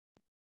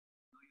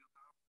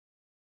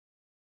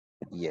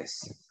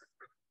 Yes.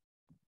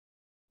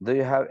 Do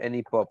you have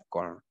any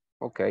popcorn?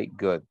 Okay,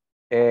 good.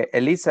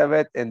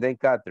 Elizabeth and then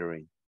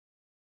Catherine.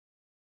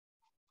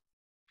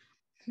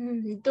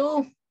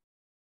 Do.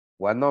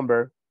 What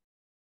number?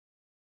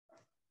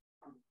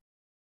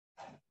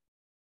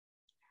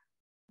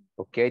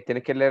 Okay,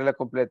 tienes que leerla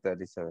completa,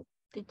 Elizabeth.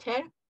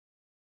 Teacher.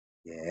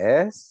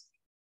 Yes.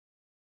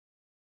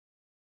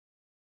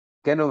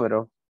 ¿Qué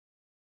número?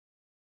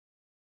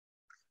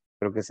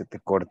 Creo que se te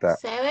corta.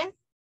 7.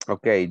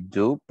 Ok,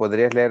 do.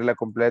 ¿Podrías leerla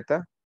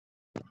completa?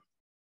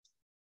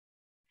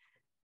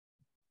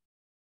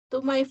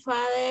 Do my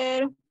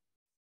father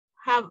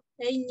have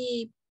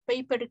any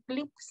paper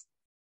clips?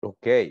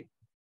 Ok.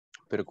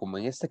 Pero como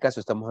en este caso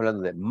estamos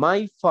hablando de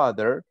my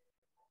father,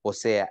 o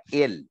sea,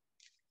 él,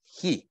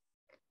 he,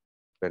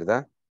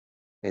 ¿verdad?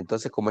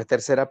 Entonces, como es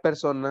tercera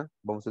persona,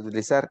 vamos a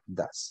utilizar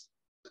does.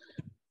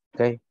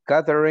 Ok.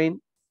 Catherine,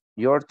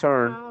 your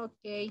turn.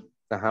 Ok.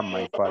 Ajá,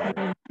 my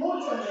father.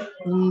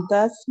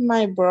 Does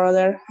my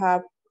brother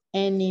have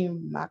any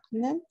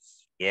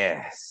magnets?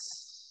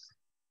 Yes.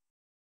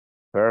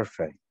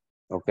 Perfect.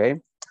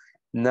 Okay.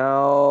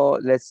 Now,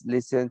 let's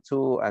listen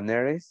to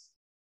Aneris.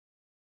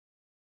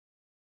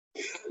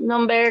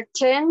 Number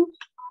 10.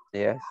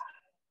 Yes.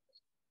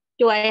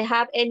 Do I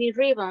have any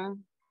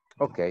ribbon?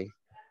 Okay.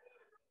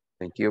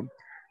 Thank you.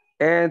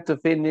 And to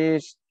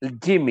finish,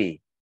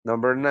 Jimmy,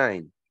 number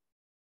 9.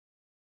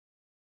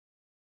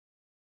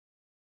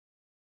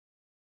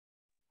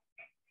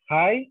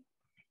 Hi.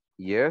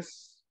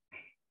 Yes.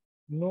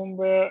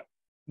 Number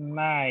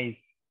 9.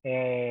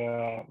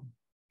 He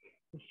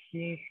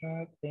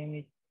had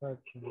any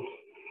purchase.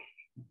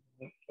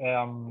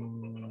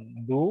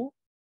 Do.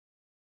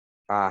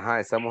 Ajá,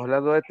 estamos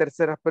hablando de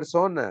terceras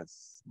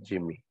personas,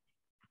 Jimmy.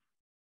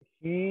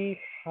 He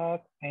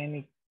had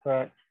any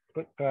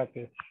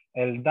purchase.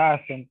 El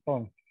das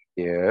entonces.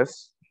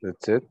 Yes,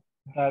 that's it.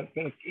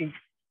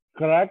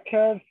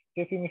 Crackers,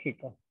 ¿qué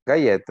significa?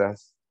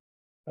 Galletas.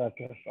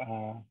 Crackers.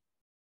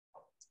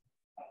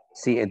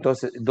 Sí,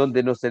 entonces,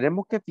 donde nos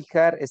tenemos que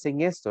fijar es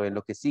en esto, en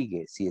lo que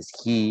sigue. Si es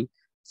he,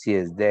 si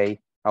es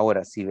they.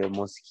 Ahora, si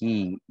vemos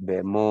he,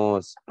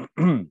 vemos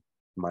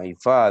my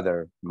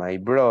father, my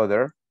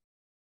brother.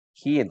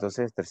 He,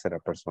 entonces, es tercera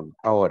persona.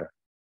 Ahora,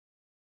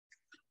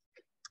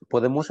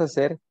 podemos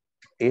hacer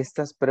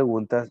estas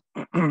preguntas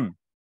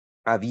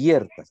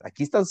abiertas.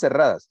 Aquí están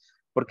cerradas,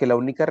 porque la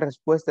única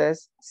respuesta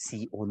es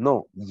sí o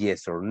no,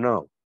 yes or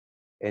no.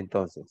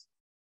 Entonces,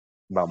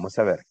 vamos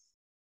a ver.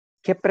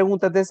 ¿Qué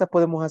preguntas de esas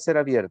podemos hacer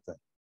abiertas?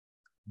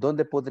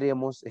 ¿Dónde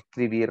podríamos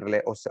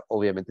escribirle? O sea,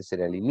 obviamente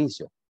sería el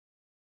inicio.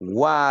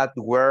 What,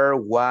 where,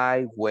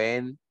 why,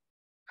 when,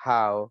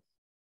 how.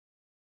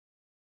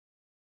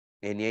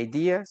 Any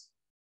ideas?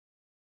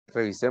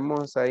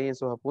 Revisemos ahí en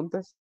sus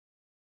apuntes.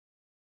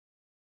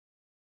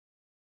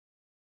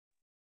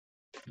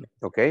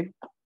 Ok.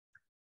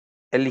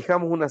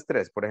 Elijamos unas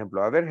 3, por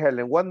ejemplo. A ver,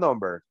 Helen, what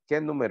number? ¿Qué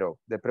número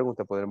de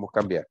pregunta podremos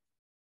cambiar?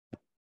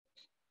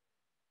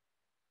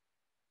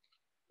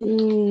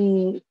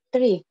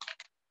 3.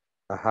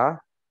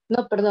 Ajá.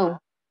 No, perdón.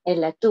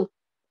 La 2.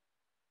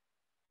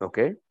 Ok.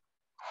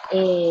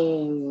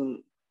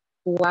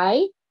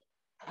 Why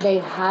they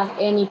have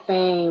any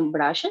paint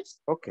brushes?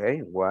 Ok,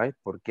 why?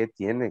 ¿Por qué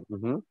tienen?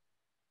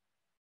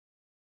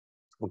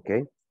 Ok.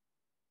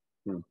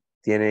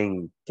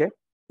 ¿Tienen qué?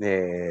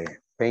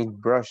 Paint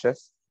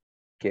brushes,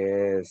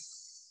 que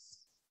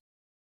es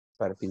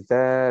para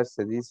pintar,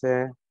 se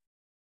dice,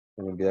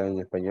 se me olvidó en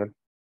español.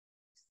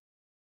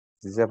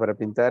 Se dice para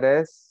pintar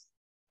es...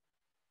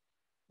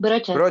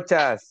 Brochas.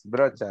 Brochas,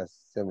 brochas.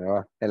 Se me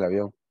va el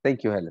avión. Thank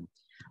you, Helen.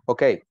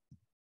 Ok.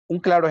 Un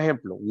claro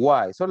ejemplo.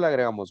 Why. Solo le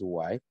agregamos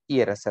why. Y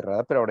era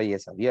cerrada, pero ahora ya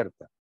es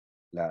abierta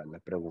la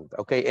pregunta.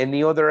 Ok.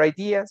 Any other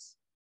ideas?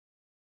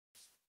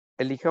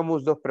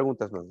 Elijamos 2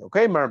 preguntas más. Ok,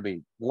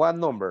 Marvin. What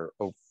number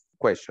of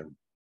question?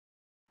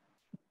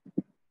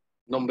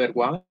 Number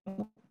 1.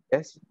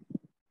 Yes.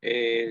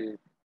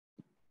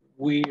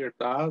 Where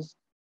does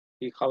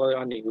he have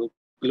any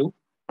glue?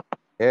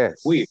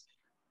 Yes. Where?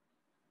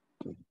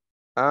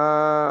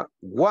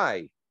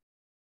 Why?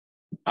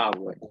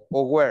 Where?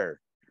 Or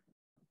where?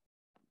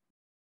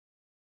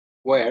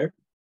 Where?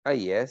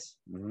 Yes.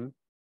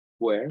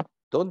 Where?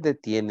 ¿Dónde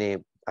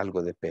tiene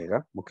algo de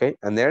pega? Ok.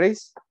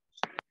 Aneris?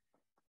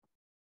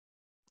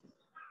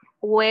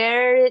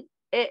 Where,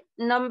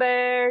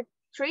 number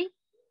 3.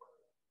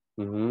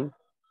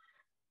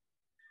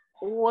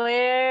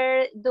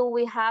 Where do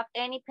we have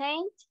any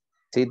paint?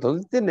 Sí,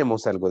 ¿dónde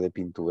tenemos algo de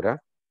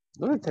pintura?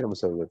 ¿Dónde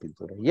tenemos algo de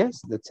pintura?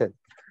 Yes, that's it.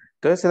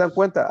 Entonces se dan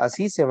cuenta,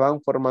 así se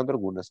van formando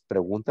algunas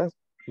preguntas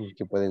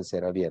que pueden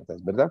ser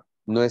abiertas, ¿verdad?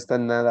 No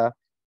están nada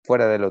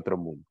fuera del otro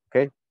mundo,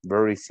 ¿ok?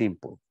 Very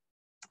simple.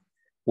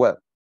 Well,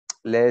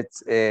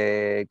 let's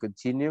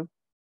continue.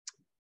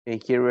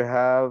 And here we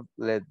have,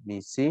 let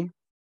me see.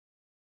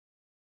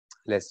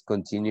 Let's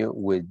continue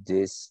with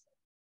this.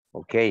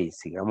 Ok,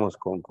 sigamos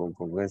con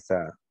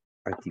esta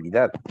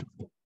actividad.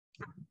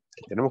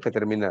 Tenemos que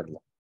terminarla.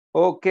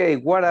 Ok,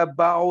 what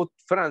about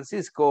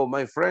Francisco,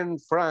 my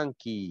friend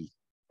Frankie?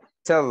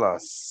 Tell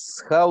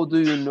us, how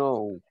do you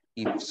know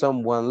if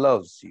someone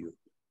loves you?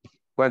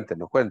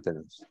 Cuéntenos,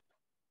 cuéntenos.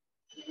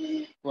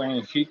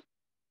 When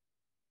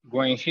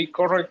he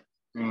correct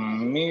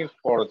me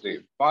for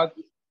the bad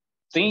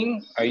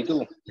thing I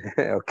do.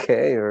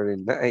 Okay, very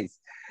nice.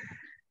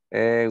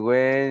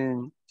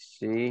 When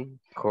she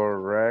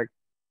correct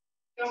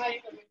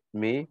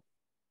me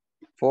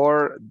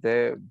for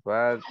the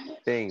bad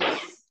things.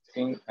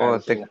 Cuando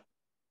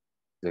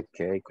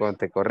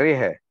te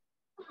corrige.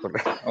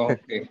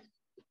 Okay.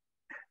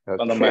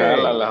 Cuando me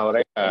jalan las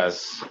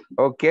orejas.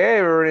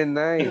 Okay, very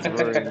nice,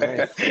 very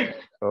nice.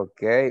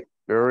 Okay,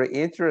 very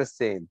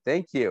interesting.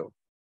 Thank you.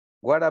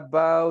 What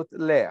about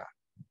Leah?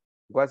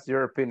 What's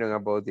your opinion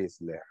about this,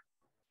 Leah?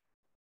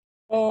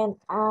 And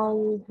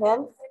I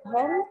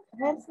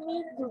helps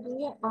me to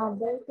be a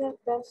better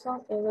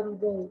person every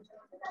day.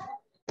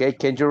 Okay,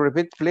 can you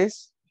repeat,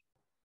 please?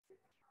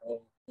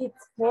 It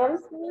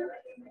helps me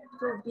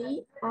to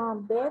be a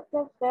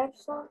better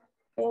person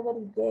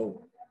every day.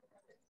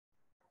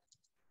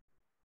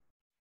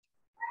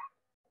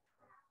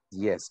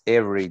 Yes,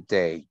 every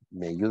day.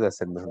 Me ayuda a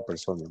ser mejor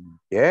persona.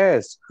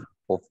 Yes,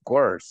 of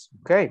course.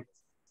 Okay.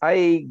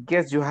 I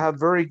guess you have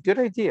very good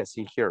ideas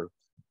in here.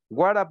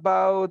 What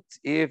about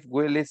if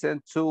we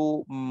listen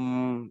to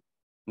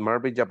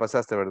Marvin? Ya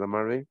pasaste, ¿verdad,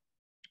 Marvin?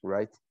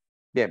 Right.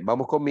 Bien,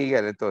 vamos con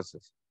Miguel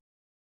entonces.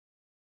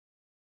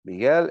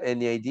 Miguel,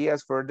 any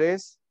ideas for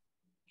this?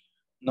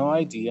 No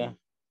idea.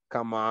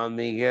 Come on,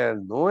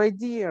 Miguel. No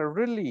idea,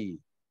 really?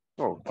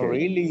 Okay. Oh,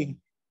 really?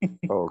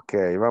 Ok,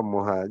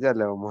 ya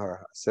le vamos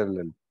a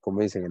hacerle,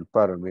 como dicen, el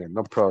paro, Miguel,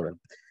 no problem.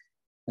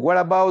 What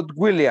about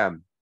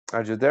William?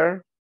 Are you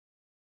there?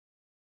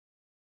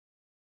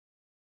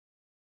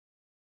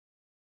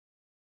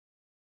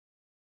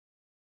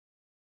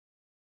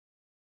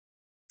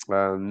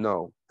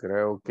 No,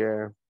 creo que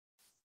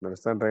me lo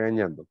están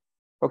regañando.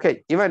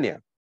 Ok,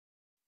 Ivania.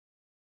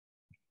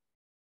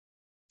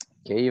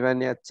 Okay,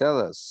 Ivania, tell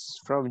us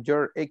from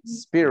your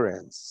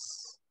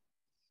experience.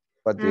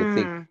 What do you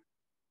think?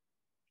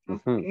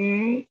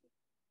 Okay.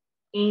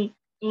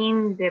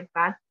 In the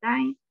bad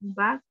time,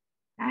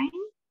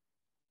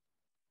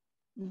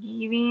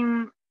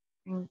 giving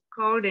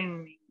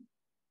encouragement.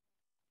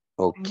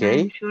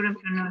 Okay.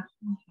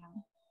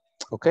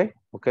 Okay,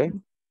 okay.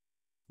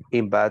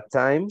 In bad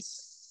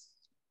times.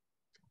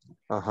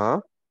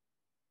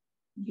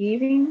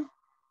 Giving.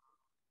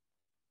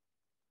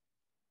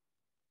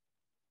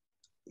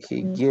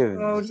 He gives.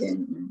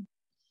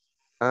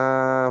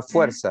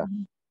 Fuerza.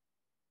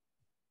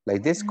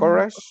 Like this,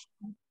 courage?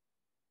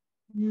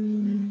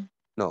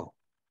 No.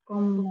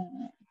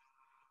 Como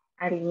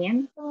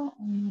aliento.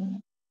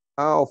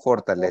 O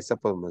fortaleza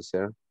podemos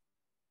decir.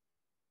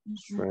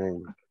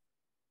 Strength.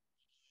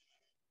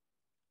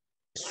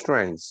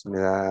 Strength. Me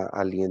da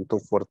aliento,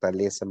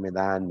 fortaleza, me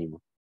da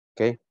ánimo.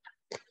 Okay.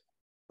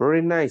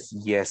 Very nice.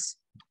 Yes.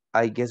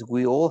 I guess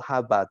we all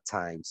have bad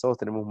times. Todos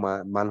tenemos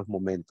malos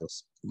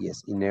momentos.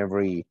 Yes. In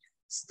every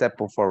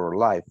step of our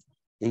life.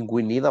 And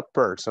we need a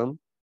person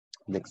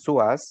next to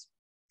us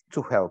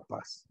to help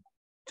us.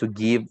 To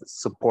give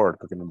support.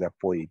 Que nos dé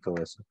apoyo y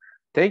todo eso.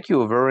 Thank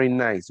you. Very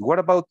nice. What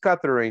about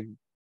Catherine?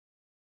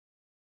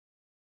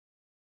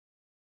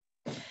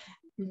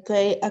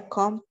 They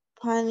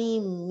accompany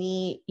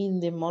me in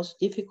the most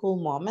difficult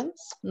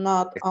moments,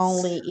 not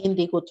only in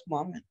the good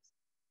moments.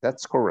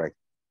 That's correct.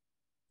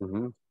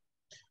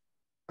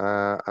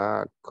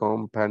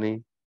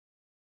 Accompany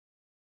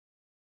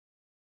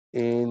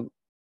in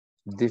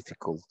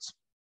difficult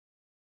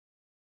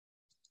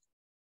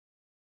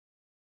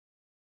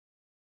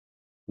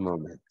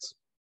moments.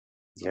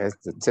 Yes,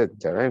 that's it.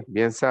 Ya ven,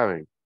 bien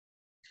saben.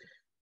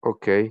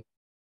 Okay.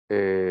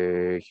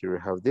 Here we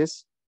have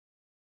this.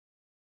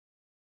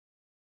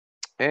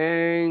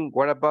 And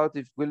what about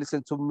if we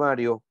listen to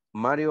Mario?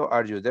 Mario,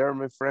 are you there,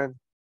 my friend?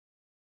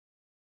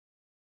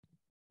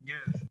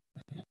 Yes.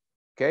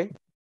 Okay.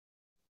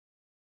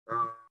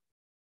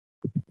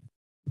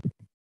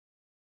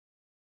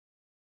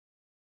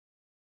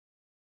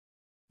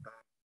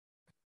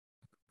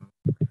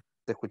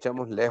 Te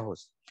escuchamos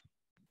lejos.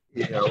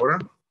 ¿Y ahora?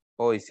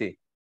 Hoy sí.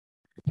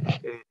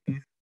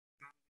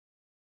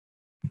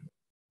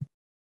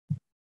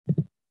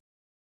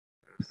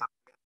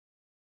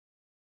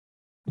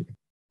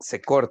 Se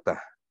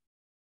corta.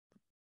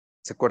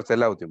 Se corta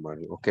el audio,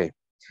 Mario. Ok.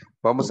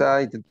 Vamos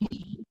a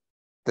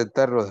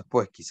intentarlo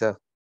después, quizás.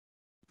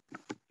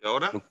 ¿Y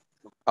ahora?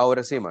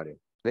 Ahora sí, Mario.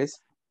 Please.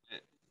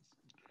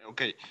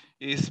 Okay.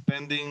 Is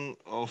spending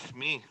of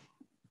me.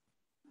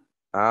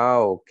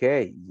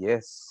 Okay.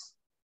 Yes.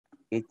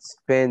 It's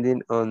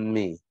pending on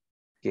me.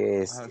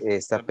 Que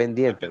está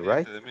pendiente,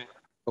 right? De mí.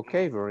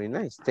 Okay, very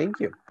nice. Thank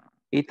you.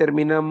 Y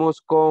terminamos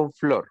con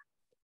Flor.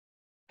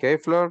 Okay,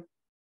 Flor.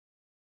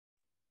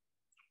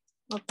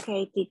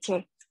 Okay,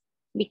 teacher.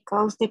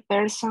 Because the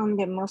person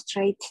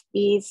demonstrates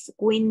this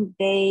with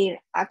their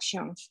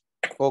actions.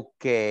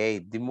 Okay,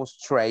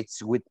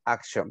 demonstrates with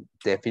action.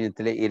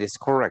 Definitely it is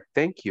correct.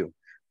 Thank you.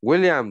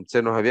 William,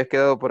 se nos había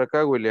quedado por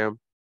acá, William.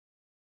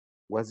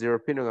 What's your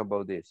opinion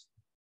about this?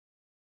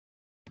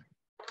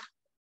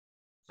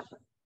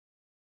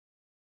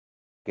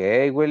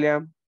 Okay,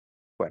 William.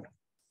 Bueno,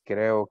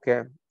 creo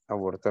que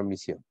abortó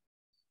misión.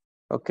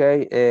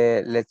 Okay,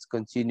 let's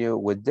continue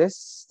with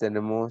this.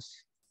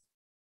 Tenemos...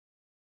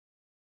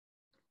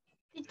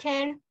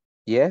 Teacher,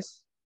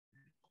 Yes.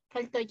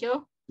 falto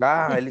yo.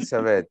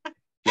 Elizabeth.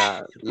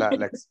 La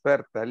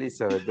experta,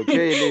 Elizabeth. Ok,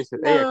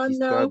 Elizabeth. No, Aquí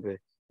no, está.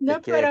 no,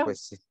 Okay,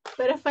 pues sí.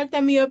 pero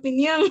falta mi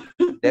opinión.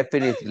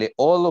 Definitely.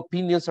 All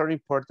opinions are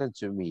important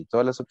to me.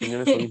 Todas las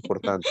opiniones son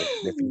importantes,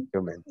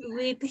 definitivamente.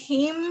 With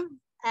him,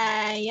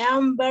 I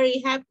am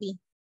very happy.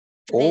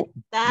 Oh,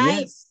 the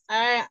times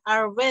yes.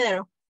 are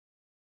better.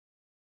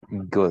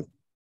 Good.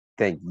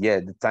 Thank you. Yeah,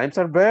 the times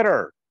are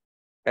better.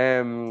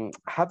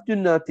 Have you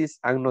noticed,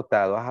 han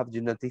notado, have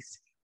you noticed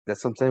that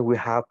sometimes we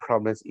have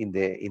problems in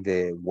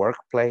the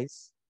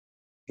workplace,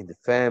 in the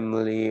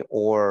family,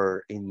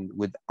 or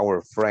with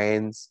our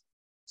friends?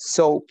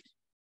 So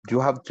you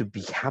have to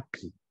be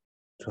happy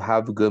to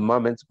have good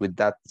moments with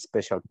that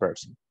special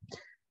person.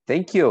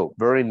 Thank you.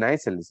 Very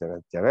nice,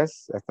 Elizabeth. Ya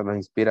ves, hasta nos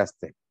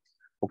inspiraste.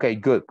 Okay,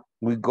 good.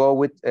 We go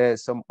with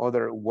some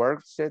other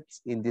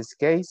worksheets in this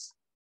case.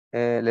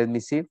 Let me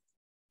see.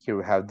 Here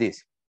we have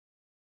this.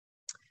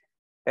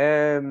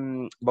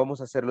 Vamos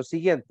a hacer lo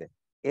siguiente.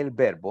 El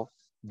verbo,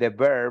 the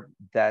verb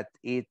that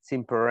it's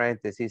in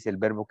parentheses, el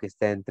verbo que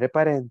está entre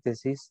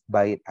paréntesis,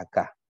 va a ir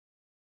acá.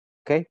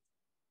 ¿Ok?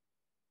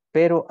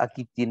 Pero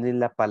aquí tienen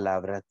la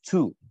palabra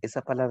to.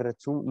 Esa palabra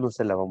to no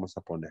se la vamos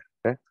a poner.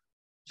 ¿Ok?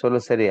 Solo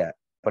sería,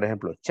 por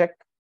ejemplo, check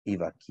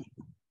iba aquí.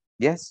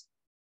 Yes.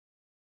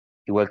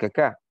 Igual que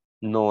acá.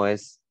 No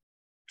es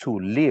to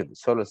live,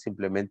 solo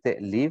simplemente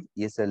live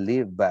y ese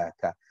live va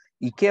acá.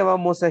 ¿Y qué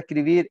vamos a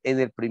escribir en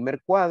el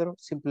primer cuadro?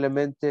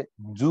 Simplemente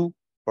do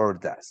or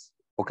does.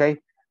 ¿Ok?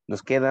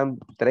 Nos quedan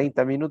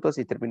 30 minutos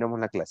y terminamos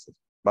la clase.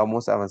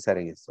 Vamos a avanzar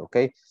en esto. ¿Ok?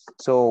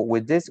 So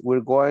with this,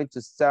 we're going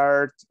to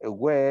start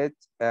with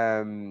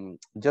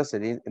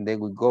Jocelyn and then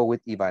we go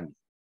with Iván.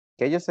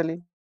 ¿Ok,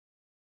 Jocelyn?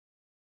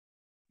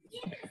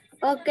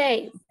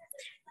 Okay.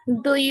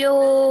 Do you...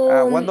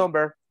 What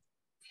number?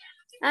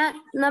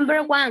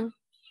 Number 1.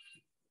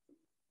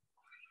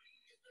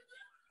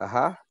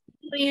 Ajá.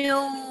 Do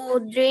you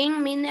drink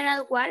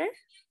mineral water?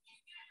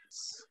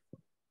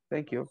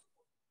 Thank you.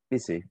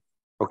 Easy.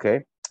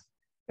 Okay.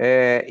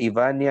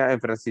 Ivania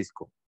and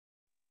Francisco.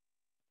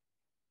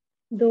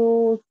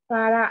 Do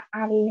Sarah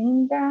and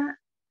Linda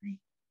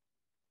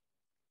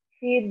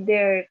feed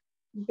their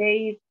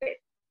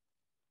pet?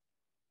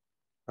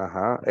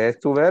 Ajá. Es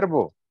tu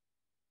verbo.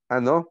 Ah,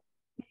 no.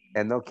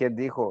 No, ¿quién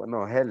dijo?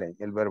 No, Helen,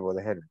 el verbo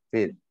de Helen.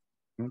 Feed.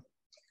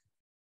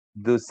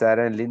 Do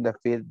Sarah and Linda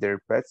feed their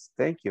pets?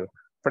 Thank you.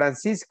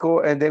 Francisco,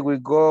 and then we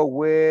go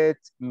with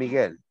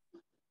Miguel.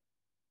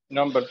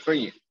 Number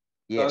 3.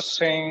 Yes.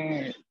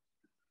 Doesn't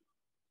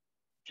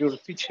your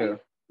teacher?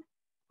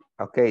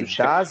 Okay,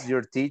 does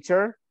your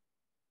teacher?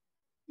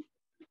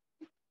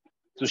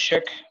 To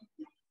check.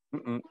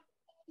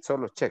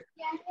 Solo check.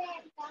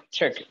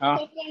 Check.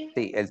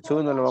 Sí, el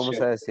to no lo vamos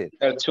a decir.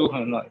 El to,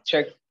 no,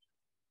 check.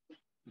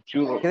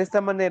 De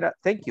esta manera,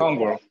 thank you.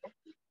 Homework.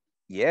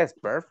 Yes,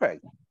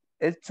 perfect.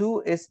 El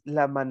to es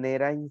la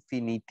manera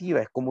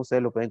infinitiva, es como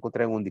ustedes lo pueden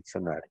encontrar en un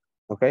diccionario.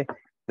 Okay,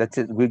 that's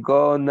it. We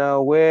go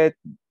now with,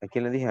 ¿a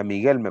quién le dije? A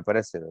Miguel, me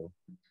parece.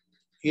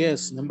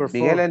 Yes, number 4.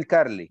 Miguel and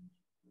Carly.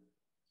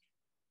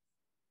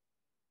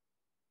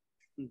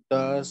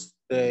 Does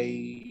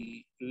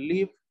they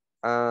live?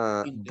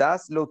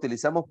 Does lo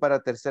utilizamos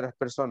para terceras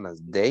personas.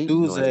 They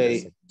Do no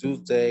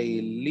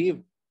they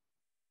live?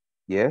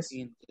 Yes.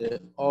 In the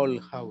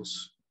old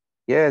house?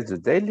 Yes, do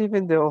they live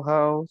in the old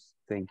house?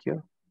 Thank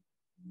you.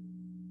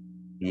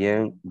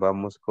 Bien,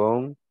 vamos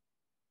con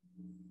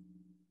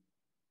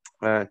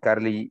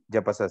Carly,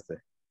 ya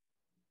pasaste.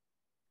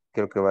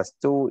 Creo que vas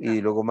tú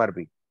y luego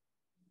Marvin.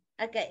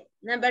 Okay,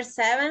 number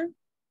 7.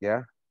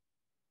 Yeah.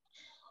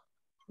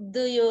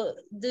 Do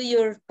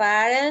your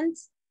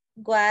parents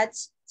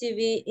watch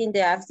TV in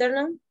the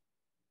afternoon?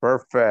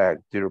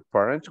 Perfect. Do your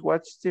parents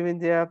watch TV in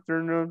the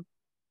afternoon?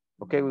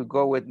 Okay, we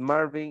go with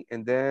Marvin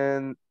and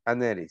then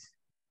Aneris.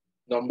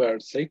 Number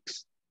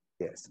 6.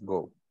 Yes,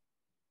 go.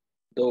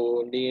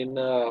 Do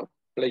Nina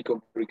play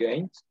computer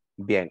games?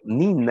 Bien,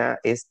 Nina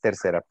es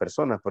tercera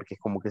persona porque es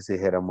como que si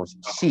dijéramos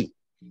she.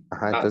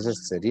 Ajá,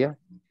 entonces sería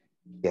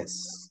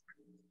yes.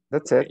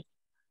 That's it.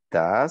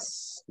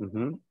 Does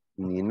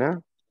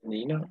Nina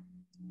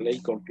play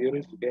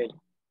computer games?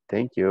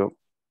 Thank you.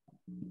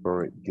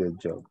 Very good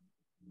job.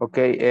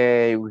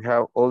 Okay, we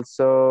have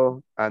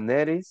also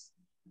Aneris.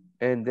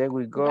 And then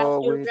we go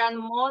Does your with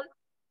grandmother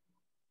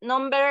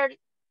number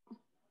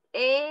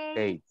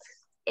 8.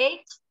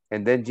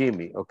 And then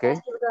Jimmy, okay?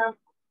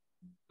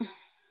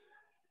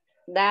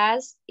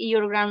 Does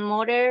your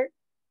grandmother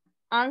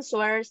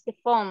answers the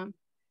phone?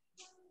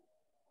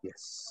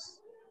 Yes.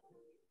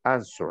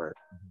 Answer.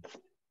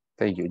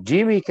 Thank you.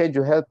 Jimmy, can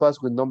you help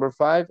us with number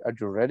 5? Are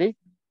you ready?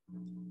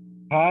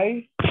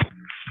 Hi.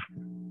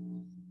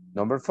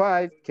 Number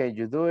 5, can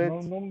you do it? No,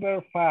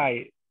 number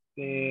 5.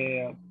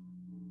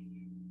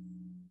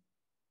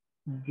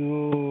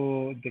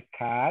 Do the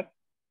cat.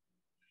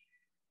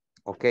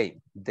 Ok,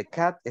 the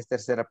cat es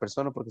tercera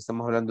persona porque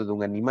estamos hablando de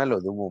un animal o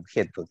de un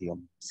objeto,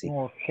 digamos. Sí.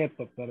 Un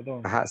objeto,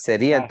 perdón. Ajá,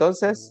 sería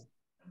entonces.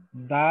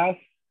 Does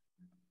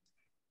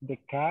the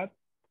cat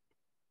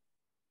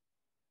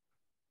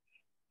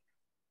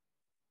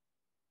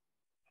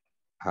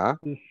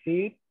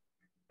sit?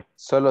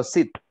 Solo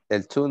sit.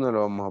 El to no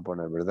lo vamos a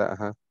poner, ¿verdad?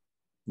 Ajá.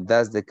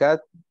 Does the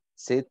cat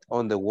sit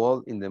on the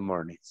wall in the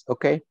mornings?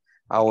 Ok.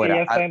 Ahora.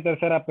 Ella está en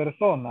tercera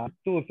persona.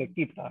 Tú se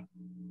quita.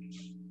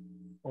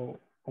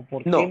 ¿O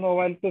por qué no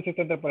va el to si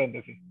está entre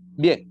paréntesis?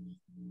 Bien.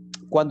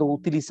 Cuando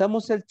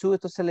utilizamos el to,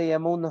 esto se le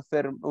llama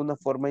una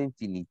forma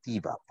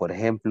infinitiva. Por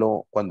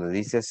ejemplo, cuando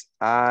dices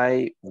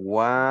I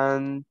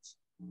want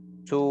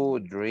to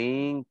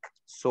drink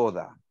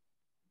soda.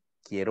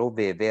 Quiero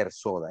beber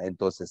soda.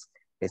 Entonces,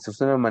 eso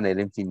es una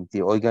manera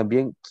infinitiva. Oigan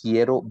bien,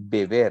 quiero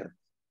beber.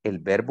 El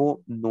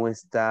verbo no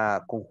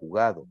está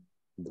conjugado.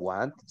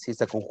 Want sí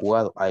está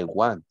conjugado. I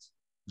want.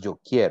 Yo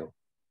quiero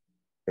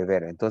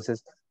beber.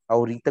 Entonces,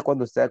 ahorita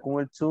cuando está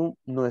con el to,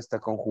 no está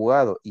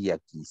conjugado. Y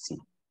aquí sí.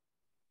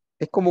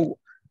 Es como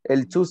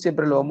el to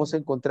siempre lo vamos a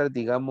encontrar,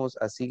 digamos,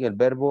 así en el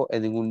verbo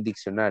en un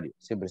diccionario.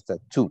 Siempre está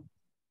to.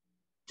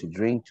 To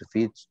drink, to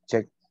feed, to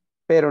check.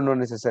 Pero no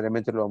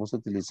necesariamente lo vamos a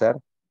utilizar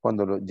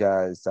cuando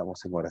ya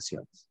estamos en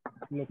oraciones.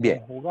 Lo Bien.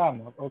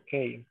 conjugamos, ok.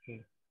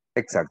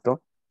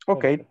 Exacto.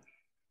 Ok.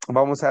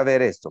 Vamos a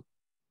ver esto.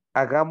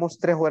 Hagamos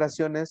 3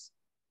 oraciones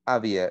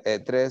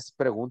abiertas, 3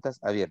 preguntas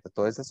abiertas.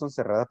 Todas esas son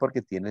cerradas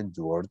porque tienen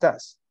do or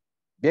does.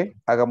 Bien,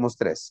 hagamos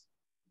 3.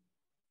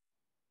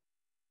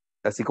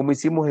 Así como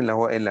hicimos en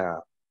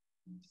la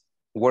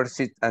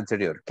worksheet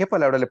anterior. ¿Qué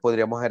palabra le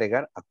podríamos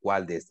agregar a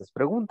cuál de estas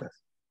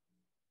preguntas?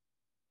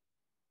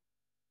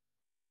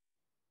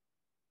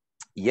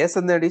 Yes,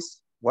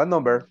 Anelis. What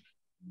number?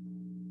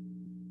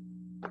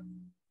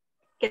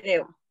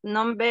 Creo.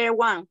 Number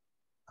 1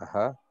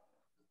 Ajá.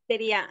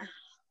 sería,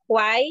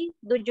 why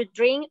do you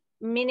drink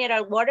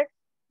mineral water?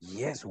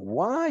 Yes,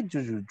 why do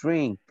you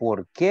drink?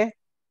 ¿Por qué?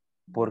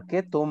 ¿Por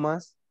qué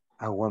tomas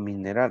agua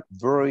mineral?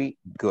 Very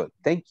good.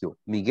 Thank you.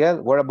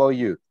 Miguel, what about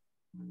you?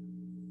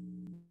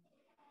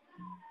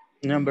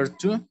 Number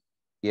 2.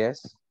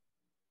 Yes.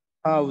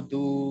 How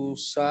do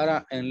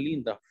Sarah and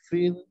Linda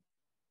feed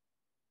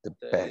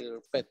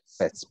their pets?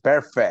 Pets.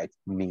 Perfect,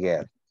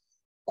 Miguel.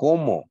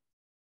 ¿Cómo?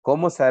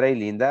 ¿Cómo Sara y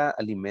Linda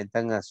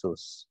alimentan a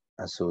sus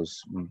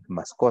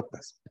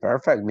mascotas?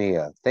 Perfect,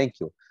 Miguel. Thank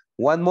you.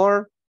 One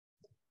more.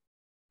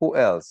 Who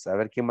else? A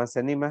ver quién más se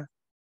anima.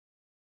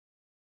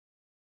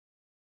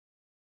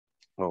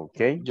 Ok.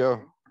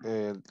 Yo,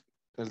 el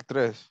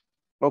 3.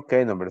 Ok,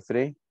 number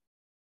 3.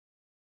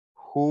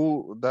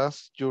 Who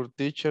does your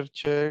teacher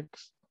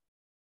checks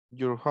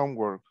your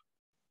homework?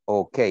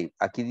 Ok,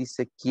 aquí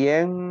dice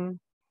quién.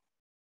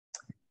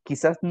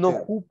 Quizás no Sí.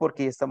 who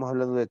porque ya estamos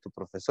hablando de tu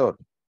profesor.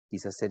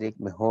 Quizás sería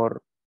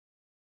mejor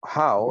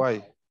how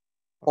Why?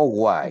 o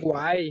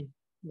why.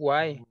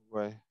 Why?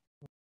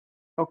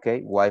 Ok,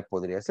 why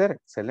podría ser.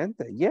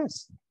 Excelente.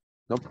 Yes.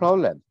 No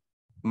problem.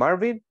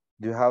 Marvin,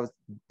 do you have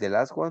the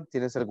last one?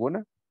 ¿Tienes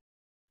alguna?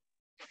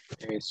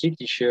 Sí,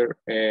 teacher.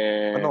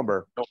 What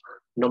number?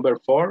 Number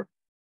 4.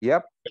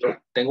 Yep.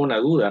 Pero tengo una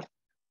duda.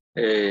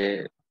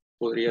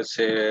 Podría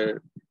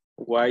ser,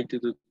 why do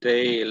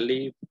they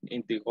live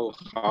in the old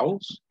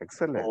house?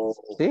 Excelente. O,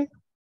 ¿Sí?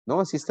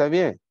 No, sí está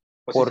bien.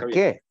 o sí ¿Por está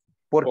bien. qué?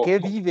 ¿Por O- qué o-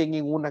 viven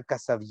en una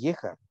casa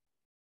vieja?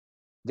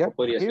 ¿Ya? o ¿Por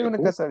podría qué viven ser en una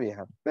who. casa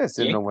vieja? Esa es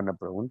una ¿Quién? buena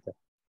pregunta.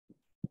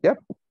 Yep.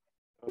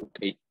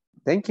 Okay.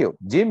 Thank you.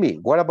 Jimmy,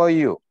 what about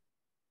you?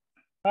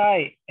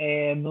 Hi,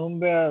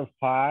 number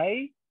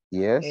 5.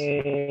 Yes.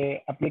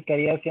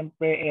 Aplicaría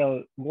siempre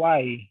el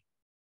why.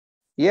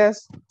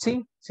 Yes,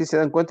 sí. Si se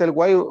dan cuenta, el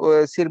why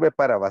sirve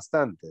para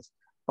bastantes.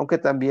 Aunque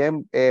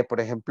también, por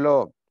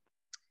ejemplo,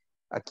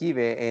 aquí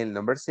ve el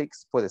number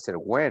 6 puede ser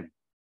when.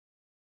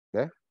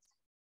 ¿Ve?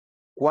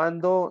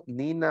 Cuando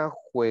Nina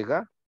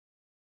juega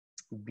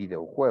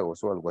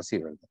videojuegos o algo así,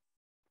 ¿verdad?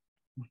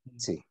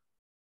 Sí.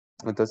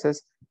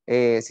 Entonces,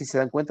 si se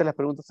dan cuenta, las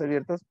preguntas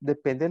abiertas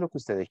depende de lo que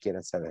ustedes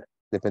quieran saber.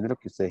 Depende de lo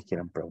que ustedes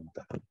quieran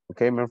preguntar.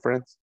 Ok, my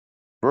friends.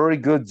 Very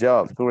good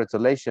job.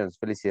 Congratulations.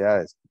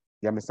 Felicidades.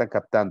 Ya me están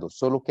captando.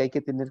 Solo que hay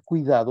que tener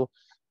cuidado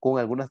con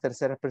algunas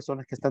terceras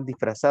personas que están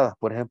disfrazadas.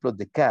 Por ejemplo,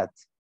 the cat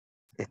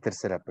es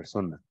tercera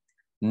persona.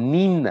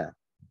 Nina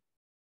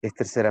es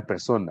tercera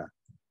persona.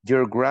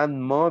 Your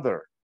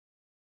grandmother.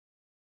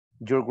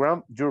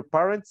 Your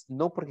parents,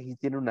 no, porque aquí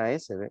tiene una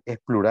S, ¿ve? Es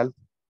plural.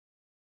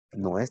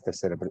 No es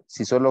tercera persona.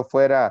 Si solo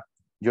fuera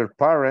your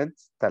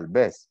parents, tal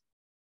vez.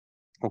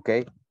 Ok.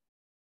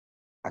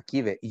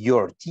 Aquí ve,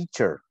 your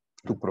teacher,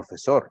 tu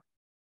profesor.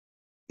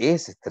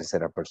 Esa es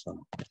tercera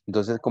persona.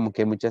 Entonces, como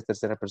que hay muchas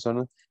terceras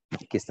personas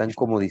que están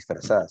como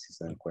disfrazadas, si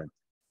se dan cuenta.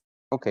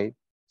 Ok.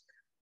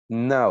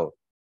 Now,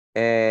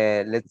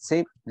 let's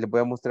say, les voy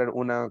a mostrar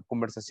una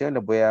conversación.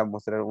 Les voy a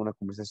mostrar una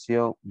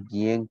conversación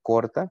bien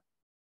corta.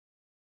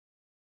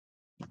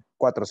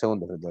 4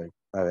 segundos les doy.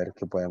 A ver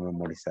qué pueden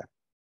memorizar.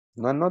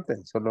 No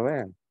anoten, solo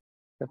vean.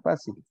 Es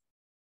fácil.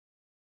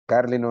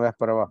 Carly, no veas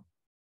para abajo.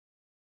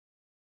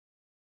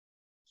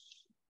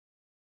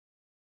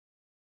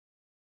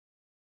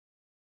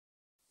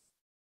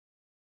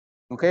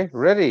 Ok,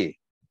 ready.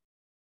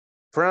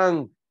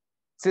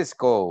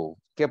 Francisco,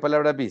 ¿qué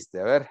palabra viste?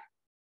 A ver.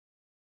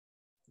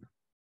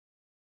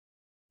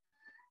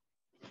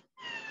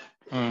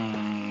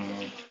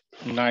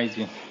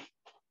 Nice.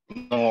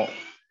 No,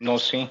 no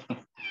sí.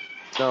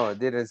 No,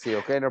 didn't see.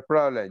 Okay, no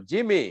problem.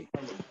 Jimmy.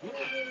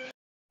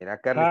 Mira,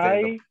 Carly está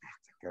viendo. Hi,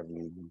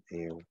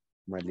 Carly,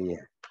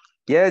 María.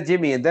 Yes,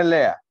 Jimmy, and then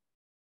Lea.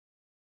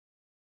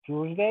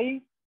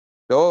 Tuesday.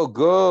 Oh,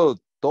 good.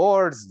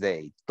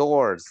 Thursday.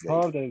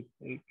 Thursday.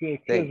 Excuse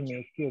Thank me, you.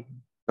 excuse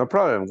me. No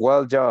problem.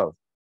 Well job.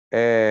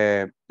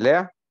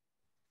 Lea?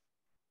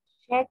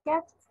 Check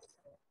Yes.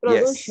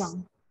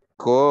 production.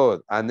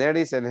 Good.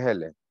 Aneris and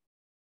Helen.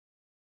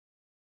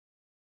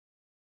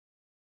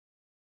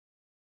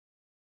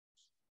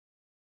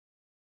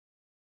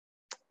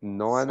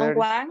 No,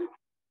 Aneris?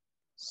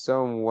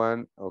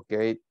 Someone.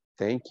 Okay.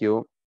 Thank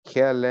you.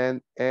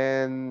 Helen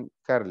and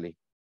Carly.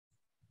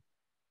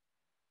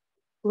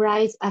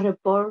 Write a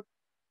report.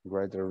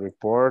 Write a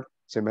report.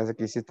 Se me hace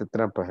que hiciste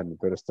trampa, Helen,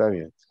 pero está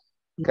bien.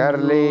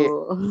 Carly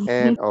No.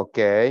 and,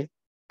 okay.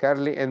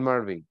 Carly and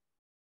Marvin.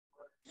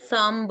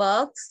 Some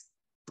books.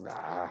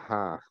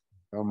 Ajá.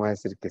 Vamos a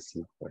decir que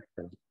sí. Por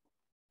ejemplo.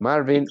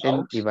 Marvin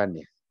and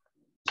Ivania.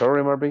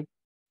 Sorry, Marvin.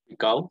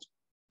 Count.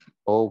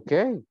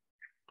 Okay.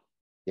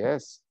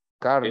 Yes.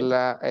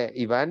 Carla,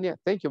 Ivania.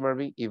 Thank you,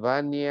 Marvin.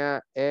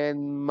 Ivania and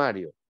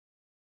Mario.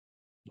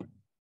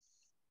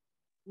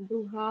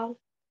 do have.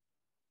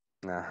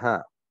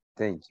 Ajá,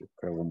 thank you.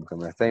 Pero como que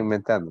me la está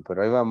inventando,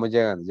 pero ahí vamos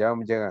llegando, ya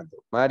vamos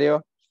llegando.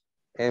 Mario,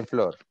 en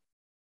Flor.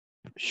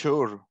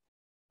 Sure.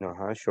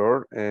 Ajá,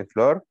 sure.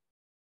 Flor.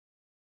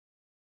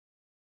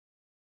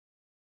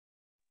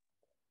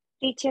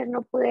 Teacher,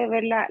 no pude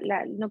ver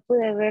no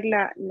pude ver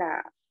La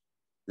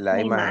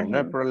la imagen, no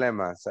hay imagen.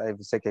 problema.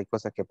 Sé que hay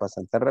cosas que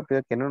pasan tan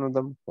rápido que no nos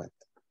damos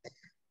cuenta.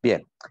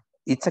 Bien.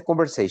 It's a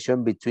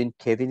conversation between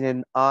Kevin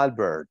and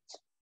Albert.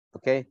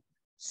 Okay.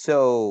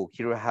 So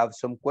here we have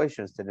some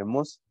questions.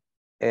 Tenemos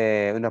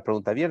una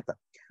pregunta abierta.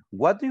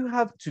 What do you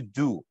have to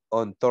do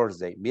on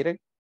Thursday? Miren.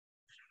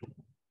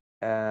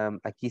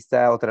 Aquí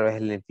está otra vez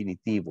el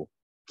infinitivo.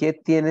 ¿Qué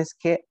tienes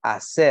que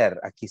hacer?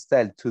 Aquí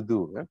está el to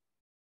do.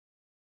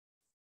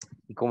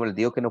 Y como les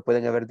digo que no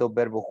pueden haber dos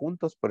verbos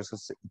juntos, por eso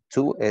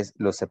to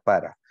lo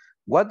separa.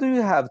 What do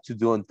you have to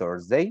do on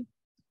Thursday?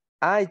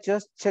 I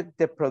just checked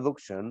the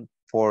production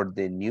for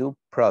the new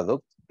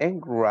product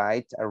and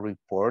write a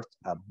report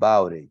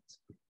about it.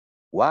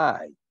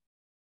 Why?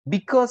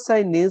 Because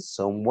I need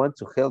someone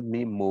to help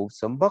me move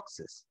some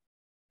boxes.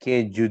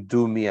 Can you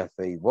do me a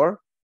favor?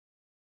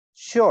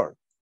 Sure.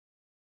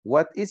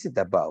 What is it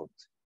about?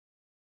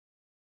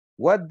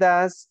 What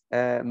does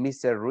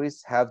Mr.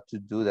 Ruiz have to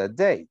do that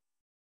day?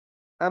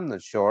 I'm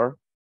not sure.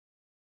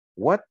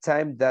 What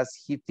time does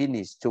he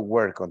finish to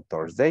work on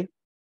Thursday?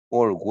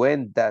 Or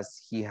when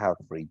does he have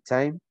free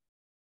time?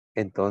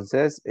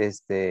 Entonces,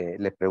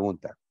 le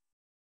pregunta,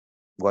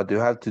 what do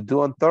you have to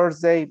do on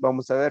Thursday?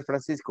 Vamos a ver,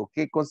 Francisco,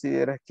 ¿qué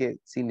consideras que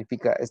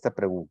significa esta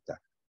pregunta?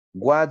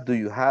 What do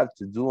you have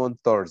to do on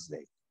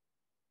Thursday?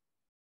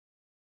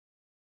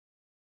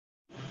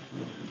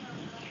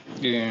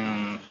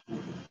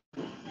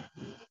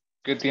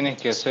 ¿Qué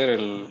tienes que hacer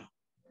el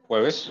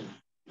jueves?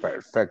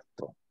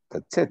 Perfecto.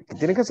 That's it. ¿Qué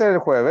tiene que hacer el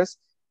jueves?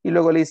 Y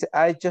luego le dice,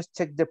 I just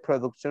checked the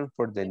production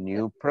for the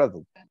new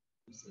product.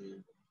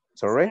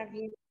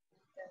 Sorry?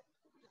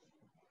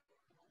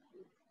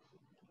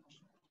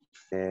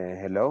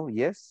 Hello,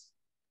 yes?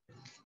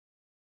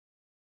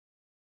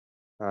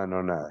 Ah,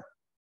 no, nada.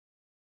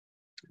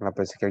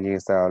 Pensé que alguien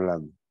estaba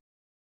hablando.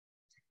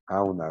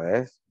 Una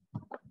vez.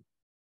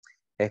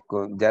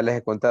 Ya les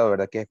he contado,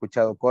 ¿verdad? Que he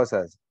escuchado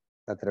cosas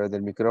a través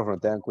del micrófono.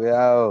 Tengan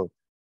cuidado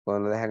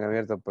cuando lo dejan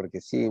abierto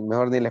porque sí,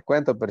 mejor ni les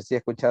cuento, pero sí he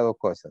escuchado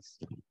cosas.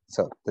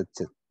 So,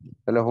 that's it.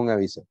 Solo es un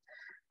aviso.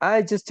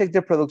 I just checked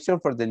the production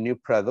for the new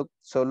product.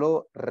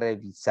 Solo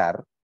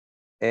revisar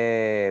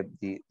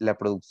la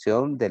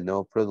producción del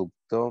nuevo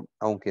producto,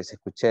 aunque se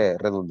escuche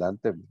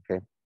redundante. Okay.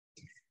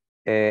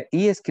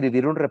 Y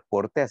escribir un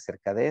reporte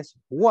acerca de eso.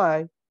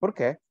 Why? ¿Por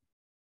qué?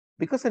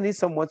 Because I need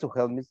someone to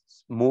help me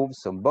move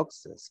some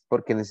boxes.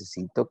 Porque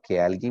necesito que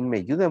alguien me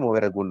ayude a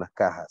mover algunas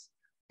cajas.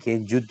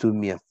 Can you do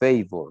me a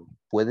favor?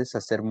 Puedes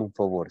hacerme un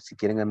favor. Si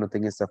quieren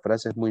anoten esta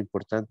frase, es muy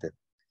importante.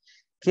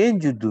 Can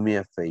you do me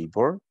a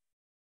favor?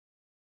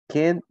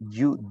 Can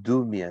you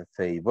do me a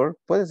favor?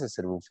 ¿Puedes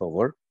hacerme un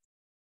favor?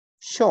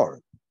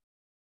 Sure.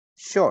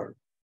 Sure.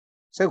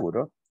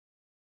 Seguro.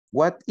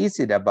 What is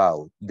it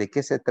about? ¿De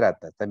qué se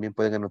trata? También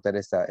pueden anotar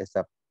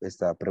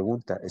esta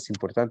pregunta. Es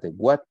importante.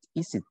 What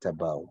is it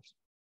about?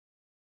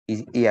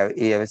 Y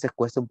a veces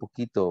cuesta un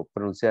poquito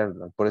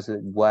pronunciarlo. Por eso,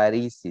 what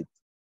is it?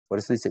 Por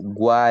eso dice,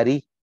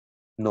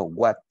 no,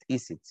 what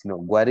is it? Sino,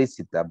 what is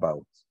it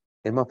about?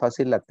 Es más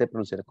fácil la T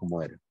pronunciar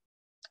como era.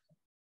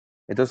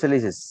 Entonces le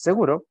dices,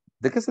 ¿seguro?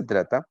 ¿De qué se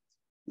trata?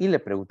 Y le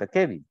pregunta a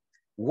Kevin,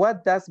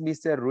 what does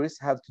Mr.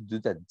 Ruiz have to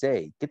do that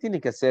day? ¿Qué tiene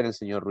que hacer el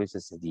señor Ruiz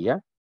ese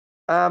día?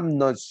 I'm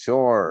not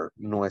sure.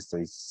 No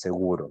estoy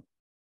seguro.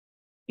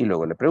 Y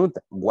luego le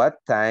pregunta, what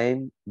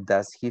time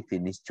does he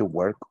finish to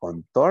work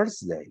on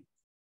Thursday?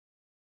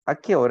 ¿A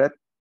qué hora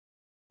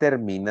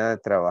termina de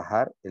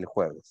trabajar el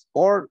jueves?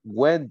 Or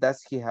when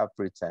does he have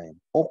free time?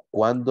 O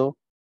cuando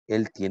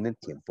él tiene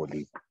tiempo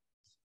libre.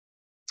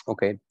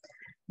 Okay.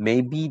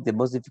 Maybe the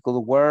most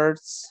difficult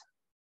words.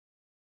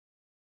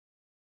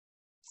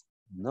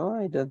 No,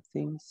 I don't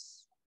think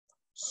so.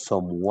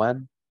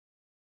 Someone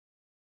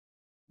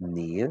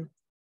near.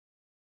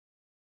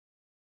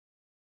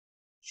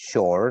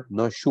 Sure,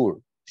 no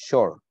sure.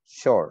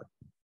 Sure.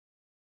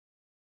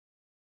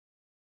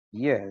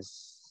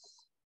 Yes.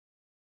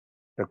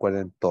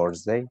 Recuerden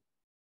Thursday.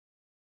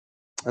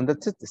 And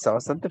that's it. Está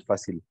bastante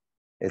fácil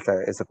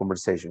esta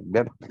conversation.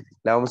 Bien,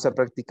 la vamos a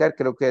practicar.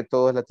 Creo que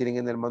todos la tienen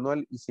en el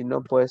manual. Y si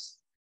no, pues,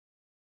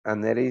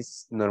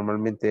 Aneris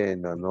normalmente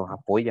nos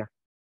apoya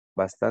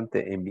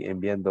bastante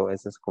enviando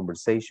esas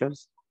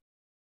conversations.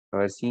 A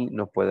ver si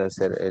nos puede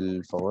hacer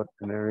el favor,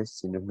 Aneris,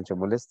 si no es mucha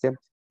molestia.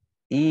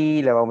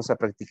 Y la vamos a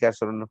practicar.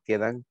 Solo nos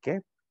quedan,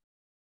 ¿qué?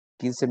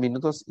 15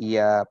 minutos y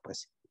ya,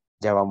 pues,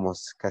 ya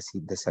vamos casi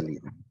de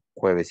salida.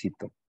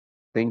 Juevesito.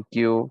 Thank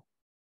you,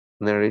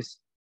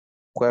 Aneris.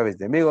 Jueves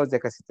de amigos, ya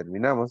casi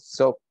terminamos.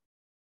 So,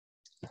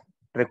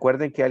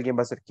 recuerden que alguien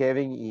va a ser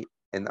Kevin y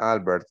en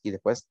Albert y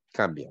después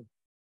cambian.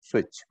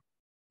 Switch.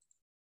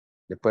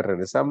 Después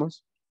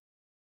regresamos.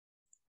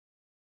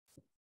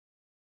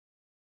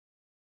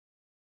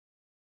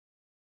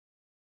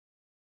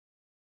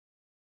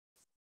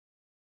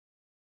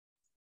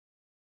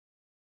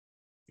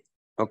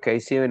 Ok,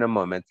 sí, en un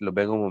momento, lo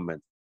vengo un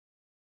momento.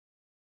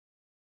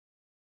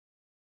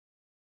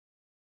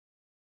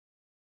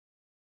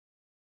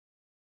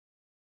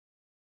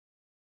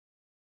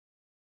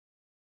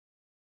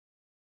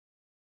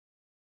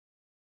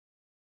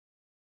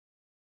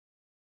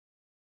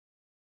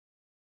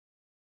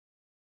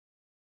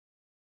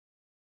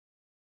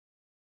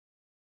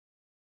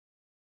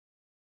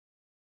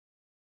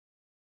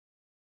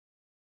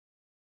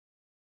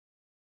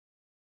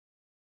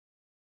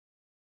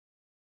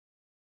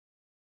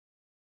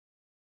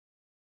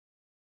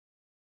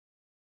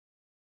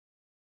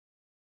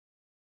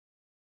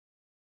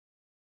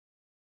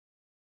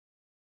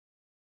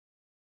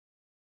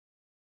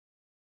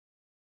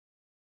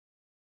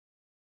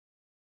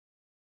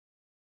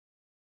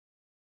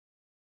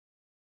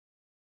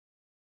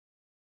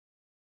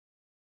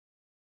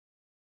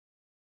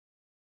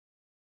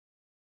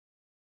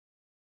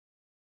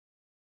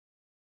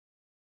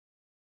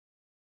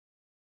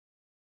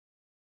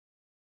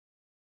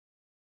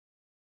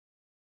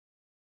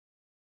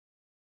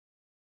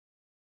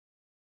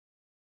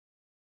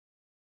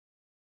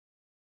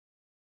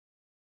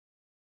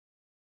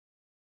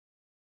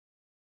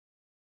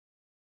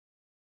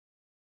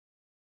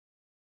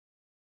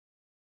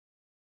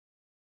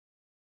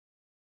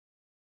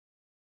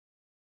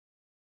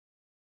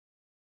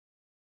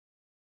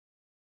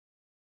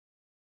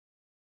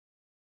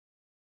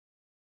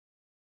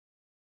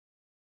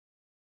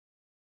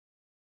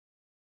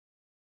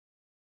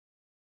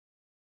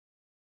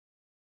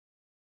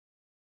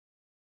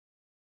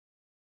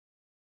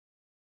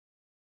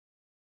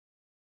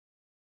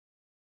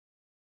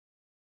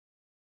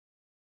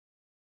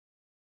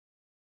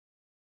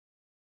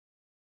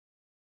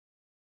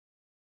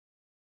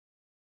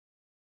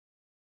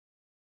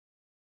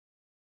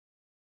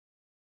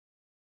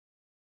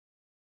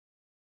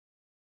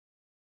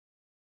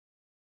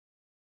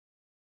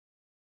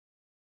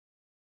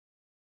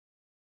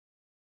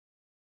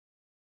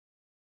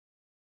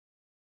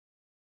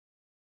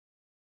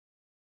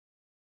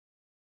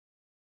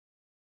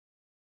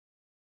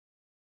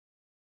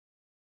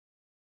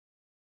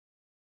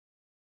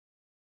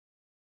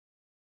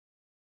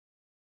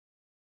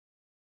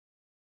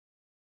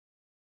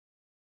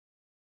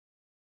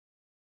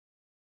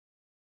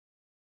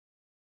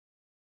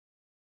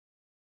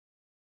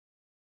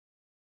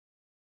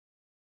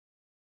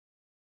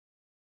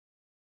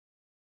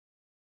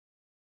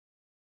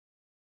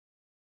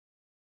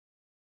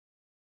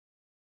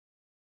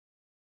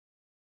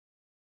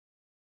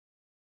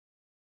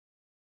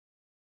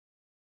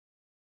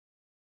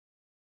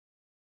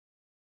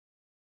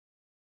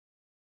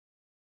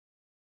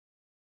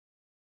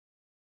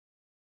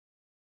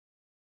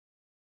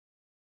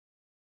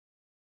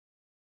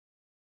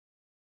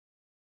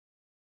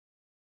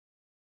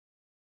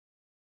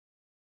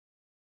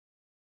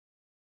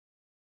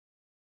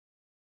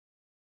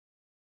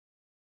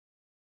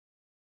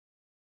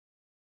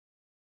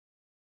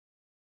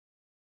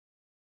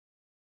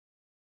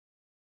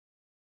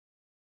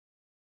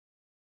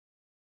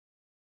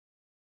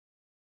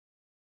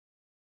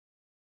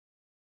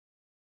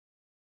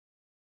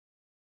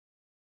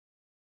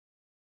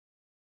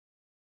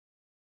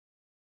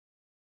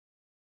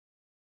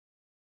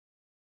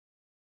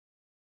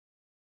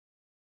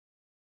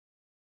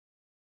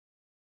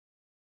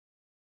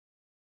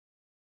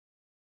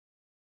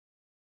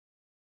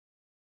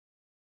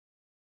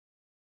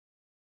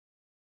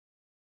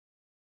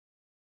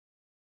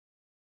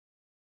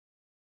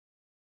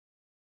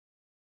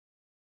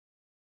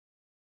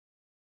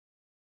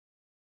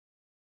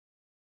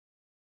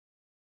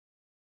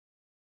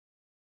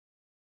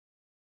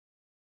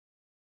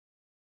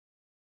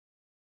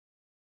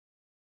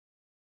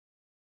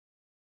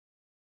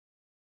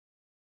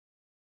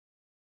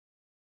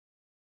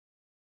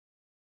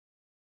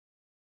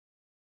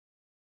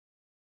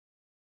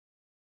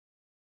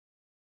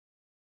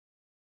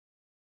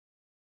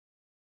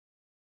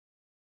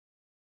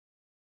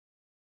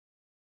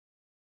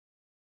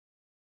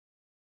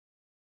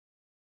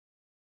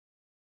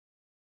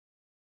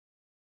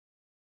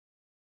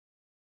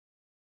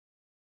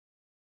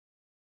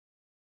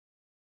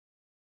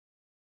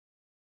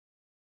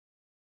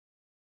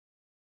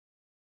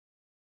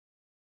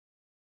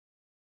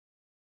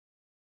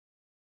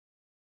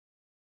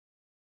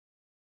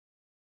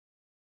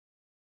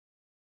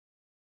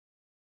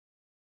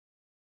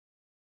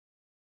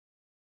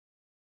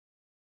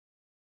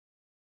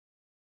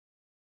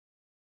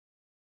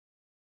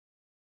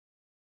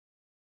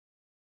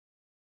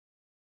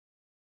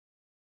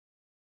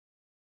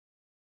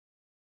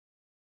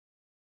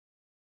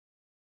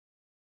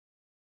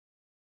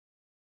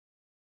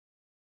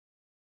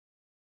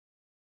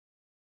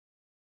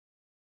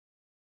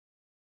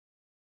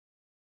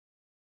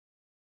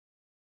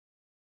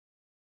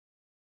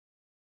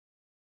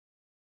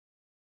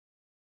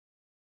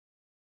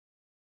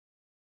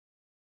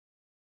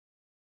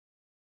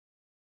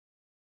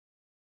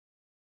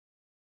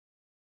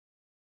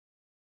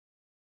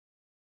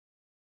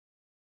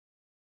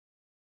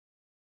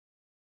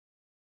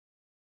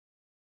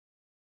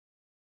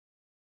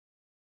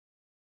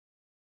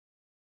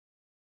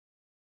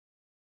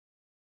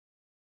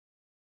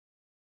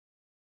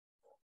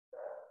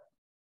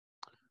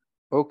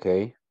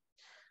 Okay.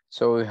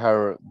 So we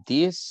have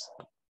this,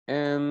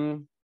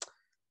 and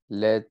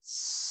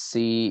let's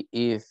see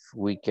if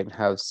we can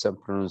have some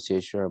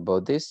pronunciation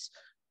about this.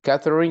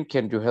 Catherine,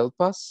 can you help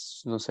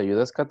us? ¿Nos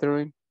ayudas,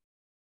 Catherine?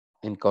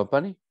 In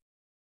company?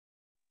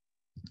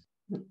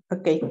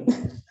 Okay.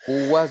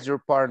 Who was your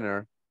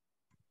partner?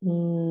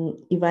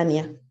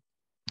 Ivania.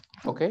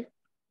 Okay.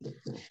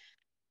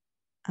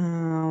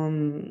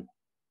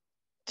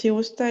 Si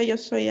gusta, yo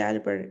soy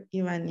Albert,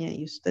 Ivania,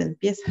 y usted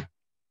empieza.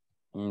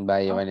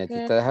 Vaya, Ivania, te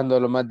Okay. está dejando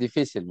lo más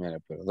difícil, mira,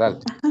 pero dale.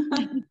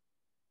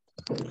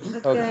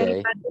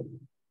 Okay.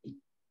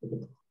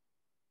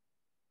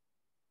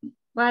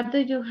 What do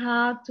you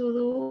have to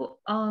do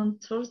on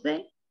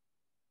Thursday?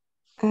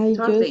 I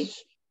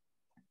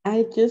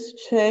just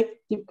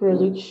checked the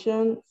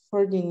production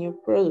for the new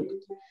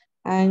product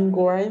and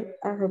write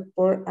a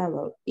report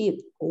about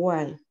it.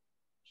 Why?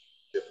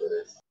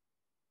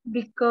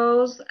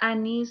 Because I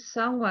need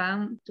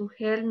someone to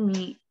help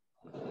me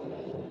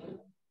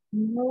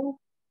move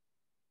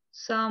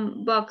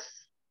some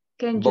boxes.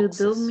 Can you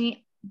do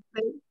me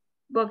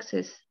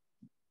boxes?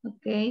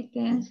 Okay,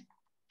 thanks.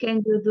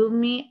 Can you do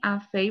me a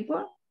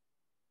favor?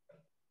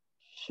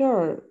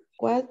 Sure.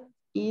 What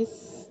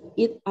is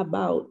it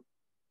about?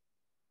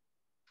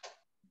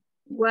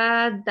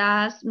 What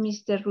does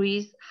Mr.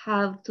 Ruiz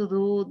have to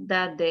do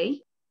that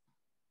day?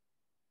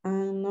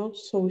 I'm not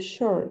so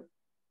sure.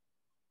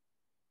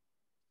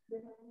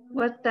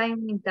 What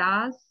time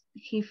does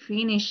he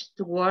finish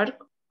to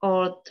work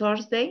on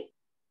Thursday?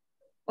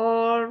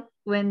 Or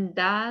when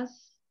does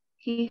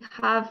he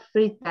have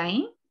free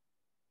time?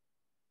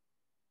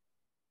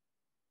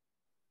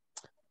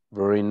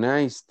 Very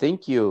nice.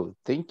 Thank you.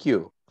 Thank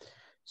you.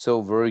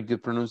 So very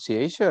good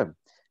pronunciation.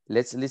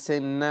 Let's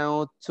listen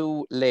now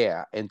to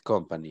Leah and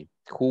company.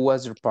 Who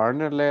was your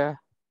partner, Leah?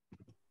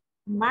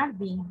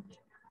 Marvin.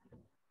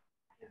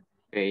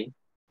 Ok.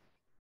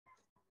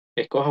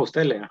 Escoja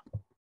usted, Lea.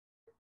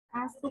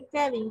 Haz tú,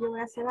 Kevin, yo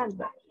voy a hacer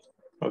Albert.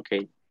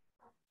 Ok.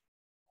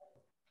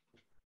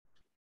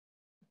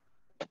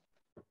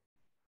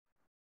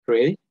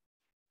 Ready?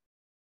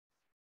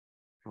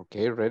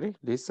 Okay, ready,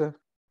 Lisa?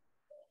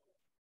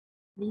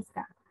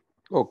 Lista.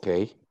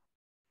 Okay.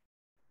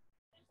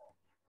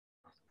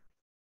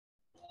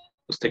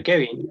 ¿Usted,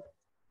 Kevin?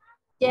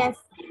 Yes.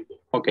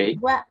 Okay.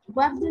 What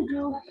do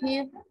you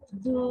have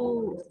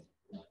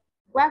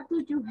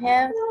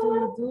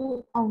to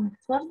do on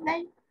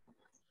Thursday?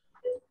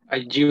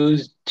 I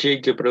just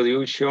check the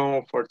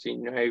production for the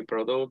new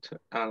product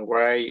and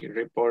write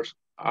reports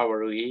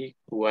our week.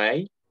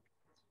 Why?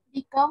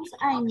 Because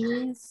I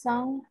need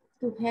some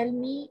to help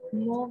me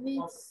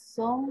move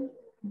some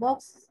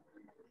boxes.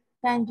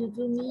 Can you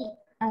do me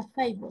a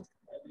favor?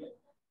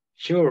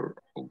 Sure.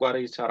 What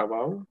is that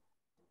about?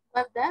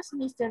 What does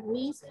Mr.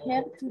 Ruiz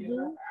have to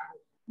do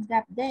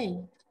that day?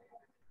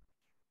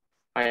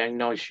 I am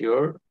not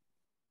sure.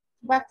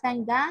 What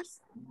time does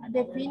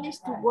they finish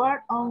to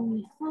work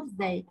on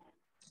Tuesday?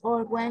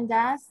 Or when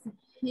does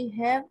he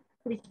have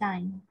free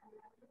time?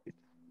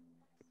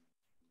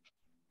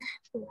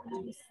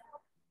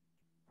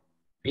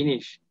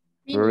 Finish.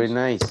 Very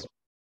nice.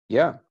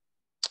 Yeah,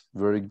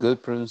 very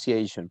good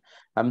pronunciation.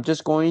 I'm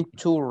just going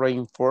to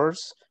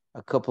reinforce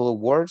a couple of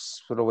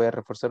words. Solo voy a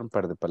reforzar un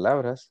par de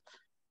palabras.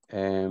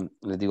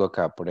 Les digo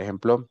acá, por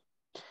ejemplo,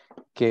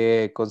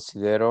 que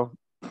considero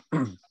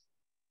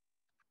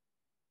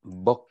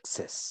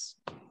boxes,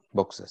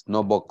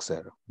 no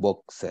boxer,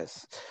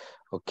 boxes,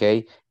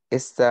 ok.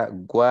 Esta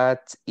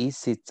what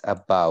is it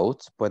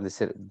about, pueden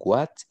decir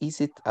what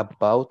is it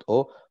about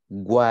o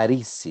what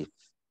is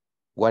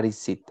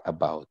it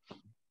about,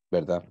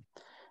 ¿verdad?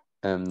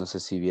 No sé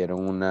si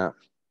vieron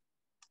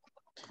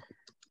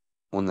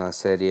una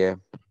serie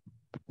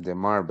de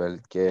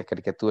Marvel que es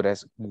caricatura,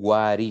 es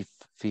what if,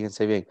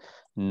 fíjense bien,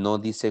 no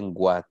dicen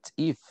what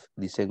if,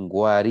 dicen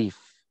what if,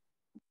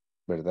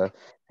 ¿verdad?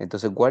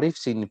 Entonces, what if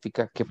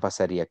significa ¿qué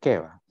pasaría? ¿Qué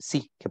va?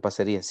 Sí, ¿qué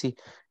pasaría? Sí.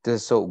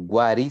 Entonces, so,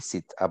 what is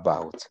it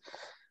about?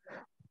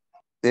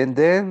 And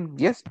then,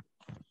 yes,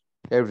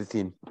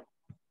 everything.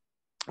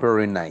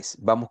 Very nice.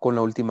 Vamos con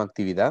la última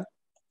actividad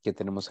que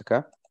tenemos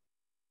acá.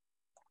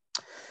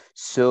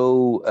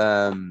 So,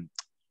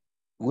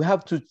 we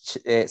have to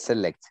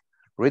select.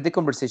 Read the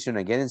conversation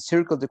again and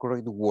circle the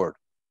correct word.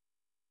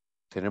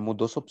 Tenemos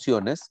dos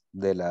opciones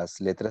de las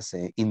letras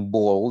in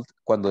bold.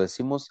 Cuando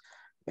decimos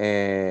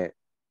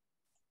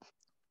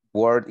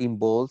word in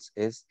bold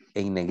es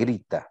en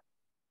negrita.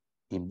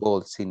 In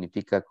bold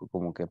significa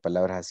como que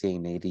palabras así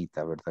en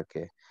negrita, ¿verdad?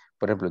 Que,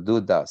 por ejemplo,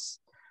 do,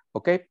 does.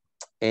 Ok.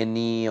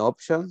 Any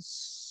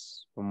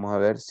options? Vamos a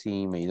ver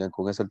si me ayudan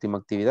con esa última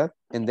actividad.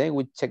 And then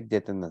we check the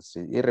attendance.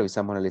 Y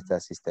revisamos la lista de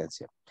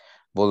asistencia.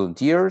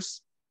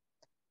 Volunteers.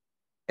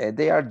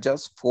 They are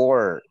just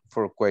four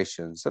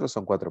questions. Solo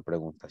son 4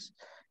 preguntas.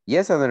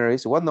 Yes, and there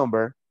is what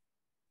number?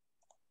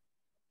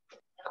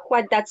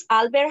 What does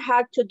Albert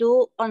have to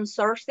do on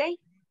Thursday?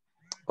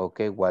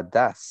 Okay, what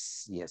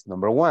does? Yes,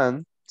 number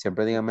 1.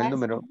 Siempre díganme el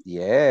número.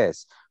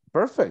 Yes,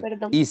 perfect.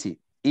 Perdón.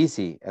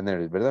 Easy, and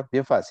there is, ¿verdad?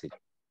 Bien fácil.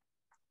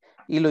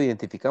 Y lo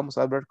identificamos,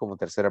 Albert, como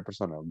tercera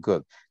persona.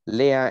 Good.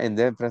 Lea and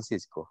then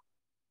Francisco.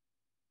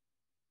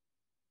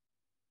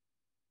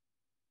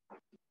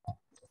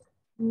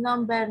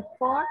 Number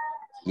 4.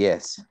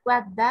 Yes.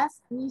 What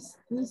does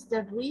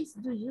Mr. Ruiz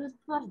do you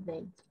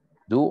Thursday?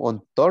 Do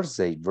on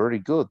Thursday. Very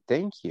good.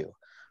 Thank you.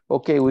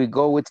 Okay, we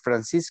go with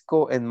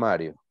Francisco and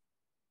Mario.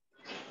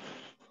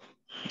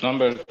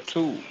 Number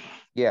 2.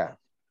 Yeah.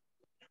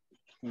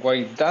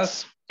 Why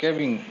does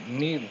Kevin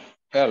need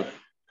help?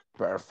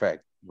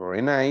 Perfect.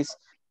 Very nice.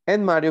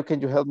 And Mario,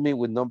 can you help me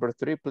with number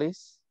 3,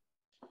 please?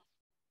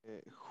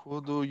 Who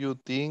do you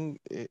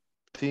think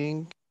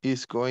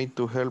is going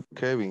to help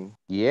Kevin?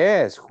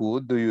 Yes,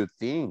 who do you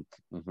think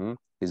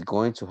is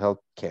going to help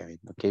Kevin?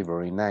 Okay,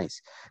 very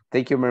nice.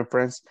 Thank you, my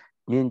friends.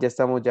 Bien, ya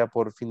estamos ya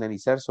por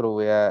finalizar. Solo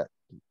voy a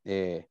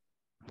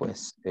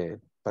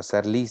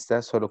pasar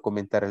lista, solo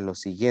comentar lo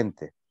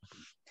siguiente.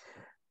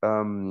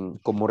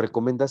 Como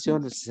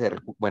recomendación, se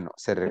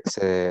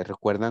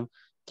recuerdan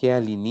que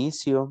al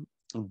inicio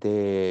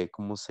de,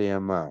 ¿cómo se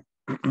llama?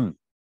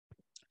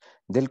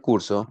 Del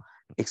curso,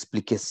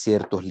 expliqué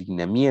ciertos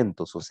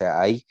lineamientos, o sea,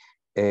 hay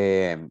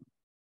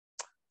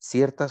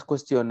ciertas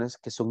cuestiones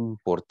que son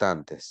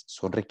importantes,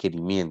 son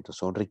requerimientos,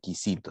 son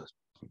requisitos.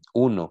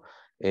 Uno,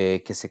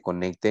 que se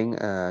conecten,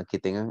 que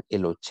tengan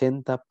el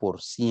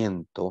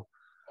 80%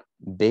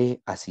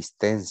 de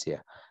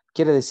asistencia.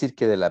 Quiere decir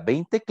que de las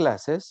 20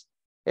 clases,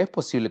 es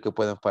posible que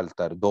puedan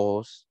faltar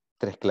 2,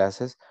 3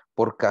 clases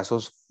por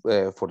casos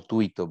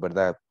fortuitos,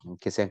 ¿verdad?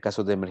 Que sean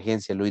casos de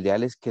emergencia. Lo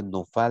ideal es que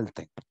no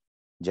falten,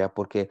 ¿ya?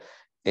 Porque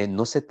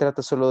no se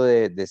trata solo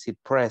de decir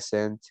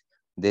present,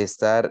 de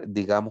estar,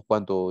 digamos,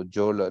 cuando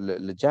yo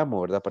le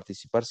llamo, ¿verdad?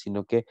 Participar,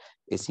 sino que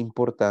es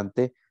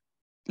importante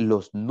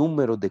los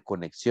números de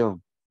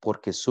conexión,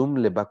 porque Zoom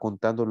le va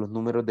contando los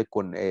números de,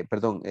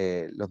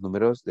 los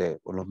números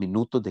o los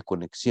minutos de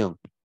conexión,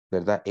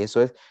 ¿verdad?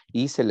 Eso es,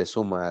 y se le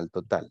suma al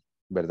total,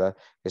 ¿verdad?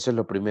 Eso es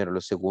lo primero.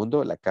 Lo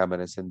segundo, la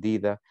cámara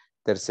encendida.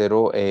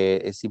 Tercero,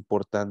 es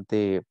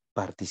importante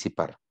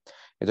participar.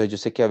 Entonces yo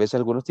sé que a veces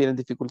algunos tienen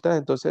dificultad,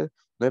 entonces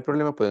no hay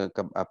problema, pueden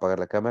apagar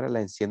la cámara,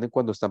 la encienden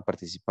cuando están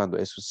participando.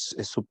 Eso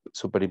es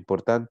súper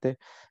importante.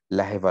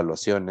 Las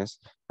evaluaciones,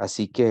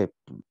 así que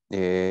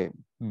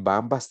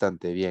van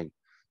bastante bien.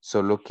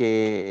 Solo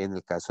que en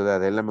el caso de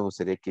Adela me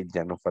gustaría que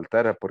ya no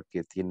faltara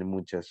porque tiene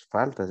muchas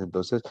faltas.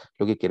 Entonces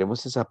lo que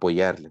queremos es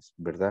apoyarles,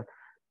 ¿verdad?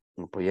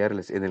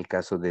 Apoyarles. En el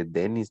caso de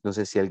Denis, no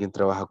sé si alguien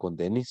trabaja con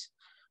Denis.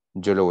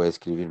 Yo lo voy a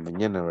escribir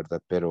mañana,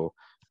 ¿verdad? Pero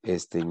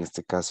en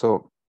este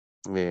caso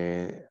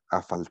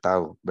ha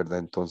faltado, ¿verdad?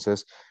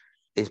 Entonces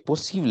es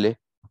posible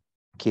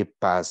que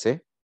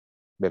pase,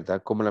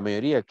 ¿verdad? Como la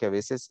mayoría, que a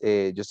veces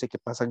yo sé que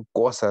pasan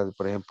cosas,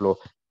 por ejemplo,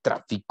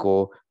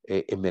 tráfico,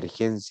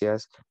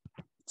 emergencias,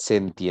 se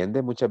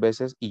entiende muchas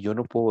veces y yo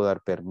no puedo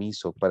dar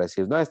permiso para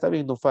decir, no, está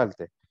bien, no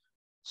falte.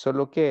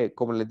 Solo que,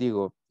 como les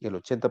digo, el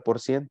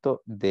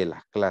 80% de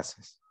las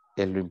clases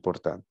es lo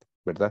importante,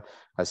 ¿verdad?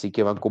 Así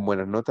que van con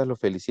buenas notas, los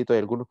felicito. Hay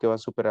algunos que van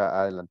súper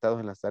adelantados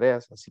en las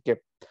tareas, así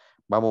que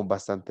vamos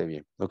bastante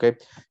bien, ¿ok?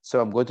 So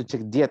I'm going to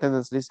check the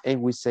attendance list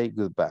and we say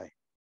goodbye.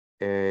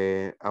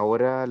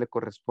 Ahora le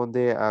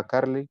corresponde a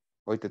Carly.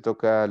 Hoy te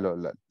toca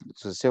la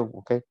sesión,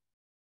 ¿ok?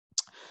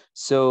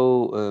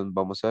 So,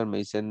 vamos a ver, me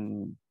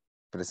dicen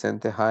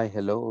presente, hi,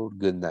 hello,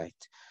 good night.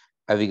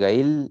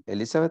 Abigail,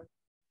 Elizabeth.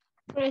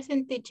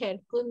 Present teacher.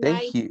 Good Thank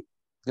night. you.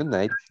 Good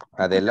night.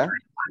 Adela.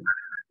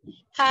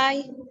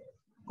 Hi.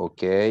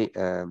 Okay.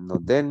 No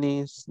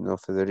Dennis, no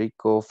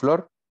Federico.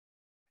 Flor.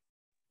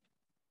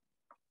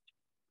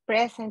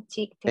 Present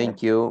teacher.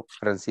 Thank you.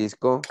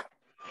 Francisco.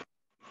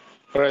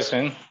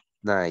 Present.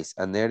 Nice.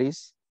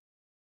 Aneris.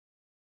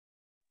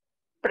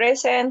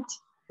 Present.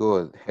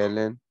 Good.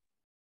 Helen.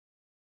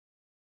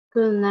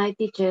 Good night,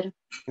 teacher.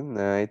 Good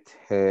night.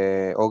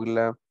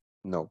 Ogla.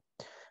 No.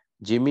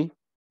 Jimmy.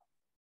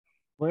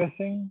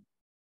 Present.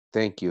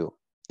 Thank you.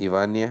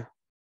 Ivania.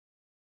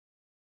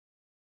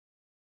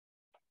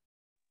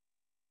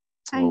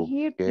 I'm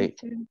here, Okay.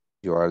 teacher.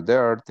 You are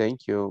there.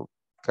 Thank you.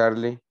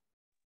 Carly.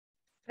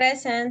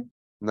 Present.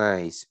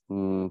 Nice.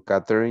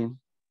 Catherine.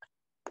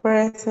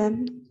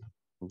 Present.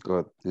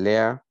 Good.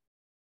 Leah.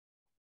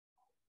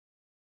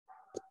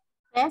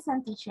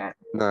 Present teacher.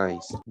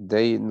 Nice.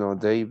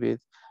 David.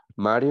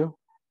 Mario.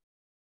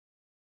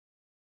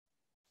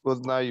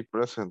 Good night,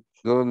 present.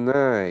 Good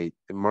night.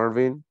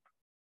 Marvin.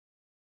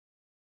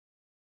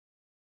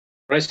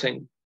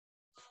 Present.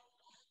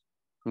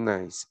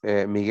 Nice.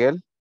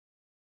 Miguel.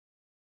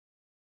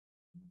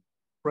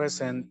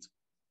 Present.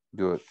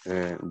 Good.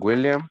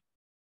 William.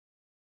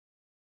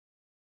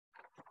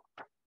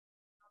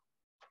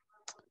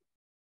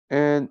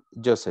 And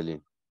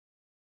Jocelyn.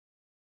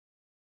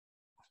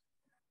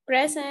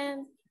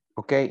 Present.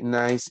 Ok,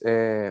 nice.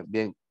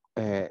 Bien.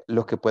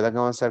 Los que puedan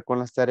avanzar con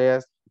las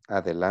tareas,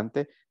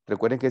 adelante.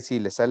 Recuerden que si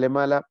les sale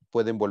mala,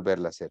 pueden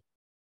volverla a hacer.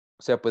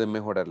 O sea, pueden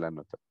mejorar la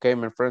nota. Ok,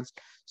 my friends.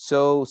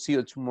 So, see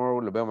you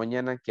tomorrow. Los veo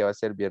mañana, que va a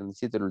ser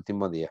viernesito, el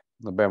último día.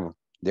 Nos vemos.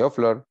 Deo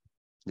Flor.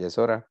 Ya es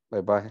hora.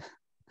 Bye, bye.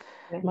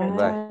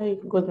 Bye.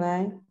 Good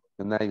night.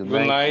 Good night. Good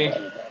Good night.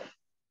 night.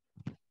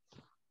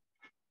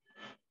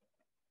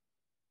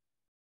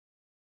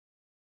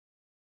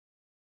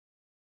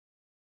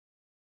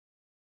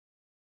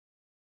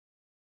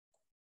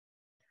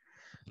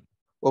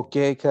 Ok,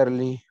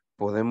 Carly,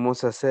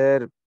 podemos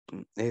hacer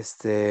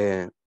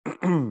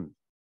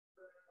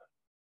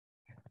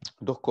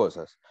dos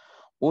cosas.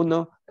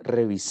 Uno,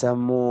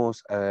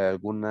 revisamos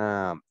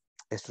alguna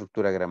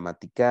estructura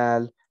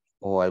gramatical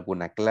o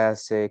alguna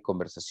clase,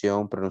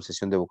 conversación,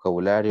 pronunciación de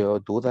vocabulario,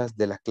 dudas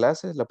de las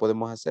clases, la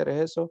podemos hacer,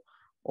 ¿es eso?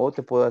 O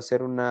te puedo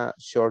hacer una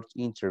short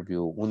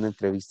interview, una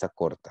entrevista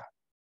corta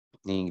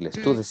en inglés.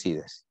 Tú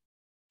decides.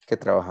 ¿Qué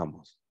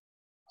trabajamos?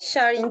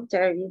 Short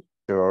interview.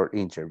 Short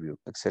interview,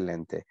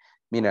 excelente.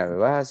 Mira,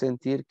 vas a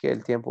sentir que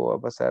el tiempo va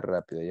a pasar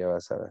rápido, ya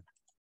vas a ver.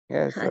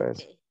 Eso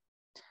es.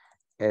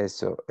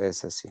 Eso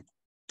es así.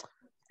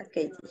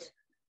 Ok.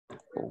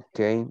 Ok.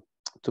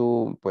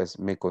 Tú pues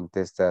me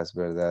contestas,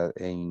 ¿verdad?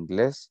 En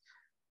inglés.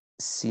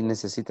 Si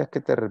necesitas que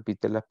te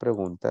repite las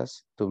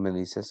preguntas, tú me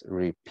dices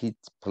repeat,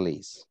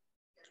 please.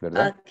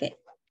 ¿Verdad? Ok.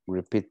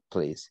 Repeat,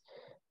 please.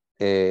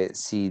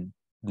 Si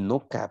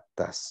no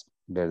captas,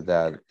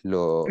 ¿verdad?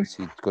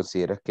 Si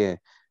consideras que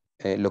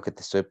lo que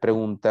te estoy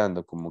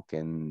preguntando como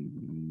que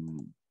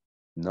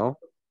no,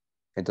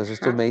 entonces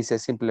tú me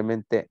dices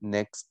simplemente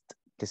next,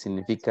 que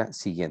significa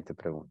siguiente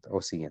pregunta o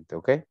siguiente,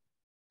 ¿ok?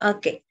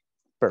 Ok.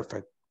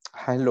 Perfect.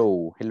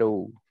 Hello,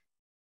 hello.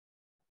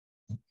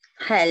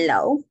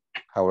 Hello.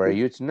 How are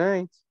you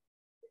tonight?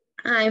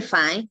 I'm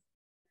fine.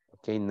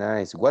 Okay,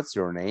 nice. What's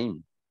your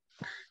name?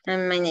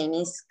 And my name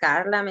is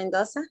Carla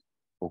Mendoza.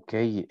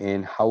 Okay,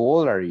 and how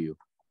old are you?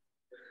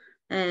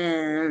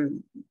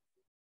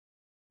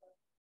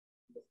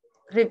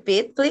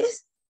 Repeat,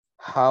 please.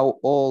 How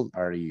old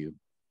are you?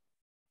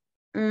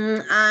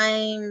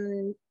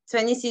 I'm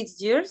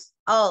 26 years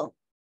old.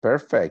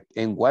 Perfect.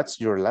 And what's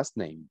your last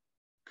name?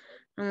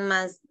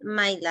 My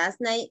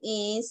last name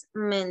is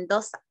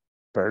Mendoza.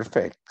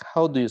 Perfect.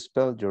 How do you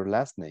spell your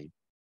last name?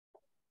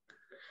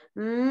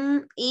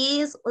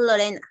 Is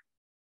Lorena.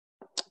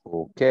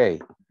 Okay,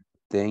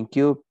 thank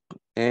you.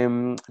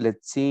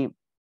 Let's see,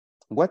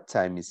 what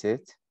time is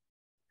it?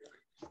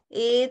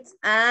 It's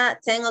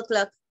at 10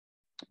 o'clock.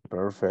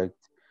 Perfect.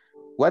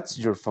 What's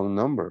your phone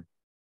number?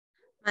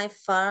 My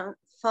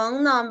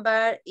phone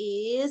number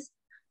is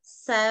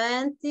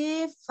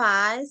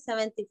 75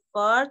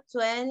 74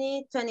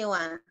 20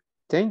 21.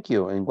 Thank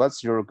you. And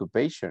what's your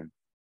occupation?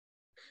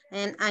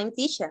 And I'm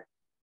teacher.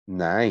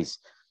 Nice.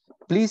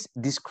 Please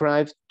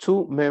describe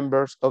two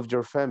members of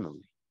your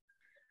family.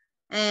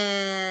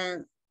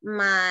 And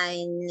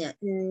my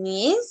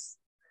niece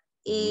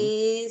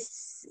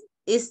is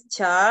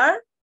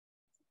Char.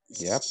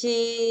 Yep.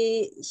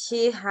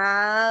 She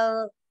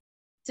has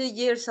 2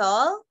 years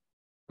old.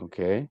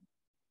 Okay.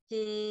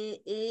 She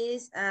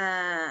is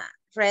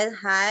red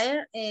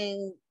hair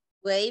and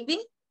wavy.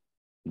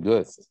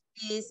 Good.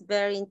 She's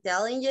very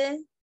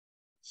intelligent.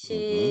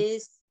 She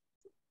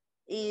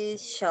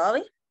is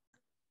shy.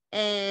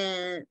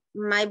 And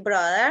my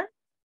brother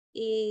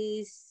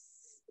is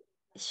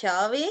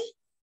shy,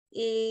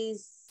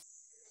 is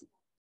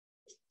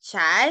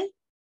shy.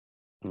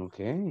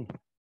 Okay.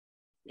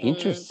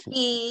 Interesting.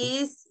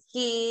 He's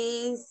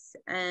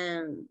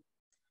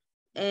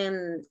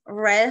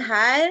red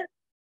hair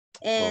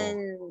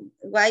and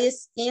white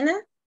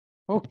skin.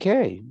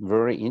 Okay,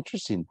 very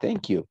interesting.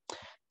 Thank you.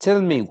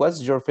 Tell me,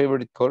 what's your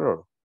favorite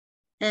color?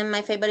 And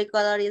my favorite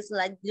color is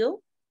light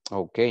blue.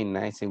 Okay,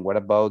 nice. And what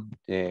about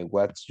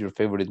what's your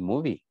favorite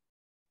movie?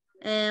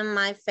 And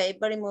my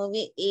favorite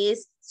movie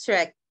is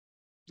Shrek.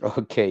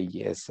 Okay,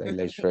 yes, I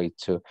like Shrek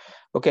too.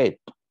 Okay,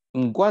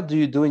 what do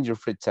you do in your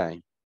free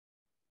time?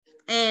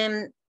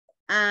 And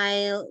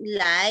I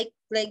like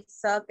playing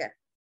soccer.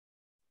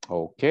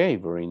 Okay,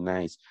 very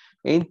nice.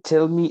 And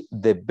tell me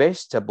the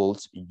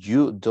vegetables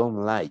you don't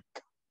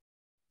like.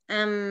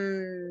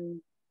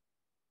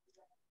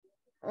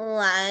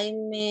 Like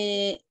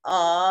me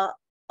all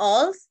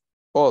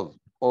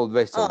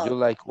vegetables. You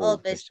like all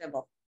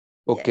vegetables.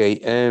 Okay,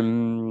 Yes.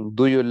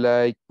 Do you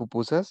like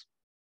pupusas?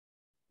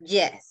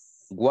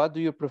 Yes. What do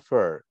you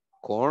prefer?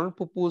 Corn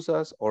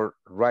pupusas or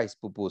rice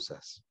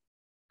pupusas?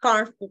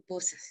 Corn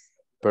pupusas.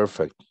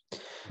 Perfect.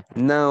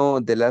 Now,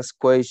 the last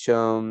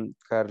question,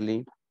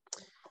 Carly.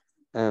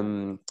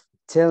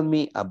 Tell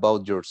me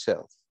about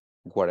yourself.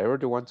 Whatever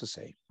you want to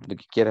say. Lo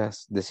que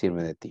quieras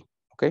decirme de ti.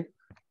 Okay?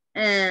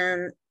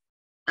 And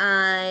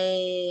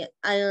I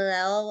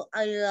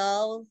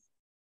love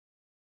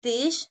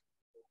teach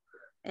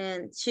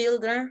and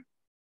children.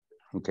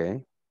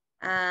 Okay.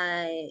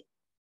 I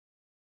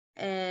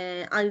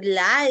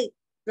like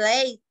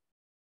play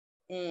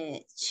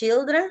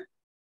children.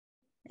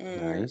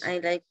 And nice. I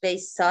like play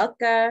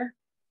soccer.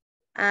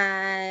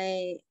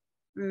 I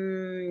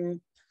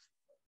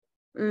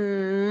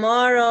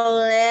more or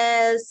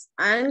less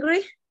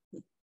angry.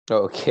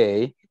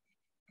 Okay.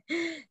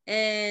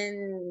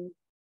 And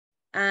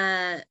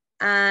I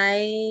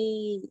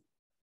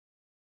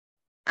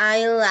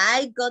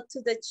like go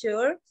to the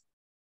church,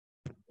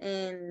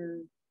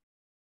 and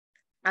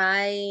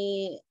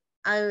I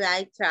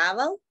like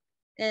travel,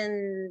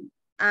 and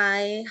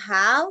I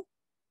have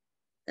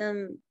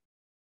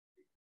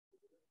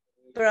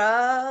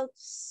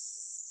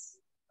props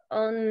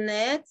on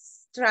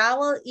next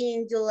travel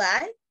in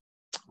July.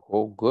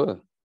 Oh, good.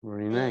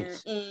 Very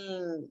nice.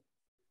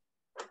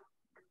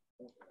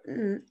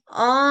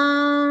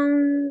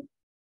 On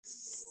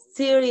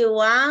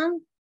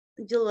 31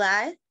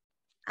 July,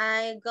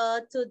 I go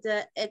to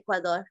the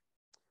Ecuador.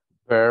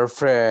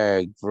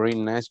 Perfect. Very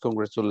nice.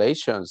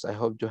 Congratulations. I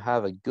hope you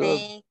have a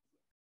good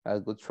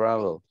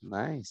travel.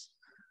 Nice.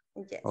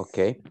 Yes.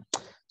 Okay.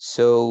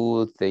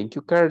 So, thank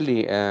you,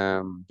 Carly.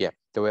 Yeah,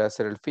 te voy a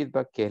hacer el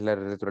feedback, que es la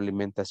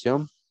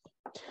retroalimentación.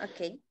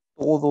 Okay.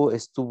 Todo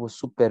estuvo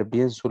súper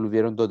bien, solo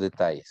hubieron dos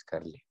detalles,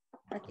 Carly.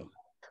 Okay.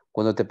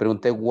 Cuando te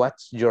pregunté,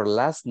 what's your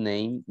last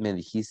name? Me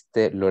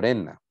dijiste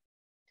Lorena.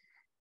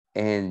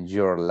 And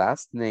your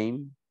last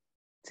name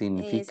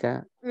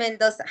significa...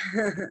 Mendoza.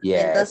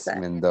 Yes, Mendoza.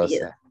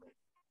 Mendoza.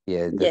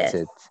 Yes, that's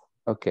Yes. it.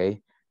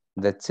 Okay,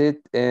 that's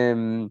it.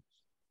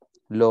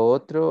 Lo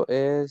otro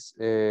es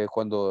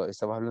cuando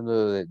estabas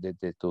hablando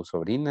de tu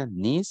sobrina,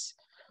 niece,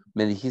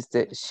 me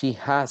dijiste, she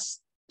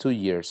has 2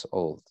 years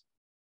old.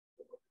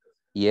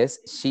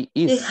 Yes, she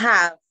is.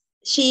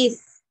 She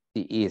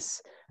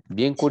is.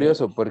 Bien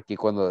curioso porque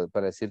cuando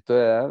para decir tu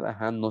edad,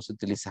 ajá, no se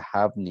utiliza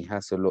have ni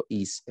has, solo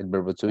is. El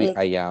verbo to be,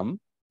 I am,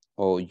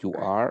 o you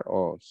are,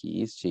 o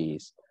he is, she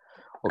is.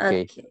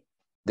 Okay.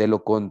 De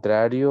lo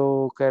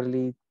contrario,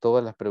 Carly,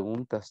 todas las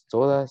preguntas,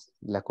 todas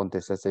las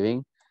contestaste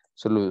bien.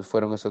 Solo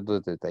fueron esos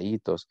dos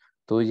detallitos.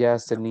 ¿Tú ya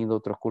has tenido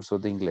otros cursos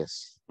de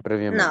inglés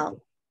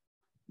previamente?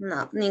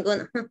 No,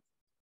 ninguno.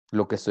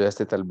 Lo que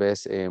estudiaste tal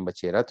vez en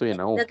bachillerato y en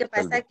la U. Lo que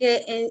pasa es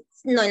que,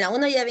 no, en la U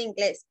no llevé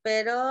inglés,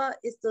 pero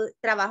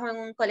trabajo en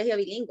un colegio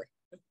bilingüe.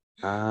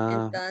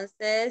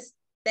 Entonces,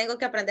 tengo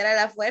que aprender a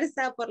la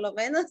fuerza, por lo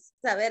menos,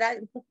 saber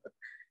algo.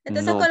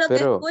 Entonces, con lo que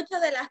escucho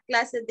de las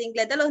clases de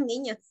inglés de los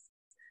niños.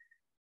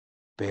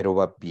 Pero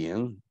va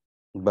bien,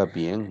 va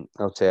bien.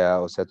 O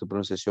sea, tu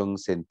pronunciación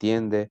se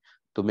entiende,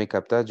 tú me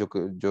captas,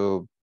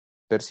 yo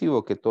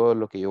percibo que todo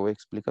lo que yo voy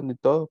explicando y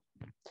todo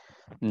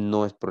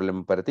no es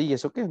problema para ti. Y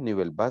eso que es un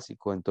nivel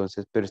básico,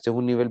 entonces, pero este es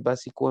un nivel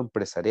básico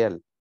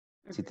empresarial.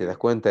 Si te das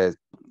cuenta,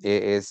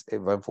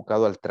 va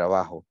enfocado al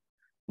trabajo.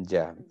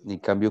 Ya, en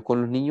cambio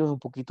con los niños es un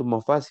poquito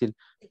más fácil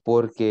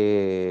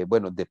porque,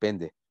 bueno,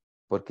 depende,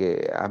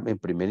 porque en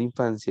primera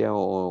infancia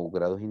o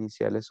grados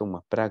iniciales son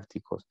más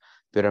prácticos,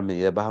 pero a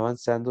medida vas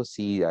avanzando,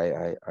 sí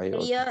hay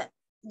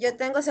Yo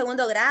tengo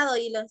segundo grado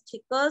y los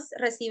chicos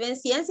reciben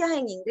ciencias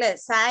en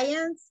inglés,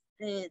 science,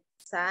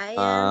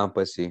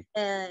 pues sí.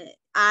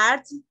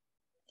 art,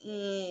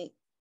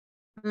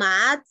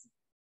 math,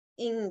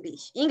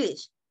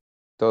 English.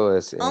 Todo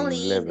es en Only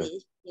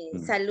inglés.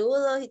 English.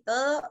 Saludos y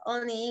todo,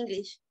 only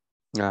English.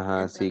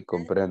 Ajá, Entonces, sí,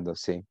 comprendo,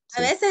 sí.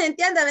 A veces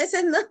entiendo, a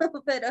veces no,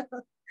 pero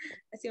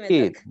así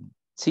me toca.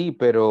 Sí,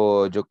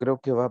 pero yo creo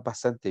que va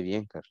bastante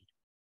bien, Carlos.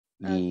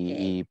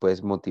 Y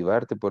puedes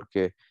motivarte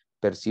porque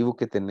percibo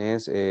que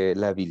tenés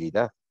la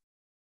habilidad.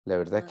 La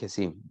verdad que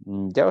sí.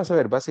 Ya vas a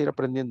ver, vas a ir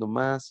aprendiendo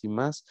más y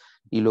más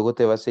y luego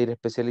te vas a ir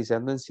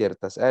especializando en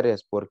ciertas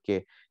áreas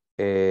porque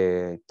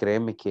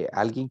créeme que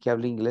alguien que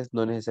hable inglés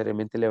no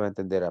necesariamente le va a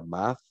entender a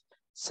math,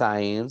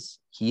 science,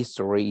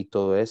 history y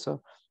todo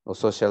eso, o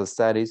social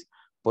studies,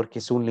 porque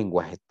es un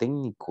lenguaje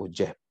técnico,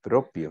 ya es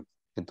propio.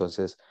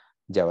 Entonces,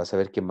 ya vas a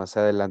ver que más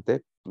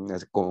adelante,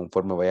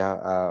 conforme vayas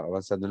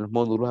avanzando en los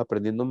módulos,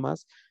 aprendiendo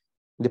más,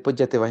 después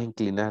ya te vas a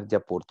inclinar ya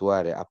por tu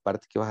área.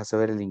 Aparte que vas a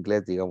saber el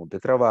inglés, digamos, de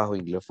trabajo,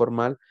 inglés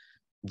formal,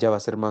 ya va a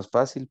ser más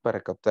fácil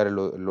para captar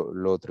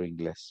lo otro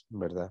inglés,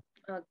 ¿verdad?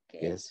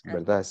 Es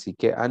verdad, así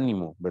que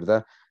ánimo,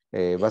 ¿verdad?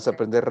 Vas a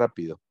aprender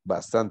rápido,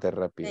 bastante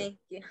rápido, Thank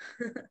you.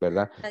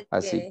 ¿verdad?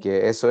 Así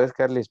que eso es,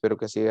 Carly, espero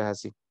que sigas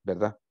así,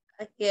 ¿verdad?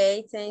 Ok,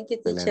 thank you,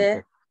 Excelente.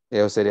 teacher.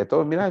 Eso sería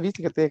todo. Mira,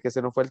 viste que te dije que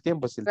se nos fue el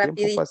tiempo, si el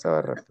tiempo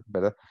pasaba rápido,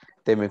 ¿verdad?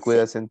 Te me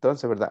cuidas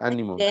entonces, ¿verdad?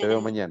 Ánimo, te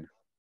veo mañana.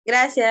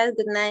 Gracias,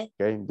 good night.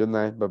 Okay, good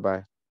night,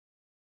 bye-bye.